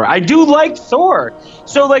than Thor. I do like Thor.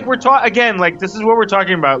 So, like, we're talking again. Like, this is what we're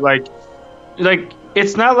talking about. Like,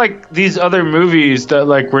 it's not like these other movies that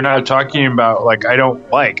like we're not talking about. Like, I don't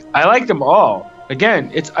like. I like them all. Again,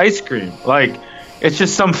 it's ice cream. Like, it's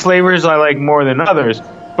just some flavors I like more than others.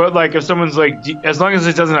 But like, if someone's like, as long as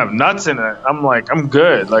it doesn't have nuts in it, I'm like, I'm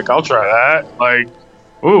good. Like, I'll try that. Like,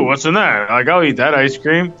 ooh, what's in that? Like, I'll eat that ice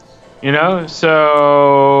cream. You know,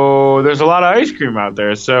 so there's a lot of ice cream out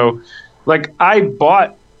there. So, like, I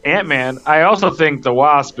bought Ant-Man. I also think the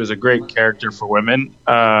Wasp is a great character for women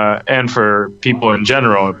and for people in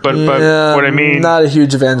general. But what I mean, not a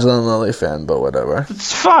huge Evangeline Lilly fan, but whatever.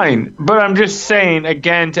 it's fine. But I'm just saying,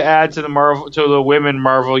 again, to add to the women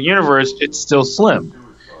Marvel universe, it's still slim.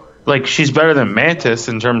 Like, she's better than Mantis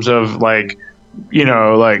in terms of like, you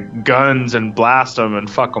know, like guns and blast them and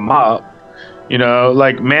fuck them up. You know,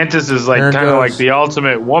 like Mantis is like kind of like the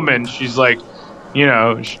ultimate woman. She's like, you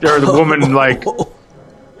know, or the woman like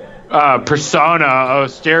persona, a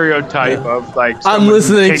stereotype of like. I'm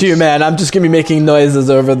listening to you, man. I'm just gonna be making noises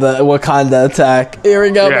over the Wakanda attack. Here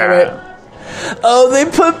we go. Yeah. Right. Oh, they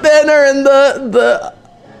put Banner in the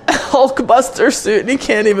Hulkbuster suit and he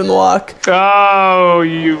can't even walk. Oh,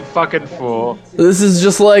 you fucking fool! This is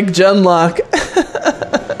just like Genlock.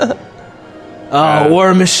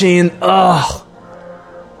 War Machine. Oh.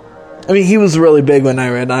 I mean, he was really big when I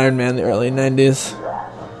read Iron Man in the early 90s.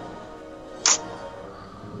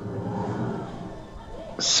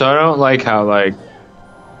 So I don't like how like.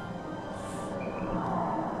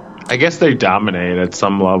 I guess they dominate at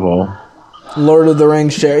some level. Lord of the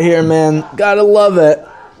Rings share here, man. Gotta love it.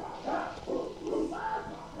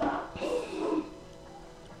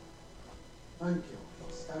 Thank you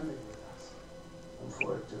for standing with us. And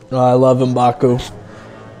for it too. Oh, I love M'Baku.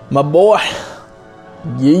 My boy.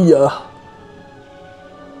 Yeah.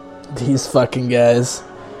 These fucking guys.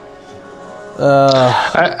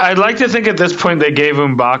 I'd like to think at this point they gave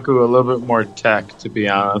M'Baku a little bit more tech, to be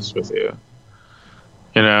honest with you.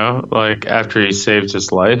 You know, like after he saved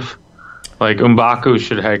his life, like M'Baku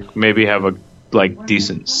should maybe have a like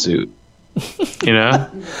decent suit. You know,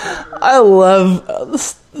 I love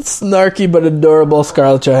snarky but adorable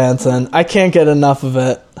Scarlett Johansson. I can't get enough of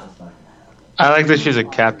it. I like that she's a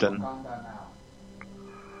captain. Calm down now.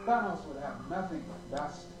 Thanos would have nothing but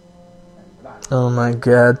dust and blood. Oh my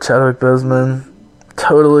god, Chadwick Boseman.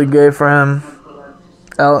 Totally gay for him.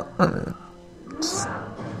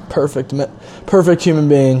 Perfect human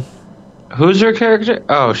being. Who's her character?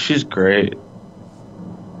 Oh, she's great.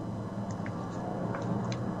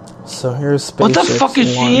 So here's space. What the fuck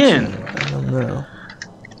is she in? I don't know.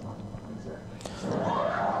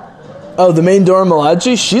 Oh, the main Dora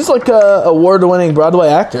Milaje? She's like a award-winning Broadway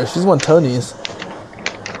actor. She's won Tonys.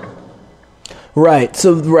 Right.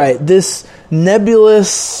 So this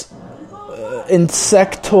nebulous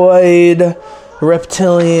insectoid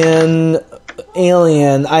reptilian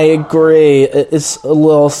alien, I agree, is a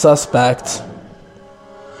little suspect.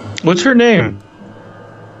 What's her name?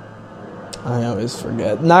 I always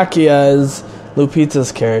forget. Nakia is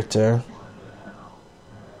Lupita's character.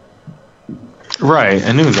 Right,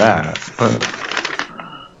 I knew that. But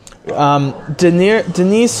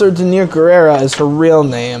Denise or Denise Guerrera is her real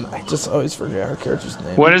name. I just always forget her character's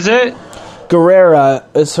name. what is it? Guerrera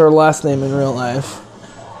is her last name in real life.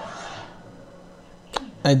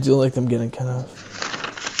 I do like them getting kind of...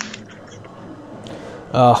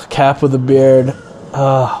 Oh, Cap with a beard.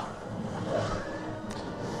 Oh.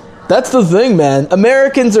 That's the thing, man.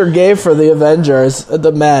 Americans are gay for the Avengers,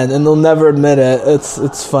 the men, and they'll never admit it.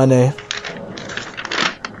 It's funny.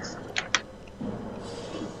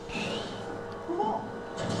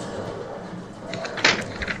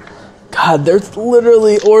 God, they're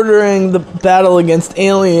literally ordering the battle against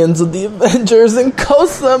aliens of the Avengers in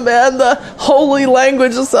Xhosa, man. The holy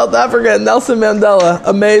language of South Africa and Nelson Mandela.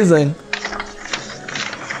 Amazing.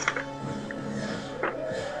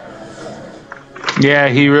 Yeah,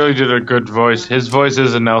 he really did a good voice. His voice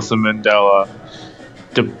is a Nelson Mandela.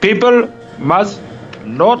 The people must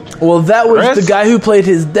not... Well, that was rest the guy who played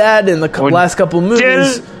his dad in the last couple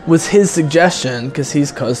movies. until Was his suggestion, because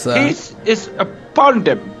he's Xhosa. peace is upon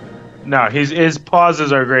them. No, his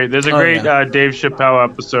pauses are great. There's a great yeah. Dave Chappelle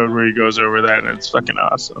episode where he goes over that, and it's fucking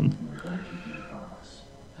awesome.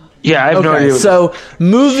 Yeah, I have no Okay, idea. so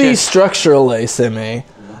movie Shit. structurally, Simi,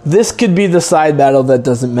 this could be the side battle that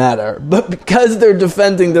doesn't matter. But because they're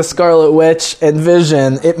defending the Scarlet Witch and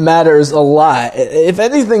Vision, it matters a lot. If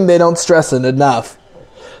anything, they don't stress it enough.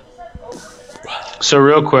 So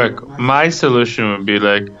real quick, my solution would be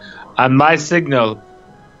like, on my signal,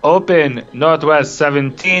 open Northwest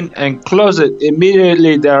 17 and close it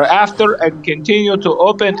immediately thereafter and continue to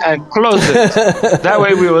open and close it. That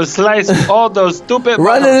way we will slice all those stupid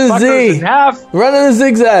Run in a motherfuckers Z. in half. Run in a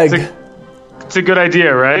zigzag. It's a good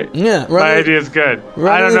idea, right? Yeah, run My in- idea is good.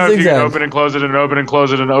 run I don't in a know if you can zigzag. open and close it and open and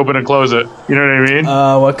close it and open and close it. You know what I mean?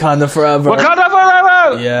 Wakanda Forever. Wakanda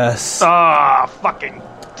forever! Yes. Ah, fucking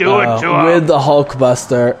do it to him. With the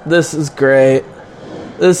Hulkbuster. This is great.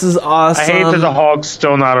 This is awesome. I hate that the Hulk's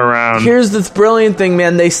still not around. Here's this brilliant thing,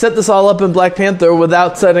 man. They set this all up in Black Panther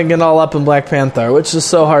without setting it all up in Black Panther, which is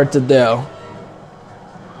so hard to do.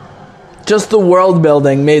 Just the world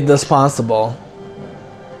building made this possible.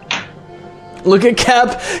 Look at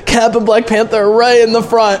Cap and Black Panther right in the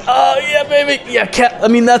front. Oh, yeah, baby. Yeah, Cap. I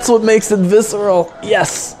mean, that's what makes it visceral.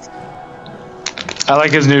 Yes. I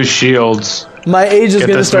like his new shields. My age is Get going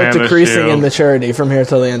to this start man the decreasing shield. in maturity from here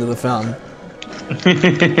till the end of the film.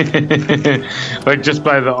 Like just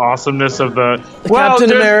by the awesomeness of the Captain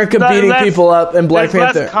there's America beating less- people up and Black there's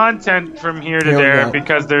Panther. less content from here to Here we there go.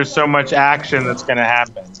 because there's so much action that's going to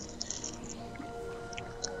happen.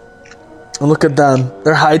 And look at them.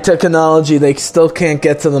 They're high technology. They still can't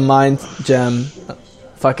get to the mind gem.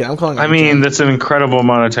 Fuck it, I'm calling it I a mean, gem. that's an incredible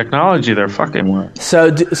amount of technology they're fucking with. So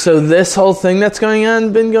this whole thing that's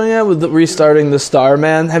been going on with restarting the Star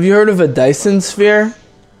Man. Have you heard of a Dyson sphere?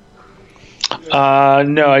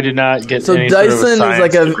 No, I did not get. So any Dyson sort of is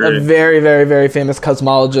like science a degree. very, very, very famous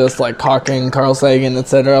cosmologist, like Hawking, Carl Sagan,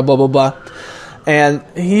 etc. Blah blah blah. And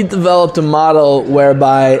he developed a model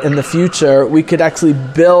whereby in the future we could actually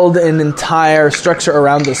build an entire structure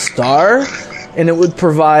around a star, and it would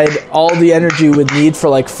provide all the energy we would need for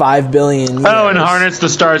like 5 billion years. Oh, and harness the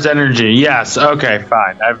star's energy. Yes. Okay.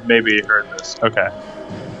 Fine. I've maybe heard this. Okay.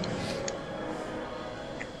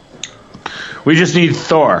 We just need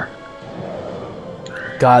Thor.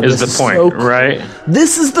 God, Is this the point, so cool. right?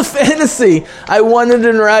 This is the fantasy I wanted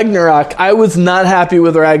in Ragnarok. I was not happy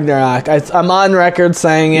with Ragnarok. I'm on record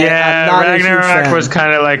saying it. Yeah, I'm not a huge Ragnarok fan. was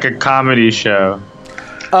kind of like a comedy show.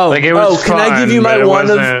 Oh, like, it was can I give you fun, my but it one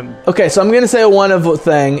wasn't- of? Okay, so I'm going to say a one of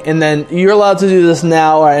thing, and then you're allowed to do this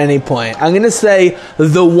now or at any point. I'm going to say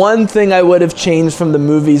the one thing I would have changed from the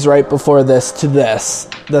movies right before this to this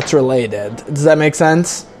that's related. Does that make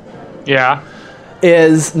sense? Yeah.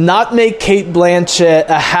 Is not make Kate Blanchett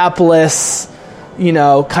a hapless,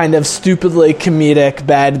 kind of stupidly comedic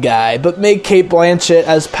bad guy, but make Kate Blanchett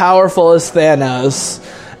as powerful as Thanos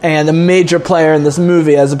and a major player in this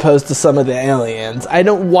movie as opposed to some of the aliens.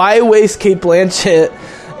 Why waste Kate Blanchett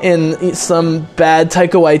in some bad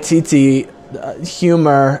Taika Waititi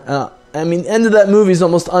humor? End of that movie is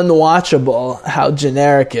almost unwatchable, how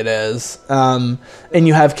generic it is. And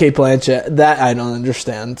you have Kate Blanchett. That I don't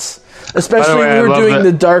understand. Especially way, we I were love doing that-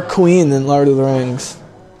 the Dark Queen in Lord of the Rings.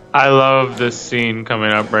 I love this scene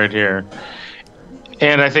coming up right here.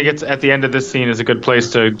 And I think it's at the end of this scene is a good place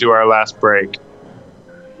to do our last break.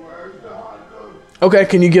 Okay,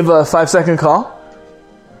 can you give a 5-second call?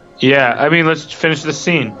 Yeah, I mean, let's finish the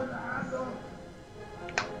scene.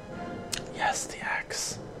 Yes, the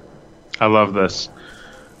axe. I love this.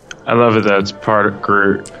 I love it that it's part of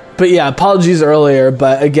Groot. But yeah, apologies earlier.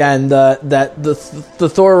 But again, the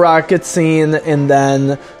Thor rocket scene and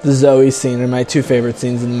then the Zoe scene are my two favorite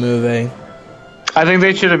scenes in the movie. I think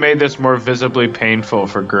they should have made this more visibly painful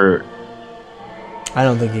for Groot. I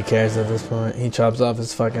don't think he cares at this point. He chops off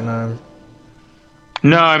his fucking arm.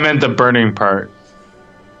 No, I meant the burning part.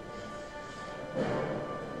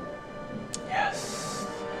 Yes.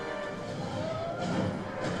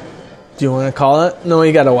 Do you want to call it? No,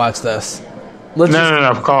 you got to watch this.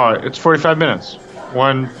 No, call it. It's 45 minutes.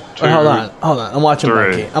 1, 2. Hold on. I'm watching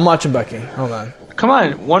 3. Bucky. Hold on. Come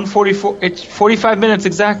on, 1:44. It's 45 minutes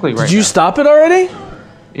exactly right Did you now. stop it already?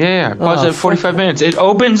 Yeah, pause at 45 minutes. It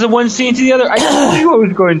opens the one scene to the other. I told you I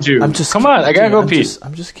was going to. Come on, I gotta go pee.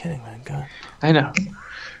 I'm just kidding, man. Go ahead. I know.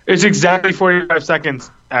 It's exactly 45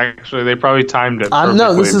 seconds. Actually, they probably timed it.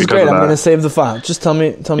 No, this is great. I'm going to say. save the file. Just tell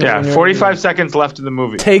me. Yeah, 45 seconds left in the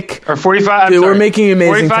movie. Take. Or 45. Dude, we're making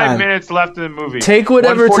amazing 45 time. minutes left in the movie. Take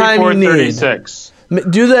whatever time you need. 36.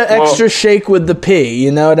 Do the extra shake with the P.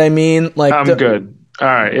 You know what I mean? Like I'm good. All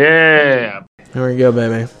right. Yeah. Here we go,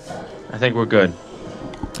 baby. I think we're good.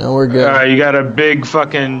 Oh, we're good. You got a big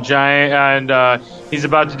fucking giant, and he's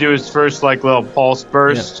about to do his first like little pulse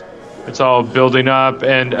burst. Yep. It's all building up,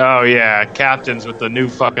 and oh yeah, captains with the new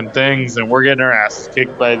fucking things, and we're getting our asses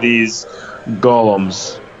kicked by these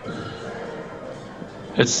golems.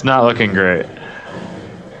 It's not looking great.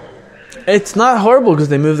 It's not horrible because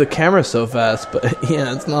they move the camera so fast, but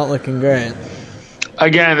yeah, it's not looking great.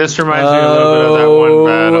 Again, this reminds me a little bit of that one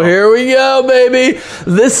battle. Here we go, baby.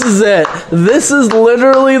 This is it. This is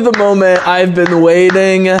literally the moment I've been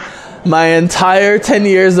waiting my entire 10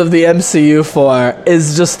 years of the MCU for,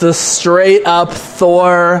 is just a straight up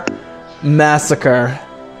Thor massacre.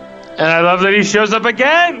 And I love that he shows up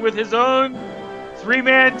again with his own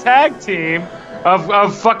 3-man tag team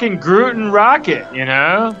of fucking Groot and Rocket, you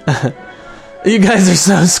know? You guys are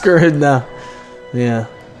so screwed now. Yeah.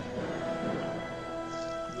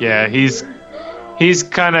 Yeah, he's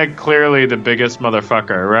kind of clearly the biggest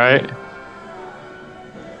motherfucker, right?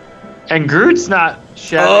 And Groot's not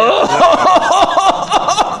shedding. Oh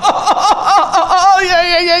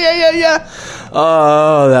yeah.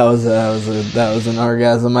 Oh, that was an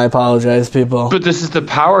orgasm. I apologize, people. But this is the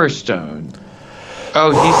Power Stone.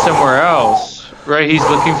 Oh, he's somewhere else, right? He's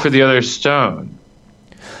looking for the other stone.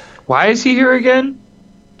 Why is he here again?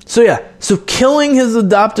 So killing his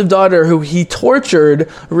adoptive daughter, who he tortured,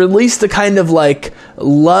 released a kind of like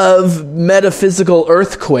love metaphysical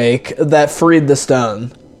earthquake that freed the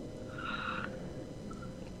stone.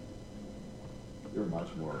 You're much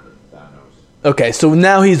more of a Thanos. Okay, so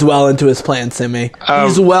now he's well into his plan, Simi.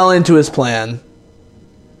 He's well into his plan.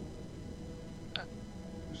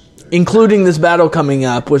 Including this battle coming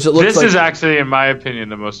up, which it looks like... This is actually, in my opinion,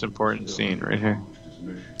 the most important scene right here.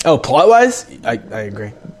 Oh, plot-wise? I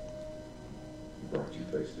agree.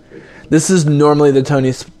 This is normally the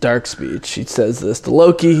Tony Stark speech. He says this to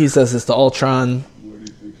Loki, he says this to Ultron. Where do you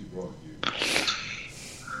think he brought you?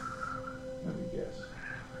 Let me guess.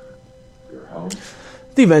 Your help?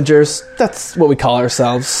 The Avengers, that's what we call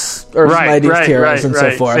ourselves. Earth's mightiest heroes and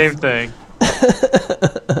so forth. Same thing.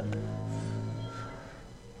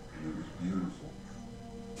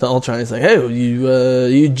 So Ultron is like, hey, you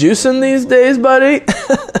juicing these days, buddy?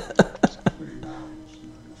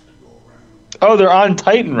 Oh, they're on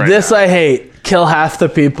Titan right This now. I hate. Kill half the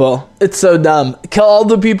people. It's so dumb. Kill all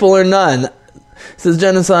the people or none. It says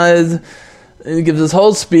genocide. He gives his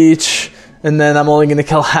whole speech, and then I'm only going to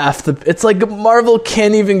kill half the... It's like Marvel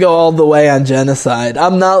can't even go all the way on genocide.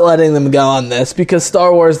 I'm not letting them go on this, because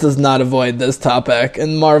Star Wars does not avoid this topic,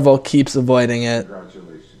 and Marvel keeps avoiding it.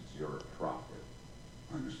 Congratulations, you're a prophet.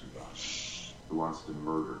 Mr. Bosch, who wants to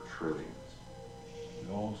murder trillions.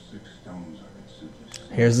 And all 6 stones are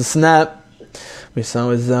considered. Here's the snap. We saw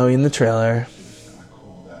with Zoe in the trailer. I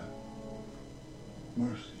call that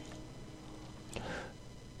mercy.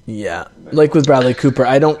 Yeah. Like with Bradley Cooper,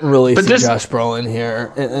 I don't really see this- Josh Brolin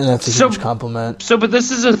here, and that's a huge compliment. So, but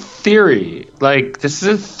this is a theory. Like, this is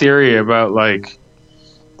a theory about, like...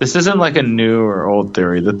 This isn't like a new or old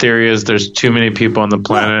theory. The theory is there's too many people on the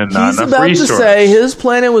planet and not He's enough about resources. to say his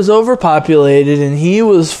planet was overpopulated, and he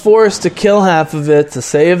was forced to kill half of it to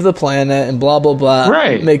save the planet, and blah, blah, blah.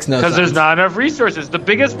 Right. Makes no sense. Because there's not enough resources. The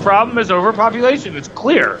biggest problem is overpopulation. It's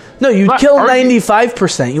clear. No, you'd Not kill argue-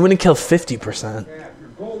 95%. You wouldn't kill 50%.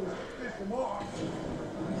 All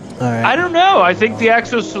right. I don't know. I think the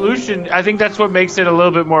actual solution, I think that's what makes it a little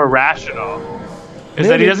bit more rational, is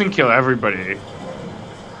that he Maybe. doesn't kill everybody.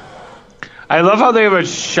 I love how they have a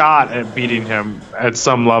shot at beating him at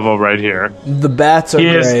some level right here. The bats are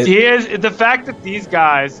great. He is the fact that these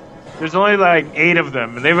guys There's only like 8 of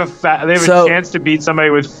them, and they have a So- chance to beat somebody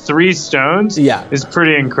with 3 stones. Yeah. Is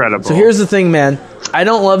pretty incredible. So here's the thing, man. I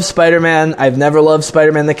don't love Spider-Man. I've never loved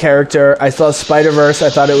Spider-Man the character. I saw Spider-Verse. I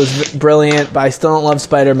thought it was brilliant, but I still don't love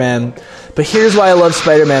Spider-Man. But here's why I love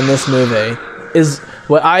Spider-Man this movie. Is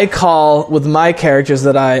what I call, with my characters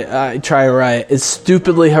that I try and write, is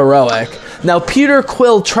stupidly heroic. Now, Peter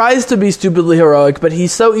Quill tries to be stupidly heroic, but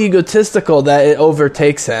he's so egotistical that it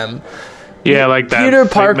overtakes him. Yeah, like that. Peter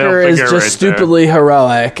big Parker middle is finger just right there. stupidly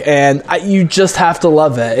heroic, and you just have to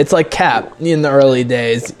love it. It's like Cap in the early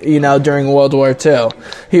days, during World War II.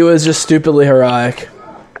 He was just stupidly heroic,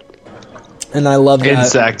 and I love that.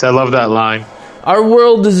 Insect. I love that line. Our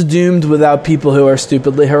world is doomed without people who are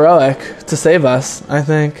stupidly heroic to save us, I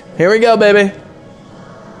think. Here we go, baby.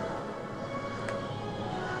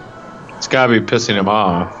 It's gotta be pissing him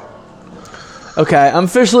off. Okay, I'm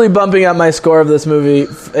officially bumping up my score of this movie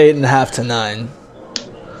 8.5 to 9.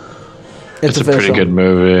 It's a official. pretty good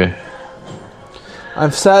movie.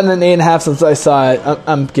 I've sat in an 8.5 since I saw it.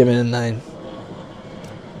 I'm giving it a 9.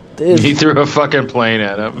 He threw a fucking plane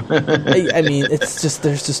at him. I mean, there's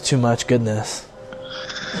just too much goodness.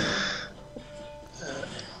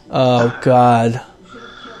 Oh, God.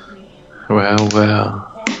 Well.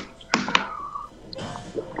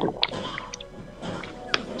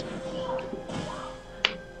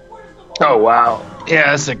 Oh, wow.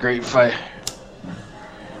 Yeah, that's a great fight.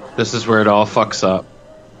 This is where it all fucks up.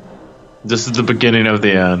 This is the beginning of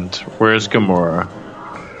the end. Where's Gamora?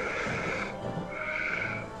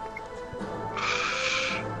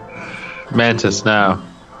 Mantis now.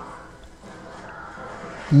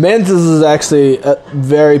 Mantis is actually a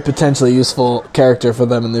very potentially useful character for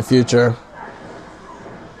them in the future.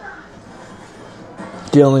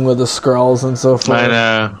 Dealing with the Skrulls and so forth. I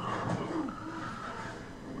know.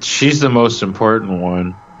 She's the most important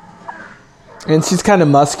one. And she's kind of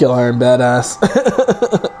muscular and badass.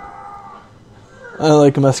 I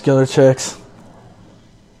like muscular chicks.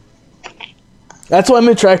 That's why I'm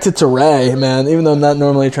attracted to Ray, man. Even though I'm not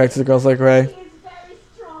normally attracted to girls like Ray.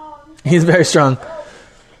 He's very strong.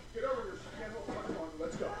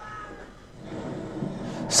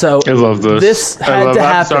 So I love this. This had to happen.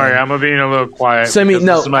 I'm sorry, I'm being a little quiet. So I mean, because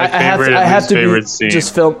no, this is my I have favorite to, and I have least to favorite be scene.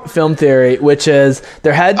 just film theory, which is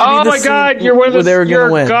there had to be Oh the my scene god, you're one of where the, they were you're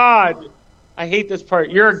going to a win. god. I hate this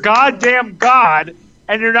part. You're a goddamn god,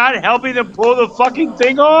 and you're not helping them pull the fucking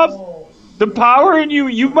thing off. The power in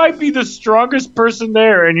you might be the strongest person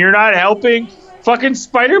there, and you're not helping fucking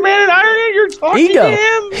Spider-Man and Iron Man. You're talking Ego. to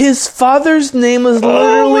him. His father's name was Oh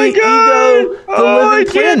my literally god! Ego, the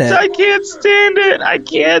living planet. I can't stand it. I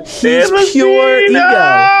can't stand He's the pure scene. ego.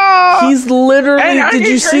 Ah! He's literally. And Did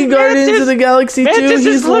you see Guardians Mantis- of the Galaxy 2? Mantis He's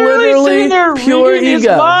is literally literally sitting there pure reading his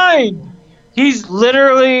ego. mind. He's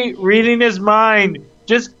literally reading his mind.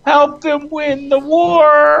 Just help them win the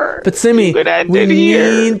war. But Simi, You could end we it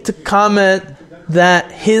here. need to comment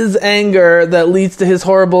that his anger that leads to his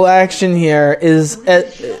horrible action here is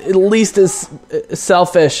at least as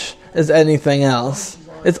selfish as anything else.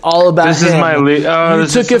 It's all about This him. is my lead. Oh, You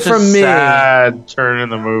this took is it such from a me. sad turn in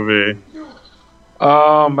the movie.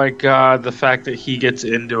 Oh my god, the fact that he gets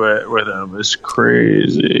into it with him is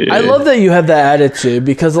crazy. I love that you have that attitude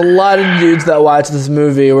because a lot of dudes that watch this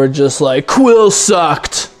movie were just like, Quill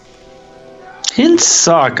sucked. He didn't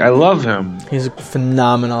suck. I love him. He's a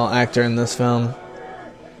phenomenal actor in this film.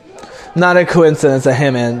 Not a coincidence that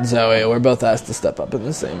him and Zoe were both asked to step up in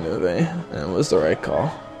the same movie. And it was the right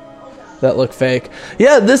call. That looked fake.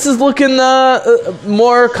 Yeah, this is looking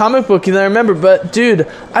more comic booky than I remember. But, dude,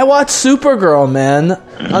 I watched Supergirl, man,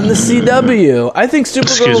 on the CW. I think Supergirl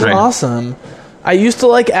Excuse is me. awesome. I used to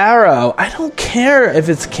like Arrow. I don't care if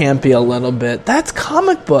it's campy a little bit. That's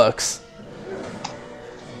comic books.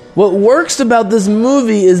 What works about this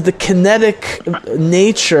movie is the kinetic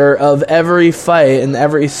nature of every fight and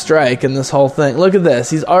every strike and this whole thing. Look at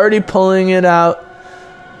this. He's already pulling it out.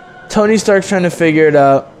 Tony Stark's trying to figure it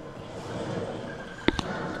out.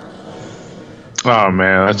 Oh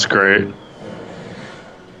man, that's great.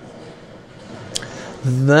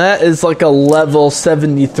 That is like a level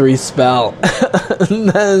 73 spell.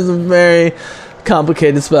 That is a very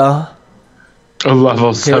complicated spell. A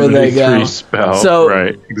level Here they go. 73 spell. So,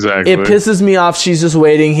 right, exactly. It pisses me off she's just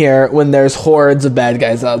waiting here when there's hordes of bad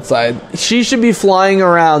guys outside. She should be flying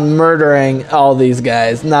around murdering all these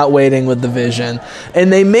guys, not waiting with the Vision.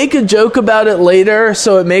 And they make a joke about it later,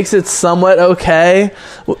 so it makes it somewhat okay.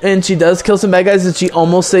 And she does kill some bad guys, and she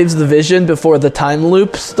almost saves the Vision before the time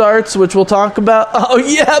loop starts, which we'll talk about. Oh,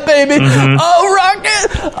 yeah, baby! Mm-hmm. Oh,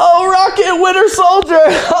 Rocket! Oh, Rocket Winter Soldier!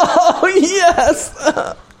 Oh,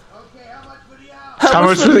 yes! How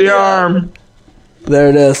much for the arm? There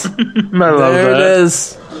it is. I love There that. it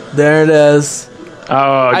is. There it is.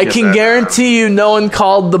 Oh, I can guarantee you no one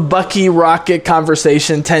called the Bucky Rocket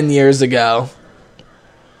conversation 10 years ago.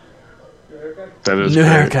 That is New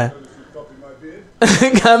great. haircut.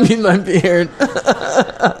 Got me in my beard.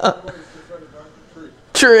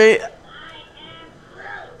 Tree.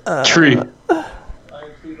 Tree.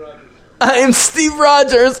 I am Steve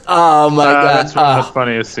Rogers. Oh my god. That's one of the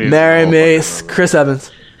funniest scenes. Marry in the whole me, Chris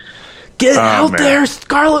Evans. Get out man. there,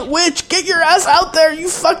 Scarlet Witch. Get your ass out there, you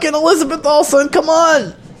fucking Elizabeth Olsen. Come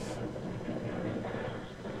on.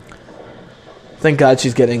 Thank God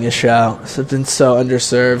she's getting a show. It's been so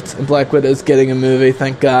underserved. And Black Widow's getting a movie,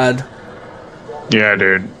 thank God. Yeah,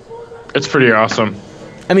 dude. It's pretty awesome.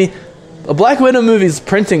 I mean, a Black Widow movie's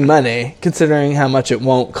printing money, considering how much it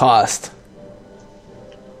won't cost.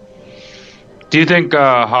 Do you think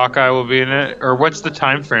Hawkeye will be in it? Or what's the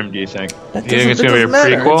time frame, do you think? That Do you think it's going to be a doesn't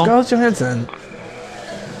matter. It's prequel? Scarlett Johansson.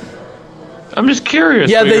 I'm just curious.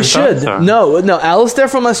 Yeah, what they your should. thoughts are. No, Alistair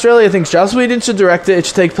from Australia thinks Joss Whedon should direct it. It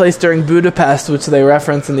should take place during Budapest, which they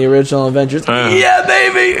reference in the original Avengers. Yeah,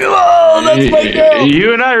 baby! Oh, that's my girl!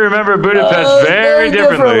 You and I remember Budapest very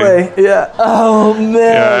differently. Yeah. Oh, man.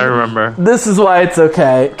 Yeah, I remember. This is why it's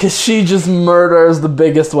okay, because she just murders the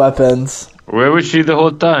biggest weapons. Where was she the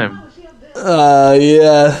whole time?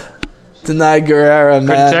 Yeah. Denai Guerrera,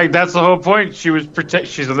 man. Protect. That's the whole point. She was protect.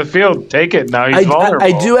 She's on the field. Take it. Now he's vulnerable.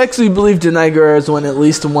 I do actually believe Denai Guerrera's won at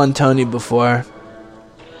least one Tony before.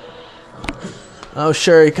 Oh,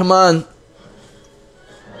 Shuri, come on.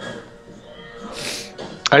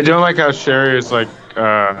 I don't like how Sherry is like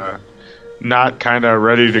not kind of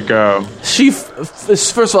ready to go. She,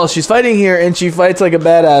 first of all, she's fighting here, and she fights like a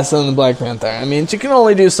badass on the Black Panther. I mean, she can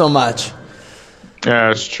only do so much. Yeah,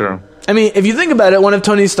 that's true. I mean, if you think about it, one of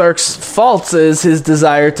Tony Stark's faults is his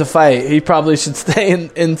desire to fight. He probably should stay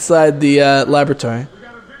inside the laboratory.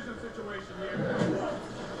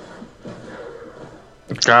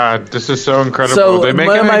 God, this is so incredible. So they make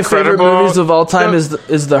one of an my favorite incredible- movies of all time is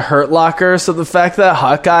the Hurt Locker. So the fact that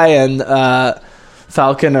Hawkeye and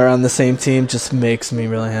Falcon are on the same team just makes me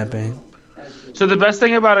really happy. So the best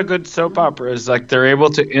thing about a good soap opera is like they're able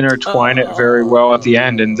to intertwine it very well at the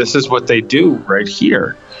end, and this is what they do right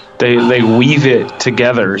here. They weave it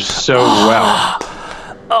together so well.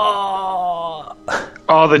 Oh,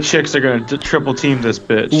 All the chicks are going to triple team this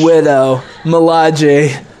bitch. Widow,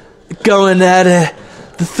 Malaji, going at it.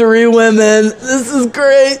 The three women. This is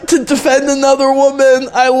great to defend another woman.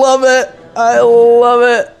 I love it. I love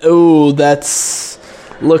it. Ooh,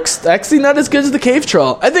 looks actually not as good as the Cave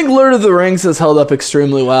Troll. I think Lord of the Rings has held up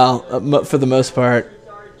extremely well for the most part.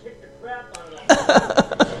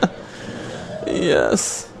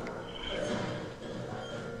 Yes.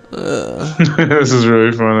 This is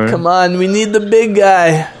really funny. Come on, we need the big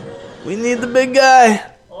guy. We need the big guy.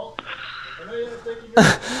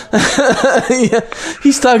 Yeah,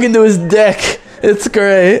 he's talking to his dick. It's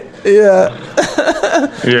great. Yeah.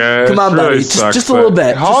 Yeah. Come on, it really buddy. sucks, Just a little but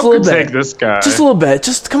bit. Hulk Just a little could bit. take this guy. Just a little bit.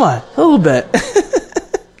 Just come on. A little bit.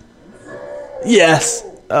 Yes.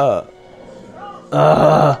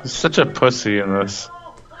 He's such a pussy in this.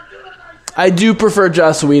 I do prefer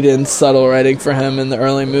Joss Whedon's subtle writing for him in the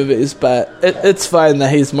early movies, but it's fine that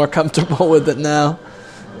he's more comfortable with it now.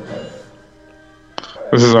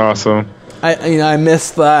 This is awesome. I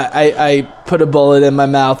missed that. I put a bullet in my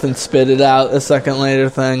mouth and spit it out a second later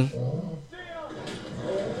thing.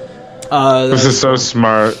 This is so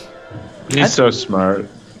smart. He's so smart.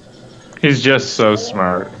 He's just so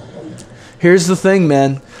smart. Here's the thing,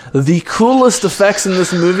 man. The coolest effects in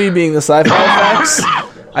this movie being the sci-fi effects,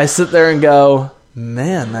 I sit there and go,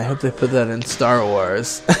 man, I hope they put that in Star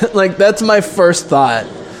Wars. Like, that's my first thought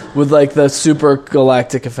with, like, the super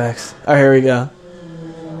galactic effects. Oh, here we go.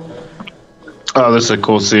 Oh, this is a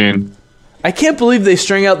cool scene. I can't believe they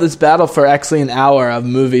string out this battle for actually an hour of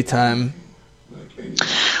movie time.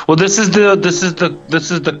 Well, this is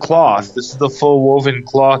the cloth. This is the full woven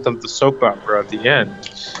cloth of the soap opera at the end.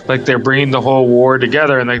 Like, they're bringing the whole war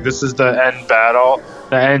together, and like this is the end battle,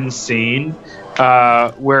 the end scene,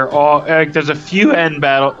 where all like there's a few end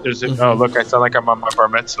battles. Oh, look, I sound like I'm on my bar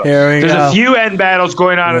mitzvah. Here we There's go. a few end battles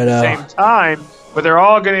going on at the Widow. same time, but they're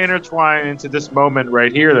all going to intertwine into this moment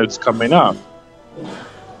right here that's coming up.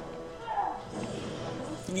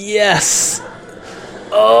 Yes.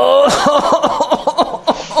 Oh.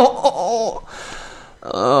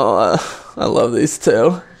 Oh, I love these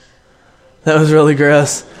two. That was really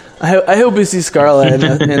gross. I hope we see Scarlett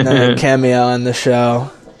in a cameo on the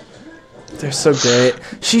show. They're so great.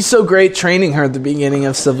 She's so great training her at the beginning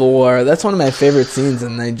of Civil War. That's one of my favorite scenes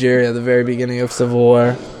in Nigeria, the very beginning of Civil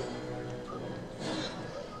War.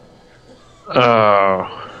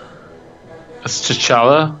 Oh. It's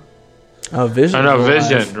T'Challa? Oh, Vision. Oh, no,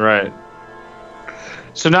 Vision, right.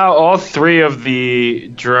 So now all 3 of the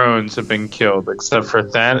drones have been killed, except for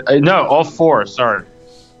Thanos. No, all 4, sorry.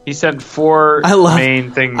 He sent 4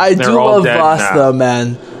 main things. I They're do all love dead Voss, now. though,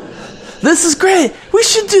 man. This is great. We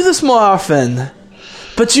should do this more often.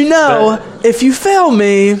 But you know, if you fail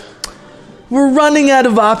me, we're running out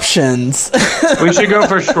of options. We should go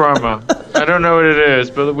for shawarma. I don't know what it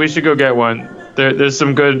is, but we should go get one. There's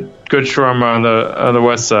some good shawarma on the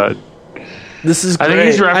west side. This is I great.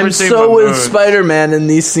 think he's referencing I'm so Mamoon. with Spider-Man in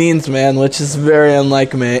these scenes, man, which is very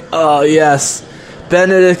unlike me. Oh, yes.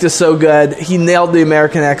 Benedict is so good. He nailed the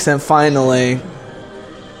American accent finally.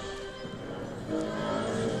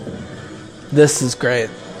 This is great.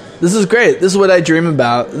 This is great. This is what I dream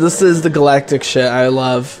about. This is the galactic shit I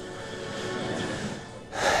love.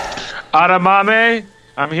 Adamame,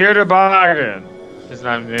 I'm here to bargain. His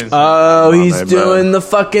name is Oh, Adamame, he's but- doing the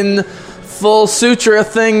fucking full sutra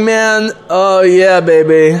thing, man. Oh, yeah,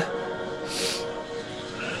 baby.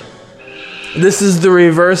 This is the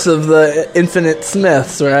reverse of the Infinite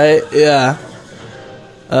Smiths, right? Yeah.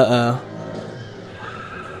 Uh-oh.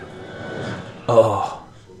 Oh.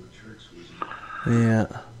 Yeah.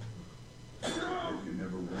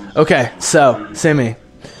 Okay, so, Sammy.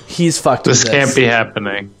 He's fucked This with this. can't be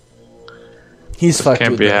happening. He's fucked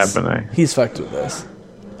can't with be this. happening. He's fucked with this.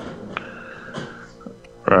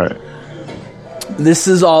 Right. This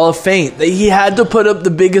is all a feint. He had to put up the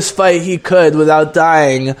biggest fight he could without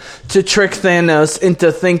dying to trick Thanos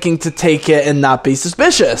into thinking to take it and not be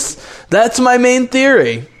suspicious. That's my main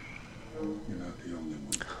theory.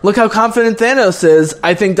 Look how confident Thanos is.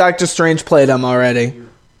 I think Doctor Strange played him already.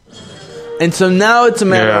 And so now it's a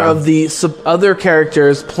matter Yeah. of the other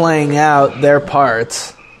characters playing out their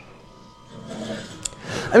parts.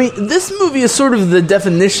 I mean, this movie is sort of the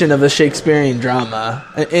definition of a Shakespearean drama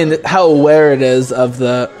in how aware it is of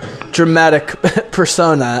the dramatic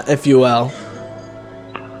persona, if you will.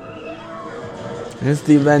 Here's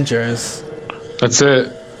the Avengers. That's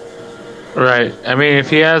it. Right. I mean, if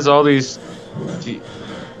he has all these...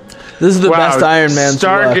 This is the best Iron Man's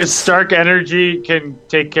look. Stark energy can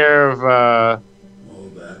take care of... All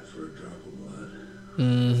that for a drop of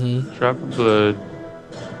blood. Drop of blood.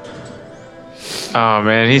 Oh,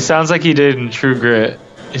 man. He sounds like he did in True Grit.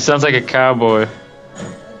 He sounds like a cowboy.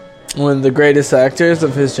 One of the greatest actors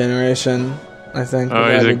of his generation, I think. Oh,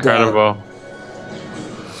 without he's a doubt. incredible.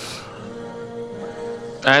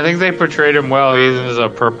 I think they portrayed him well. He has a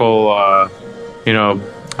purple, I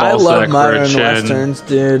ball love sack modern chin. westerns,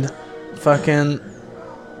 dude. Fucking...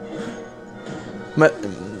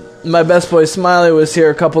 My best boy Smiley was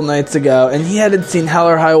here a couple nights ago, and he hadn't seen Hell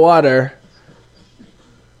or High Water.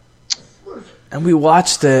 And we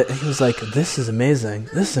watched it, and he was like, this is amazing.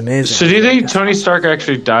 This is amazing. So do you think Tony Stark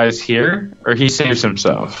actually dies here, or he saves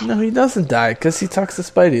himself? No, he doesn't die, because he talks to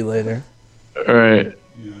Spidey later. Right.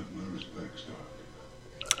 You have my respects,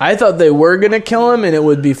 Doc. I thought they were going to kill him, and it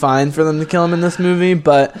would be fine for them to kill him in this movie,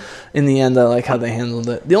 but in the end, I like how they handled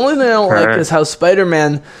it. The only thing I don't like Right. is how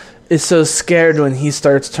Spider-Man is so scared when he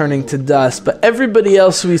starts turning to dust, but everybody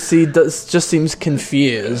else we see just seems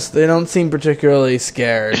confused. They don't seem particularly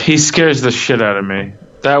scared. He scares the shit out of me.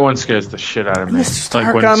 That one scares the shit out of me. Mr.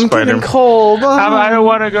 Stark, I'm getting cold. I don't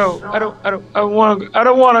want to go. I don't want to. I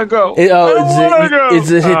don't want to go. It, I don't wanna it, go. is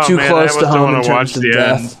it hit Oh, too man, close I to almost don't home in wanna terms watch of the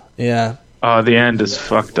death? end. Yeah. Oh, the end is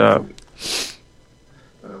fucked up.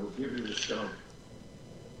 I will give you the stone.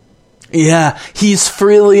 Yeah, he's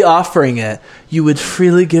freely offering it. You would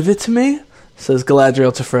freely give it to me? Says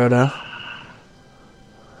Galadriel to Frodo.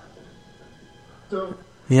 So,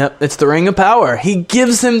 Yep, it's the Ring of Power. He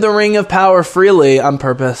gives him the Ring of Power freely on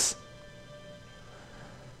purpose.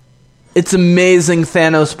 It's amazing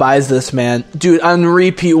Thanos buys this, man. Dude, on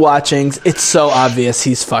repeat watchings, it's so obvious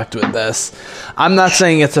he's fucked with this. I'm not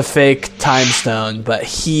saying it's a fake time stone, but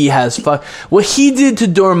he has fucked... What he did to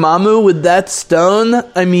Dormammu with that stone,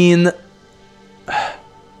 I mean...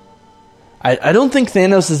 I don't think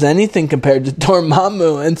Thanos is anything compared to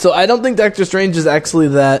Dormammu, and so I don't think Doctor Strange is actually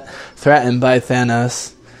that threatened by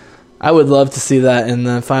Thanos. I would love to see that in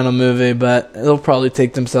the final movie, but it'll probably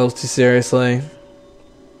take themselves too seriously.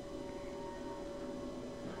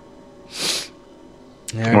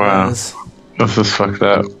 There Wow. it is. This is fucked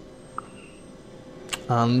up.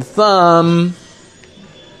 On the thumb.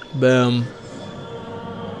 Boom.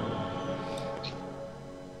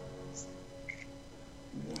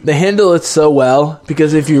 They handle it so well,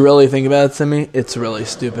 because if you really think about it, Simi, it's really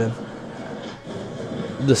stupid.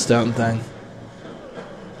 The stone thing.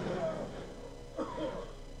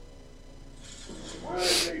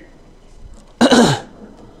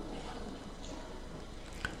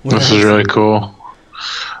 This is really cool.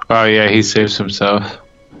 Oh yeah, he saves himself.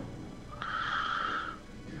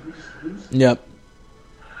 Yep.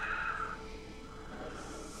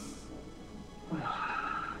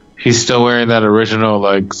 He's still wearing that original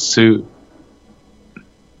like suit.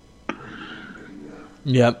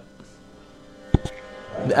 Yep.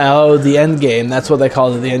 Oh, the end game. That's what they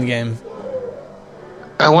call it, the end game.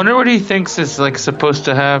 I wonder what he thinks is like supposed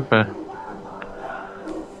to happen.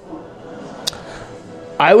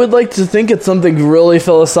 I would like to think it's something really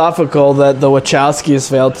philosophical that the Wachowskis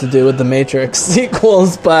failed to do with the Matrix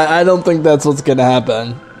sequels, but I don't think that's what's going to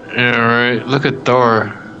happen. Yeah, right. Look at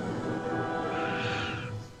Thor.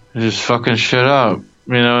 He's just fucking shit up.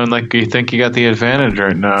 You know, and like you think you got the advantage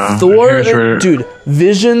right now. Thor, dude,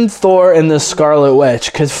 Vision, Thor, and the Scarlet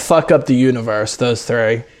Witch could fuck up the universe, those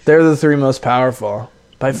three. They're the three most powerful.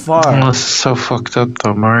 By far. Oh, this is so fucked up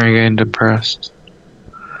though. Mario getting depressed.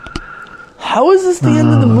 How is this the end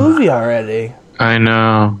of the movie already? I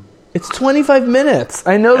know. It's 25 minutes.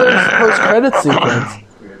 I know there's a post-credit sequence.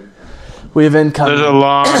 We have incoming. There's a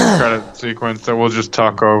long credit sequence that we'll just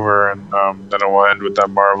talk over, and then it will end with that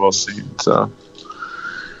Marvel scene. So,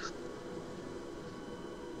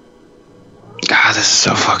 God, this is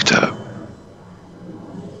so fucked up.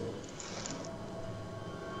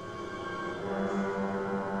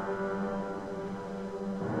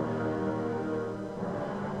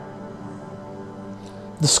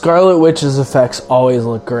 The Scarlet Witch's effects always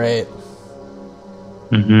look great.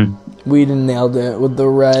 Mm-hmm. Whedon nailed it with the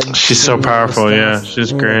red. She's so powerful, yeah.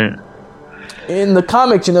 She's great. In the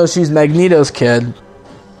comics, you know, she's Magneto's kid.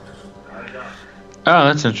 Oh,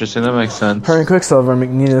 that's interesting. That makes sense. Her and Quicksilver are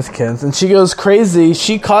Magneto's kids. And she goes crazy.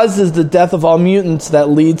 She causes the death of all mutants that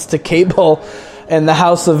leads to Cable and the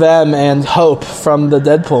House of M and Hope from the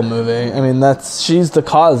Deadpool movie. I mean, she's the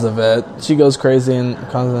cause of it. She goes crazy and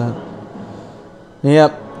causes it.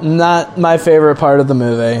 Yep, not my favorite part of the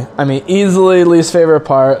movie. I mean, easily least favorite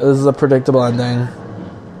part. This is a predictable ending.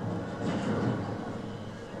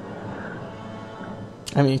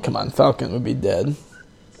 I mean, come on, Falcon would be dead.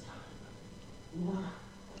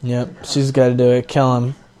 Yep, she's got to do it. Kill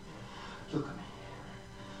him. Look at me.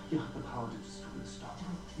 You have the power to destroy the star.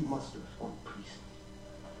 You must do it. Oh, please.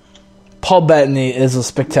 Paul Bettany is a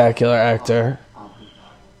spectacular actor.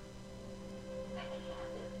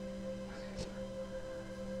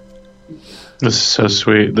 This is so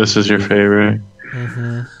sweet. This is your favorite.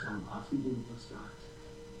 Mm-hmm.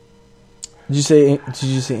 Did you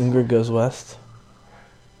say Ingrid Goes West?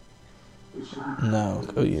 No.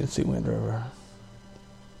 Oh, you didn't see Wind River.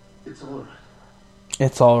 It's all right.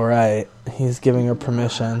 It's all right. He's giving her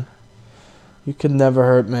permission. You could never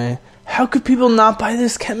hurt me. How could people not buy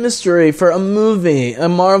this chemistry for a movie, a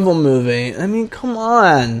Marvel movie? I mean, come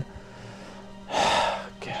on.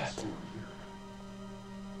 God.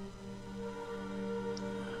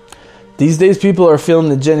 These days, people are feeling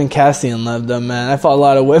the Jen and Cassian love, though, man. I fought a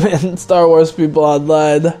lot of women Star Wars people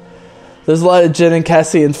online. There's a lot of Jen and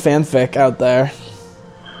Cassian fanfic out there.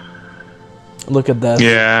 Look at this.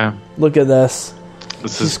 Yeah. Look at this.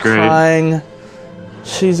 This is great. Crying.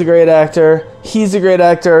 She's a great actor. He's a great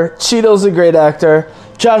actor. Cheeto's a great actor.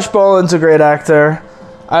 Josh Brolin's a great actor.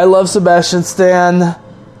 I love Sebastian Stan.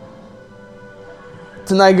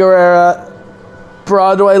 Denai Guerrera.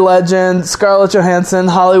 Broadway legend. Scarlett Johansson.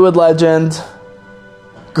 Hollywood legend.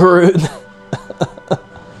 Groot.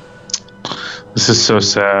 This is so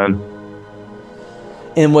sad.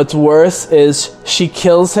 And what's worse is she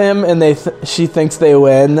kills him and she thinks they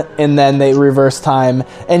win, and then they reverse time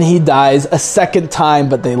and he dies a second time,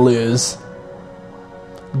 but they lose.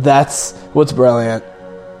 That's what's brilliant.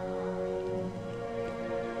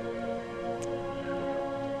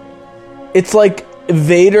 It's like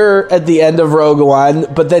Vader at the end of Rogue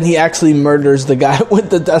One, but then he actually murders the guy with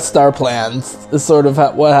the Death Star plans. Is sort of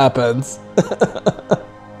what happens.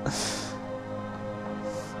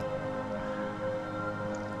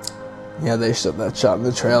 Yeah, they showed that shot in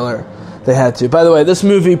the trailer. They had to. By the way, this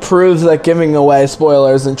movie proves that giving away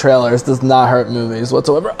spoilers in trailers does not hurt movies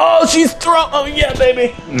whatsoever. Oh, she's thrown. Oh, yeah,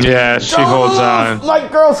 baby. Yeah, she holds on. My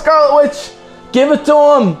girl, Scarlet Witch. Give it to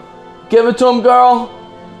him. Give it to him, girl.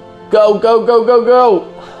 Go, go, go, go, go.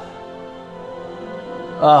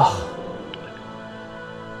 Ugh.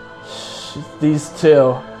 These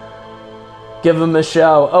two. Give them a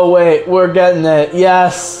show. Oh, wait, we're getting it.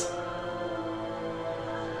 Yes.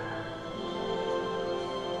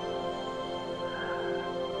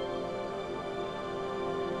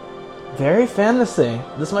 Very fantasy.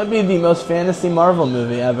 This might be the most fantasy Marvel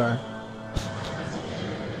movie ever.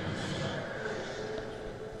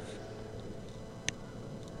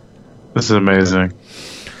 This is amazing.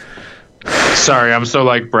 Sorry, I'm so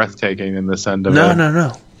like breathtaking in this end of it.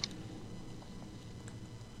 No.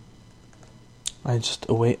 I just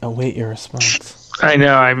await your response. I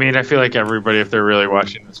know. I mean, I feel like everybody, if they're really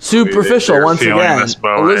watching this movie, Superficial they're once feeling again. this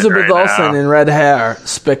moment Elizabeth right Olsen now. in red hair,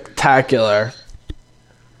 spectacular.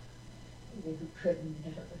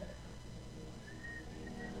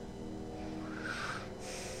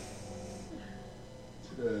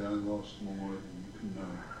 Today I lost more than you can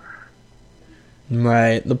know.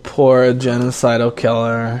 Right, the poor genocidal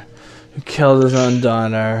killer who killed his own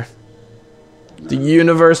daughter. The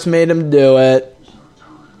universe made him do it.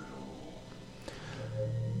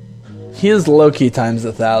 He is Loki times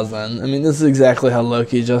 1,000. I mean, this is exactly how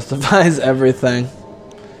Loki justifies everything.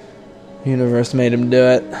 Universe made him do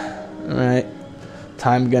it. Alright.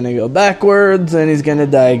 Time gonna go backwards and he's gonna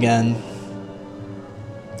die again.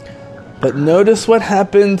 But notice what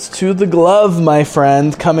happens to the glove, my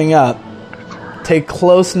friend, coming up. Take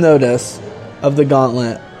close notice of the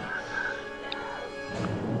gauntlet.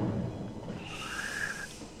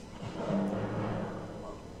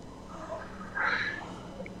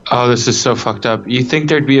 Oh, this is so fucked up. You think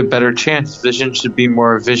there'd be a better chance? Vision should be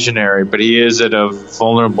more visionary, but he is at a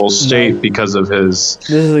vulnerable state because of his This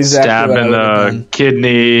is exactly stab what I in would've the done.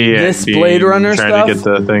 kidney. This and Blade Runner trying stuff, to get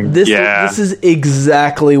the thing. this is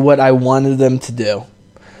exactly what I wanted them to do.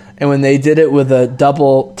 And when they did it with a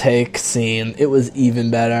double take scene, it was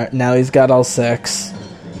even better. Now he's got all 6.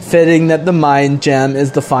 Fitting that the Mind Gem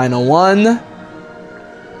is the final one.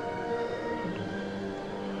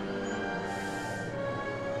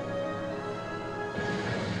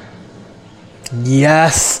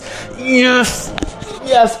 Yes! Yes!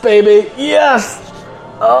 Yes, baby! Yes!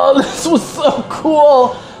 Oh, this was so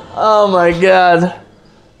cool! Oh my god.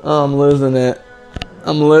 Oh, I'm losing it.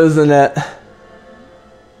 I'm losing it.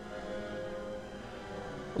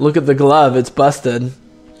 Look at the glove, it's busted.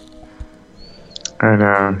 I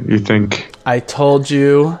know. You think? I told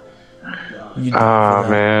you. You Oh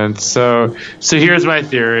man. So here's my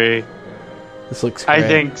theory. This looks great. I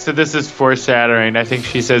think so. This is foreshadowing. I think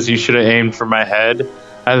she says you should have aimed for my head.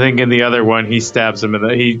 I think in the other one he stabs him in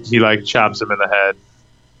the he like chops him in the head.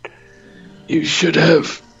 You should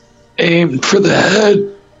have aimed for the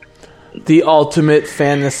head. The ultimate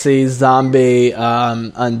fantasy zombie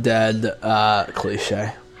undead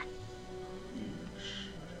cliche.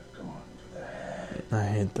 I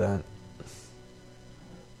hate that.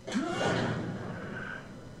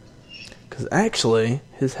 Because actually,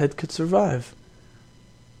 his head could survive.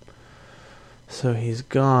 So he's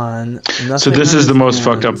gone. So this is the most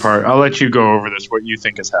fucked up part. I'll let you go over this. What you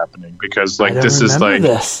think is happening? Because like this is like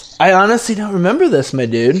this. I honestly don't remember this, my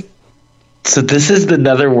dude. So this is the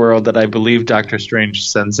netherworld that I believe Doctor Strange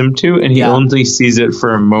sends him to, and he Yeah. only sees it for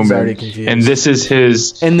a already moment. confused. And this is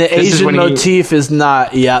his. And the this is Asian when he- motif is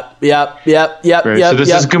not. Yep. Right, so this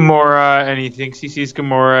is Gamora, and he thinks he sees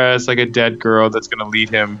Gamora as like a dead girl that's going to lead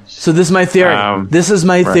him. So this is my theory. This is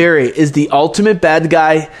my right. theory. Is the ultimate bad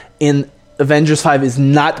guy in Avengers 5 is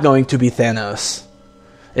not going to be Thanos.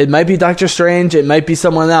 It might be Doctor Strange. It might be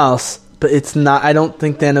someone else. But it's not. I don't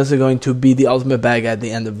think Thanos is going to be the ultimate bad guy at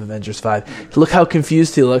the end of Avengers 5. Look how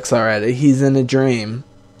confused he looks already. He's in a dream.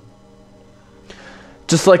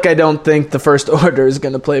 Just like I don't think the First Order is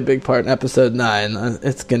going to play a big part in Episode 9.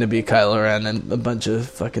 It's going to be Kylo Ren and a bunch of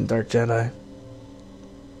fucking Dark Jedi.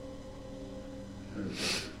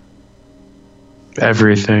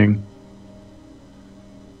 Everything.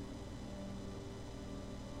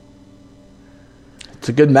 It's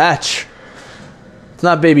a good match. It's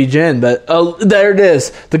not Baby Jin, but oh, there it is.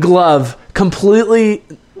 The glove completely.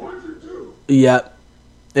 Yep,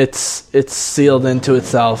 it's sealed into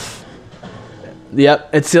itself. Yep,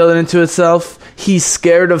 it's sealed into itself. He's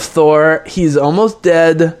scared of Thor. He's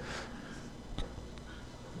dead.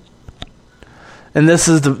 And this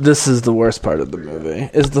is the worst part of the movie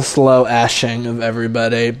is the slow ashing of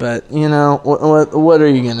everybody. But you know what are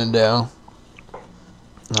you gonna do?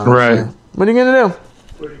 Honestly. Right. What are you gonna do?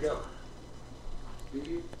 Where'd he go?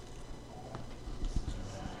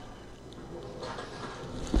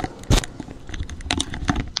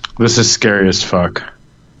 This is scary as fuck.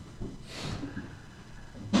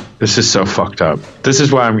 This is so fucked up. This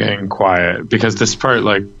is why I'm getting quiet, because this part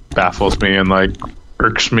like baffles me and like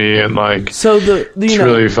irks me and like So it's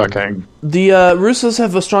really fucking. The Russos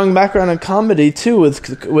have a strong background in comedy too with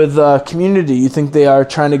Community. You think they are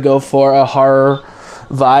trying to go for a horror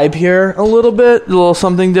vibe here a little bit, a little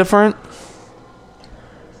something different?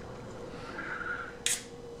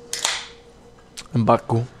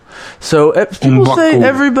 M'Baku. So people say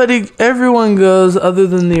everyone goes other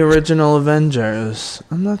than the original Avengers.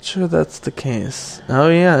 I'm not sure that's the case. Oh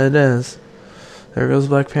yeah, it is. There goes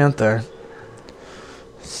Black Panther.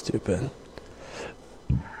 Stupid.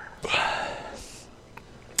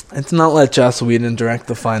 It's not let Joss Whedon direct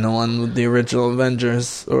the final one with the original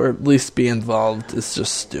Avengers, or at least be involved. It's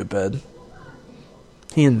just stupid.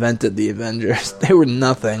 He invented the Avengers. They were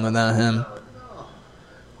nothing without him.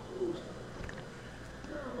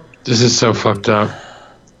 This is so fucked up.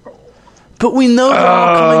 But we know they're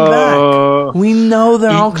all coming back. We know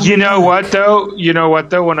they're all coming back. You know what,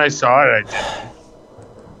 though? When I saw it, I did.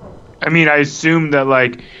 I mean, I assumed that,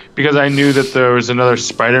 like, because I knew that there was another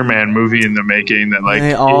Spider-Man movie in the making that, like...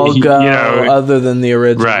 They all go, other than the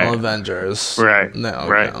original right. Avengers. Right. No,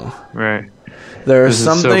 right. no. Right. There's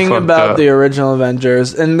something about the original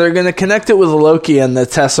Avengers, and they're going to connect it with Loki and the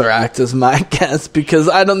Tesseract, is my guess, because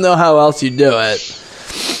I don't know how else you do it.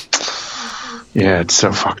 Yeah, it's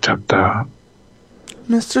so fucked up, though.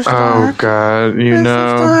 Mr. Stark. Oh, God,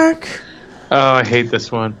 Mr. Stark. Oh, I hate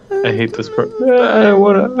this one. I hate this part. I don't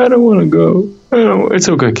want to go. It's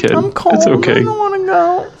okay, kid. I'm cold. It's okay. I don't want to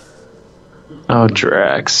go. Oh,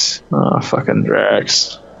 Drax. Oh, fucking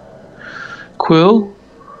Drax. Quill?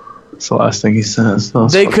 That's the last thing he says.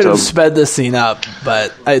 They could have sped the scene up,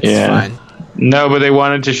 but it's fine. No, but they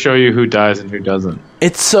wanted to show you who dies and who doesn't.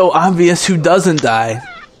 It's so obvious who doesn't die.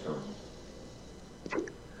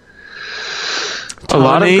 A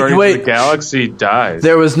lot of Guardians of the Galaxy dies.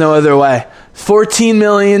 There was no other way. 14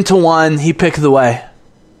 million to 1, he picked the way.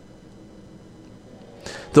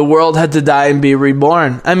 The world had to die and be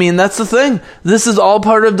reborn. I mean, that's the thing. This is all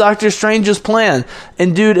part of Doctor Strange's plan.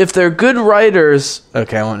 And dude, if they're good writers...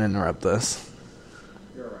 Okay, I won't interrupt this.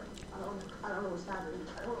 You're right. I don't know what's happening.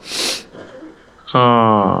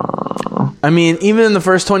 Oh. I mean, even in the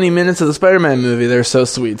first 20 minutes of the Spider-Man movie, they're so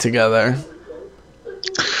sweet together.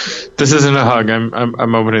 This isn't a hug.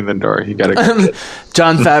 I'm opening the door. You gotta go.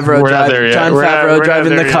 John Favreau,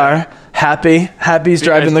 driving the car. Happy's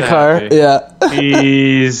driving the car. Happy. Yeah.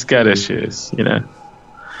 He's got issues, you know.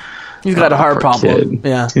 He's got a heart problem. Kid.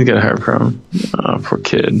 Yeah. He's got a heart problem. Oh, poor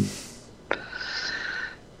kid.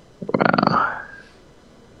 Wow.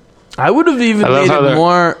 I would have even made it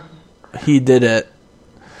more... He did it.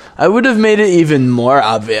 I would have made it even more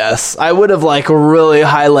obvious. I would have, like, really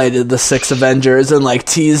highlighted the 6 Avengers and, like,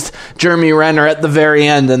 teased Jeremy Renner at the very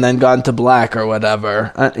end and then gone to black or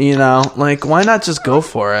whatever. You know? Like, why not just go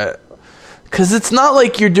for it? Because it's not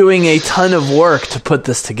like you're doing a ton of work to put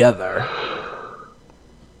this together.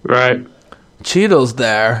 Right. Cheadle's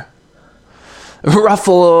there.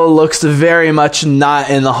 Ruffalo looks very much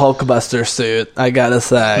not in the Hulkbuster suit, I gotta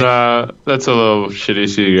say. That's a little shitty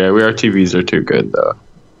CGI. Our TVs are too good, though.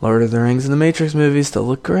 Lord of the Rings and the Matrix movies still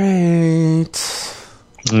look great.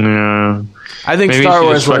 Yeah. I think Maybe Star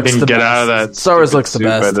Wars looks the get best. Out of that Star Wars looks the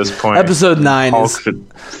best. By this point. Episode 9 Hulk is... should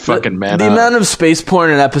fucking man the up. amount of space porn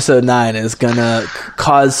in Episode 9 is gonna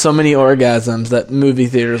cause so many orgasms that movie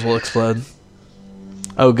theaters will explode.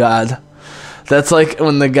 Oh, God. That's like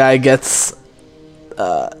when the guy gets...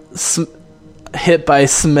 hit by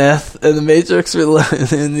Smith in the Matrix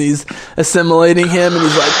and he's assimilating him and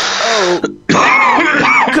he's like,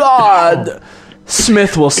 oh God,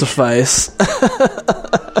 Smith will suffice.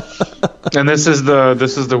 And this is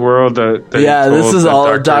the world that this is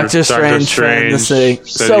all Doctor Strange fantasy.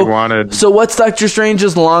 So what's Doctor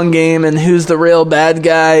Strange's long game and who's the real bad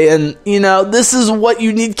guy? And you know, this is what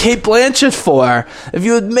you need Cate Blanchett for. If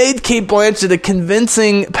you had made Cate Blanchett a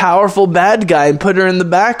convincing, powerful bad guy and put her in the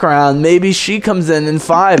background, maybe she comes in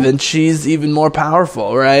 5 and she's even more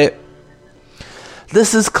powerful, right?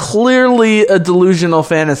 This is clearly a delusional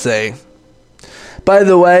fantasy. By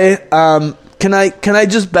the way, Can I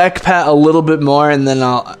just backpat a little bit more and then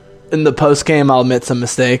in the post game I'll admit some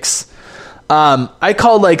mistakes. I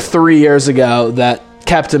called like 3 years ago that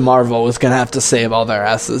Captain Marvel was gonna have to save all their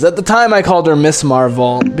asses. At the time I called her Miss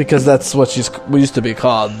Marvel because that's what we used to be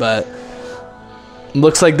called, but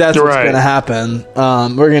looks like that's what's gonna happen.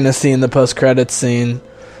 We're gonna see in the post credits scene.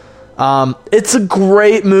 It's a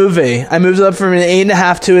great movie. I moved it up from an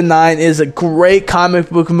 8.5 to a 9. It is a great comic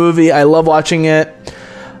book movie. I love watching it.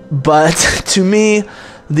 But to me,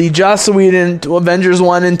 the Joss Whedon Avengers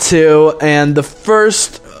 1 and 2 and the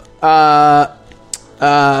first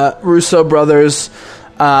Russo brothers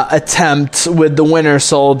attempt with the Winter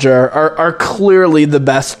Soldier are clearly the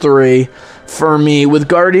best 3 for me, with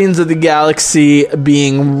Guardians of the Galaxy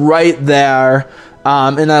being right there.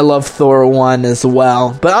 And I love Thor 1 as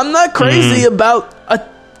well. But I'm not crazy about a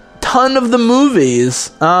ton of the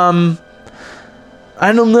movies.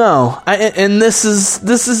 I don't know. And this is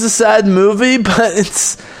a sad movie, but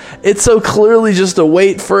it's so clearly just a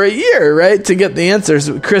wait for a year, right, to get the answers.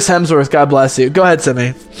 Chris Hemsworth, God bless you. Go ahead,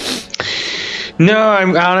 Simi. No,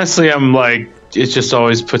 I'm like it just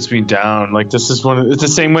always puts me down. Like this is it's the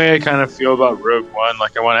same way I kind of feel about Rogue One.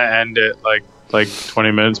 Like I want to end it like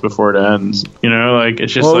 20 minutes before it ends. You know, like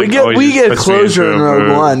it's just we get closure in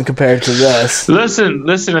Rogue One compared to this. Listen.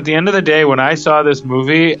 At the end of the day, when I saw this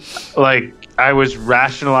movie, like I was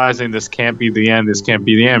rationalizing this can't be the end. This can't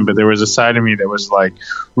be the end. But there was a side of me that was like,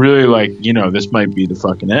 really like, you know, this might be the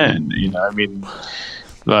fucking end. You know, I mean,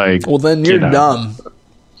 like. Well, then you're dumb.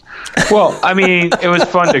 Well, I mean, it was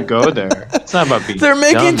fun to go there. It's not about being. They're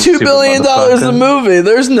making $2 billion a movie.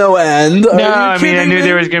 There's no end. No, I mean, I knew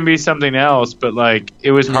there was going to be something else, but like,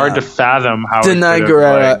 it was hard to fathom how. Denai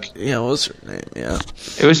Guerrera. Yeah, what was her name? Yeah,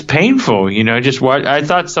 it was painful. You know, just what I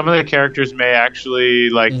thought some of the characters may actually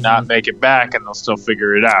like not make it back, and they'll still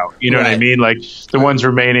figure it out. You know what I mean? Like the ones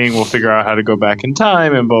remaining will figure out how to go back in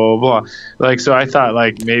time and blah blah blah. Like, so I thought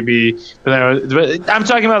like maybe, but I'm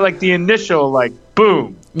talking about like the initial like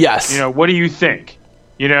boom. Yes. You know, what do you think?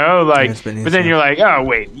 You know, like, but then you're like, oh,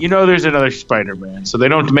 wait, you know, there's another Spider-Man. So they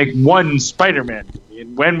don't make one Spider-Man movie.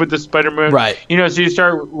 And when would the Spider-Man, right? You know, so you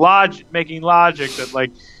start making logic that,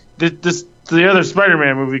 like, the other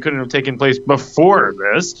Spider-Man movie couldn't have taken place before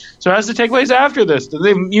this. So it has to take place after this.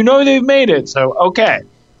 They've made it. So, okay.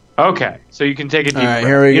 So you can take a deep breath.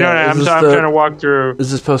 Here we go. You know, I'm trying to walk through.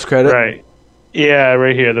 Is this post-credit? Right. Yeah,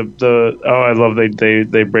 right here. I love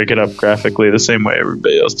they break it up graphically the same way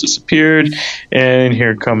everybody else disappeared. And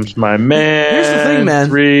here comes my man. Here's the thing, man.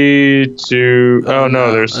 3, 2. Oh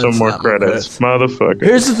no, there's some more credits. Motherfucker.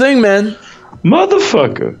 Here's the thing, man.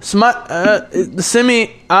 Motherfucker.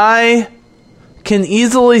 Simi, I can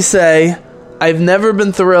easily say I've never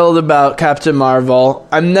been thrilled about Captain Marvel.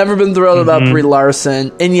 I've never been thrilled about Brie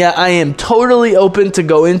Larson. And yet I am totally open to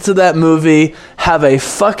go into that movie, have a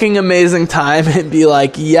fucking amazing time, and be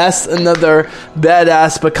like, yes, another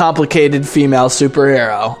badass but complicated female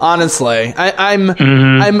superhero. Honestly. I'm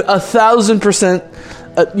 1,000%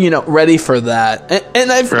 ready for that.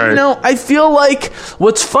 And I feel like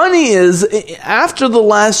what's funny is after The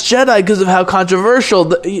Last Jedi, because of how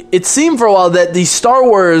controversial it seemed for a while that the Star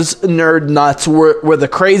Wars nerd nuts were the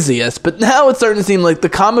craziest, but now it's starting to seem like the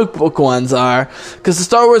comic book ones are, because the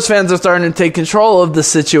Star Wars fans are starting to take control of the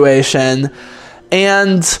situation.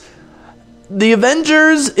 And The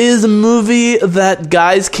Avengers is a movie that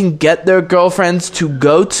guys can get their girlfriends to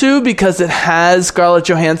go to because it has Scarlett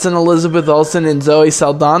Johansson, Elizabeth Olsen, and Zoe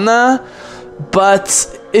Saldana,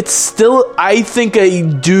 but it's still, I think, a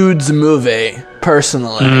dude's movie,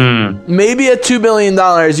 personally. Maybe at $2 billion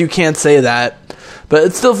you can't say that, but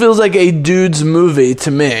it still feels like a dude's movie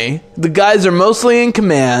to me. The guys are mostly in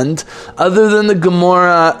command, other than the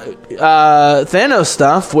Gamora Thanos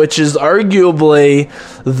stuff, which is arguably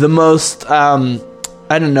the most,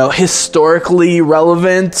 historically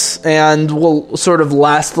relevant and will sort of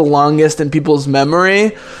last the longest in people's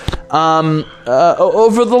memory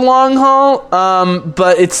over the long haul,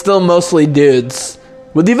 but it's still mostly dudes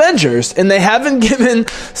with the Avengers, and they haven't given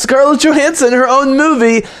Scarlett Johansson her own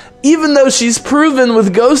movie, even though she's proven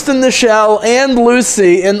with Ghost in the Shell and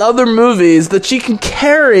Lucy and other movies that she can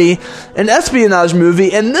carry an espionage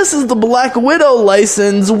movie, and this is the Black Widow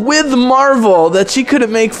license with Marvel that she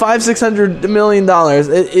couldn't make $500-600 million.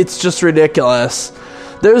 It's just ridiculous.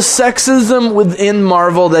 There's sexism within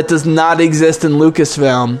Marvel that does not exist in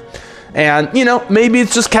Lucasfilm. And, maybe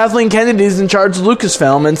it's just Kathleen Kennedy's in charge of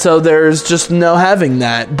Lucasfilm, and so there's just no having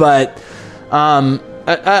that. But,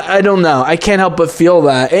 I don't know. I can't help but feel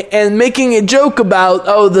that. And making a joke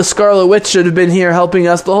about, the Scarlet Witch should have been here helping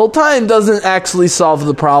us the whole time doesn't actually solve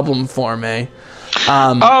the problem for me.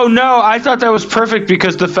 Oh, no. I thought that was perfect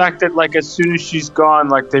because the fact that, like, as soon as she's gone,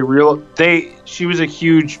 like, she was a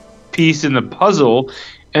huge piece in the puzzle,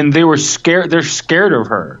 and they were scared. They're scared of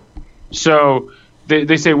her. So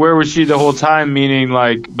they say, where was she the whole time? Meaning,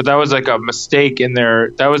 like, but that was like a mistake in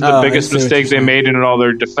their. That was the biggest mistake they made in all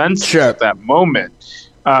their defenses at that moment.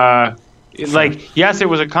 Like, yes, it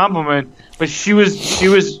was a compliment, but she was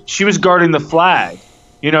guarding the flag.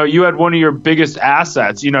 You had one of your biggest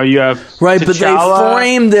assets. You have right, T'Challa. But they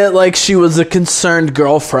framed it like she was a concerned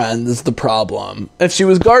girlfriend. Is the problem? If she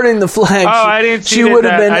was guarding the flag, she would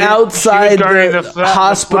have been outside the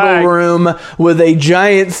hospital room with a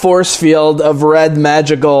giant force field of red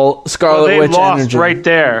magical Scarlet Witch energy. Right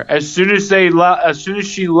there. As soon as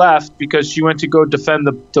she left, because she went to go defend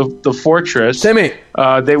the fortress. Timmy,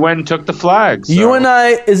 they went and took the flag. So. You and I.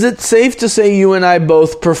 Is it safe to say you and I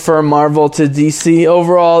both prefer Marvel to DC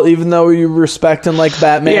overall, even though you respect and like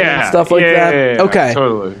Batman and stuff like that? Yeah, okay.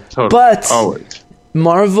 Totally. But always.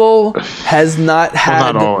 Marvel has not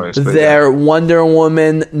had their Wonder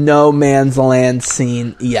Woman No Man's Land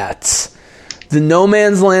scene yet. The No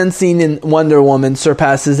Man's Land scene in Wonder Woman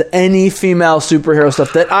surpasses any female superhero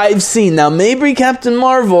stuff that I've seen. Now, maybe Captain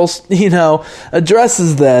Marvel,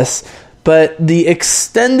 addresses this, but the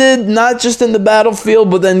extended, not just in the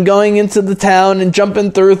battlefield, but then going into the town and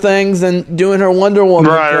jumping through things and doing her Wonder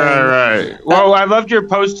Woman thing. Right. Well, I loved your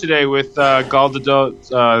post today with Gal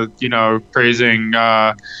Gadot, praising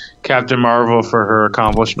Captain Marvel for her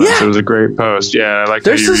accomplishments. Yeah. It was a great post. Yeah, I like.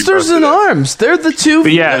 They're sisters in arms. They're the two.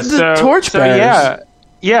 Yeah, the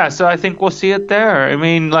torchbearers. So I think we'll see it there. I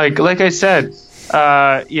mean, like I said.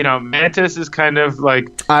 Mantis is kind of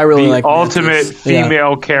like the ultimate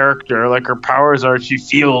female character. Like her powers are, she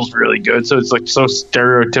feels really good, so it's like so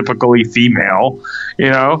stereotypically female,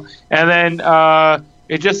 And then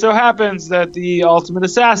it just so happens that the ultimate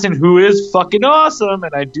assassin, who is fucking awesome,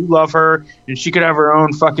 and I do love her, and she could have her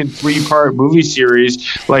own fucking 3-part movie series,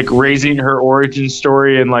 like raising her origin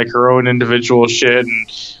story and like her own individual shit, and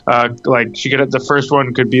the first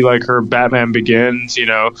one could be like her Batman Begins,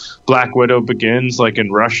 Black Widow Begins, like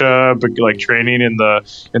in Russia, but like training in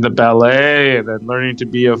the ballet, and then learning to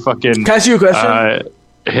be a fucking. Can I ask you a question?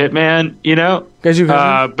 Hitman, Can I ask you a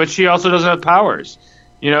question? But she also doesn't have powers.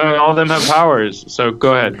 All of them have powers. So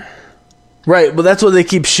go ahead. Right. Well, that's what they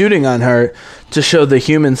keep shooting on her to show the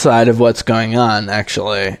human side of what's going on.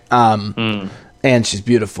 Actually, and she's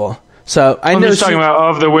beautiful. So I'm just talking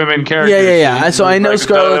about of the women characters. Yeah. So I know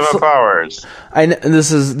Scarlett's powers.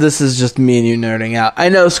 This is just me and you nerding out. I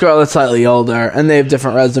know Scarlett's slightly older, and they have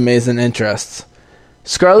different resumes and interests.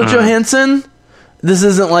 Scarlett Johansson. This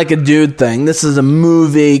isn't like a dude thing. This is a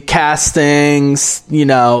movie casting,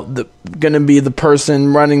 going to be the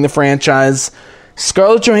person running the franchise.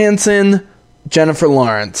 Scarlett Johansson, Jennifer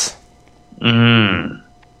Lawrence. Well,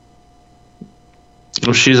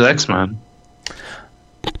 she's X-Men.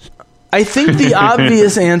 I think the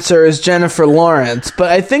obvious answer is Jennifer Lawrence,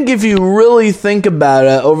 but I think if you really think about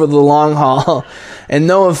it over the long haul, and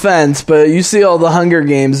no offense, but you see all the Hunger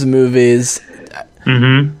Games movies...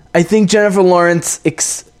 Mm-hmm. I think Jennifer Lawrence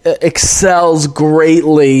excels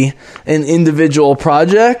greatly in individual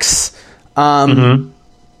projects.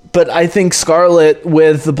 But I think Scarlett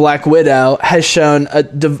with the Black Widow has shown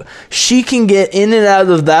she can get in and out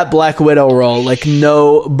of that Black Widow role like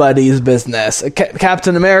nobody's business. A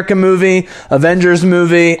Captain America movie, Avengers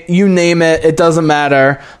movie, you name it, it doesn't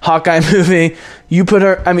matter. Hawkeye movie, you put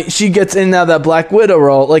her. I mean, she gets in and out of that Black Widow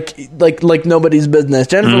role like nobody's business.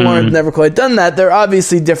 Jennifer Lawrence never quite done that. They're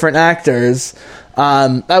obviously different actors.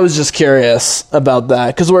 I was just curious about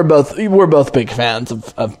that because we're both big fans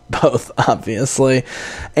of both, obviously,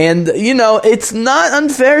 and it's not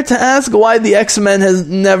unfair to ask why the X-Men has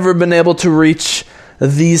never been able to reach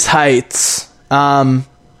these heights. I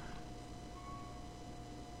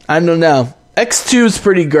don't know. X2 is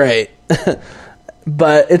pretty great,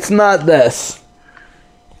 but it's not this.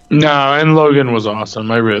 No, and Logan was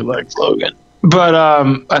awesome. I really liked Logan, but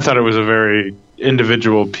I thought it was a very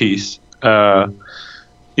individual piece.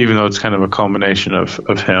 Even though it's kind of a culmination of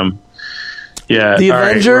him. Yeah, the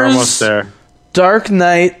Avengers, we're almost there. Dark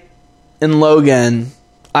Knight, and Logan,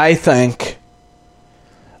 I think,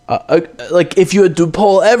 if you had to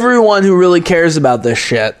poll everyone who really cares about this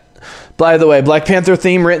shit. By the way, Black Panther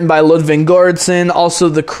theme written by Ludwig Göransson, also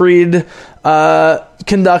the Creed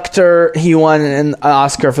conductor. He won an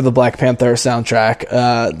Oscar for the Black Panther soundtrack.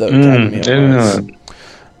 The Academy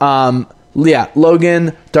Awards. Yeah,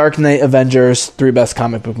 Logan, Dark Knight, Avengers, 3 best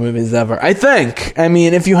comic book movies ever. I think. I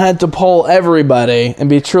mean, if you had to poll everybody and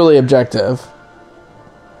be truly objective.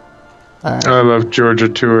 All right. I love Georgia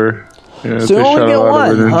Tour. Yeah, so they only get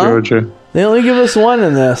one, huh? Georgia. They only give us one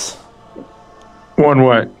in this. One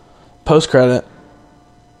what? Post-credit.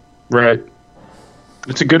 Right.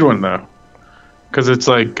 It's a good one, though. Because it's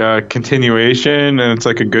like a continuation, and it's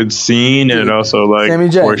like a good scene, and it also like Sammy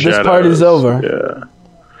J, this party's over. Yeah.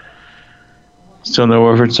 Still no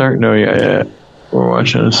War for Stark? No, yeah. We're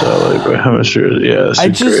watching a solid, but how much is it? Yeah, I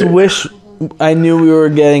just wish I knew we were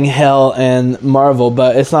getting Hell and Marvel,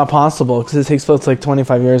 but it's not possible because it takes place like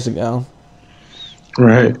 25 years ago.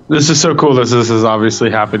 Right. This is so cool that this is obviously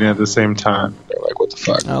happening at the same time. They're like, what the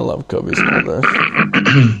fuck? I love Kobe's mother.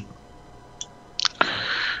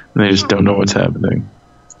 They just don't know what's happening.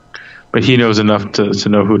 But he knows enough to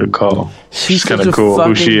know who to call. She's kind of cool.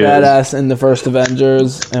 Who she badass in the first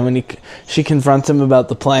Avengers, and when she confronts him about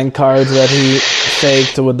the playing cards that he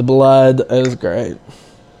faked with the blood, it was great.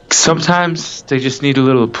 Sometimes they just need a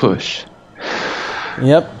little push.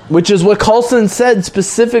 Yep, which is what Coulson said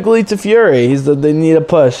specifically to Fury. He said they need a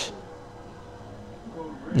push.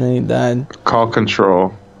 And he died. Call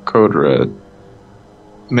Control, Code Red,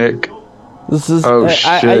 Nick. This is. Oh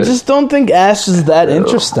shit! I just don't think Ash is that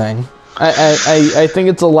interesting. I think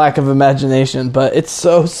it's a lack of imagination, but it's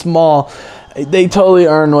so small. They totally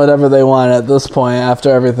earn whatever they want at this point after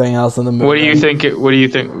everything else in the movie. What do you think? What do you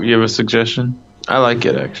think? You have a suggestion? I like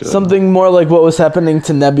it, actually. Something more like what was happening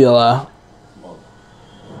to Nebula.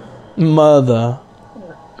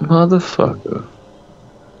 Motherfucker.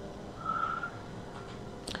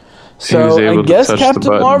 So I guess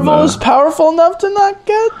Captain Marvel is powerful enough to not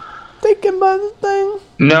get taken by the thing.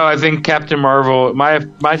 No, I think Captain Marvel. My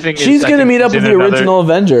thing is she's going to meet up with the original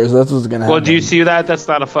Avengers. That's what's going to happen. Well, do you see that? That's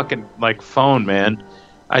not a fucking phone, man.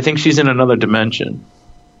 I think she's in another dimension.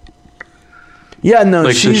 Yeah,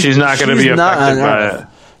 no, she's not going to be affected by it.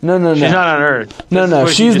 No. She's not on Earth. No,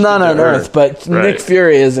 she's not on Earth, but right. Nick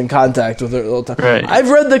Fury is in contact with her all the time. Right. I've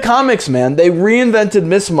read the comics, man. They reinvented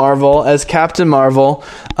Miss Marvel as Captain Marvel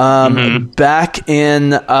back in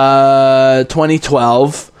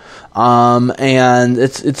 2012. And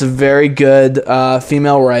it's a very good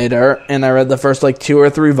female writer, and I read the first 2 or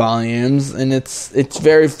 3 volumes, and it's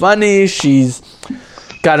very funny. She's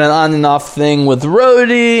got an on and off thing with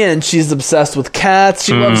Rhodey, and she's obsessed with cats.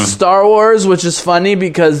 She loves Star Wars, which is funny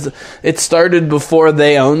because it started before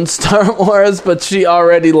they owned Star Wars, but she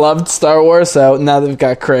already loved Star Wars, so now they've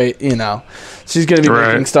got great, she's going to be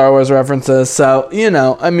making Star Wars references. So,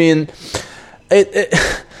 I mean,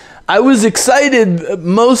 I was excited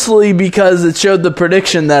mostly because it showed the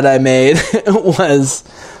prediction that I made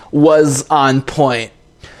was on point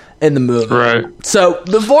in the movie. Right. So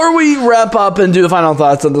before we wrap up and do the final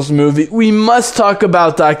thoughts on this movie, we must talk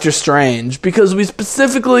about Doctor Strange because we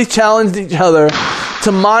specifically challenged each other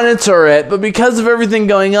to monitor it, but because of everything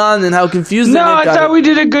going on and how confusing I thought we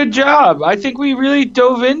did a good job. I think we really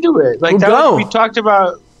dove into it. We talked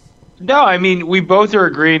about. No, I mean we both are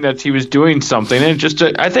agreeing that he was doing something, and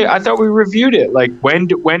I thought we reviewed it.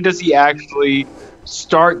 When does he actually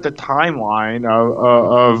start the timeline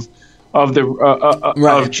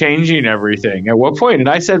of changing everything? At what point? And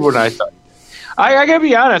I said what I thought. I gotta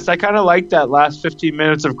be honest. I kind of liked that last 15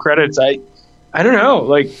 minutes of credits. I don't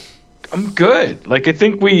know. I'm good. I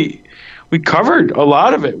think we covered a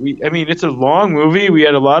lot of it. It's a long movie. We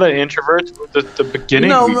had a lot of introverts at the beginning.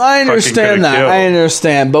 No, I understand that. I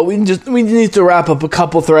understand, but we need to wrap up a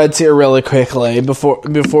couple threads here really quickly before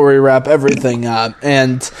we wrap everything up.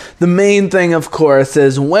 And the main thing, of course,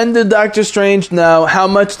 is when did Doctor Strange know? How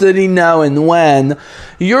much did he know, and when?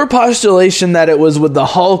 Your postulation that it was with the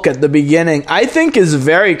Hulk at the beginning, I think, is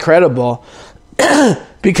very credible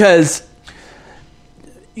because.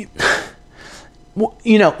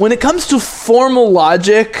 When it comes to formal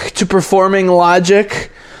logic, to performing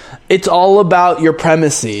logic, it's all about your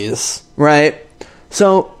premises, right?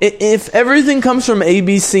 So if everything comes from A,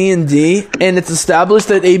 B, C, and D, and it's established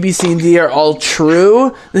that A, B, C, and D are all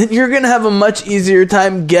true, then you're going to have a much easier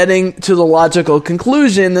time getting to the logical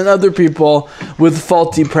conclusion than other people with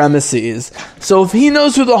faulty premises. So if he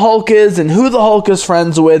knows who the Hulk is, and who the Hulk is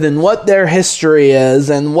friends with, and what their history is,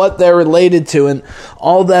 and what they're related to, and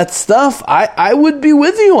all that stuff, I would be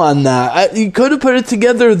with you on that. You could have put it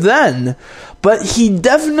together then. But he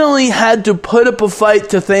definitely had to put up a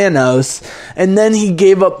fight to Thanos, and then he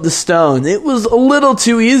gave up the stone. It was a little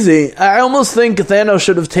too easy. I almost think Thanos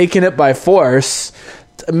should have taken it by force.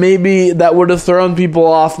 Maybe that would have thrown people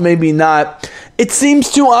off, maybe not. It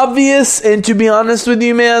seems too obvious, and to be honest with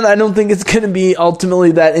you, man, I don't think it's going to be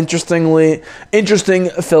ultimately that interesting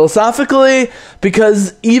philosophically,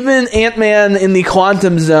 because even Ant-Man in the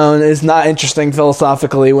Quantum Zone is not interesting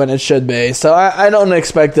philosophically when it should be. So I don't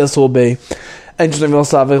expect this will be interesting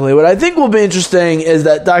philosophically. What I think will be interesting is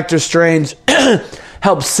that Doctor Strange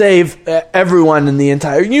helps save everyone in the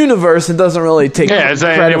entire universe and doesn't really take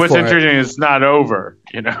credit what's for interesting it. is it's not over,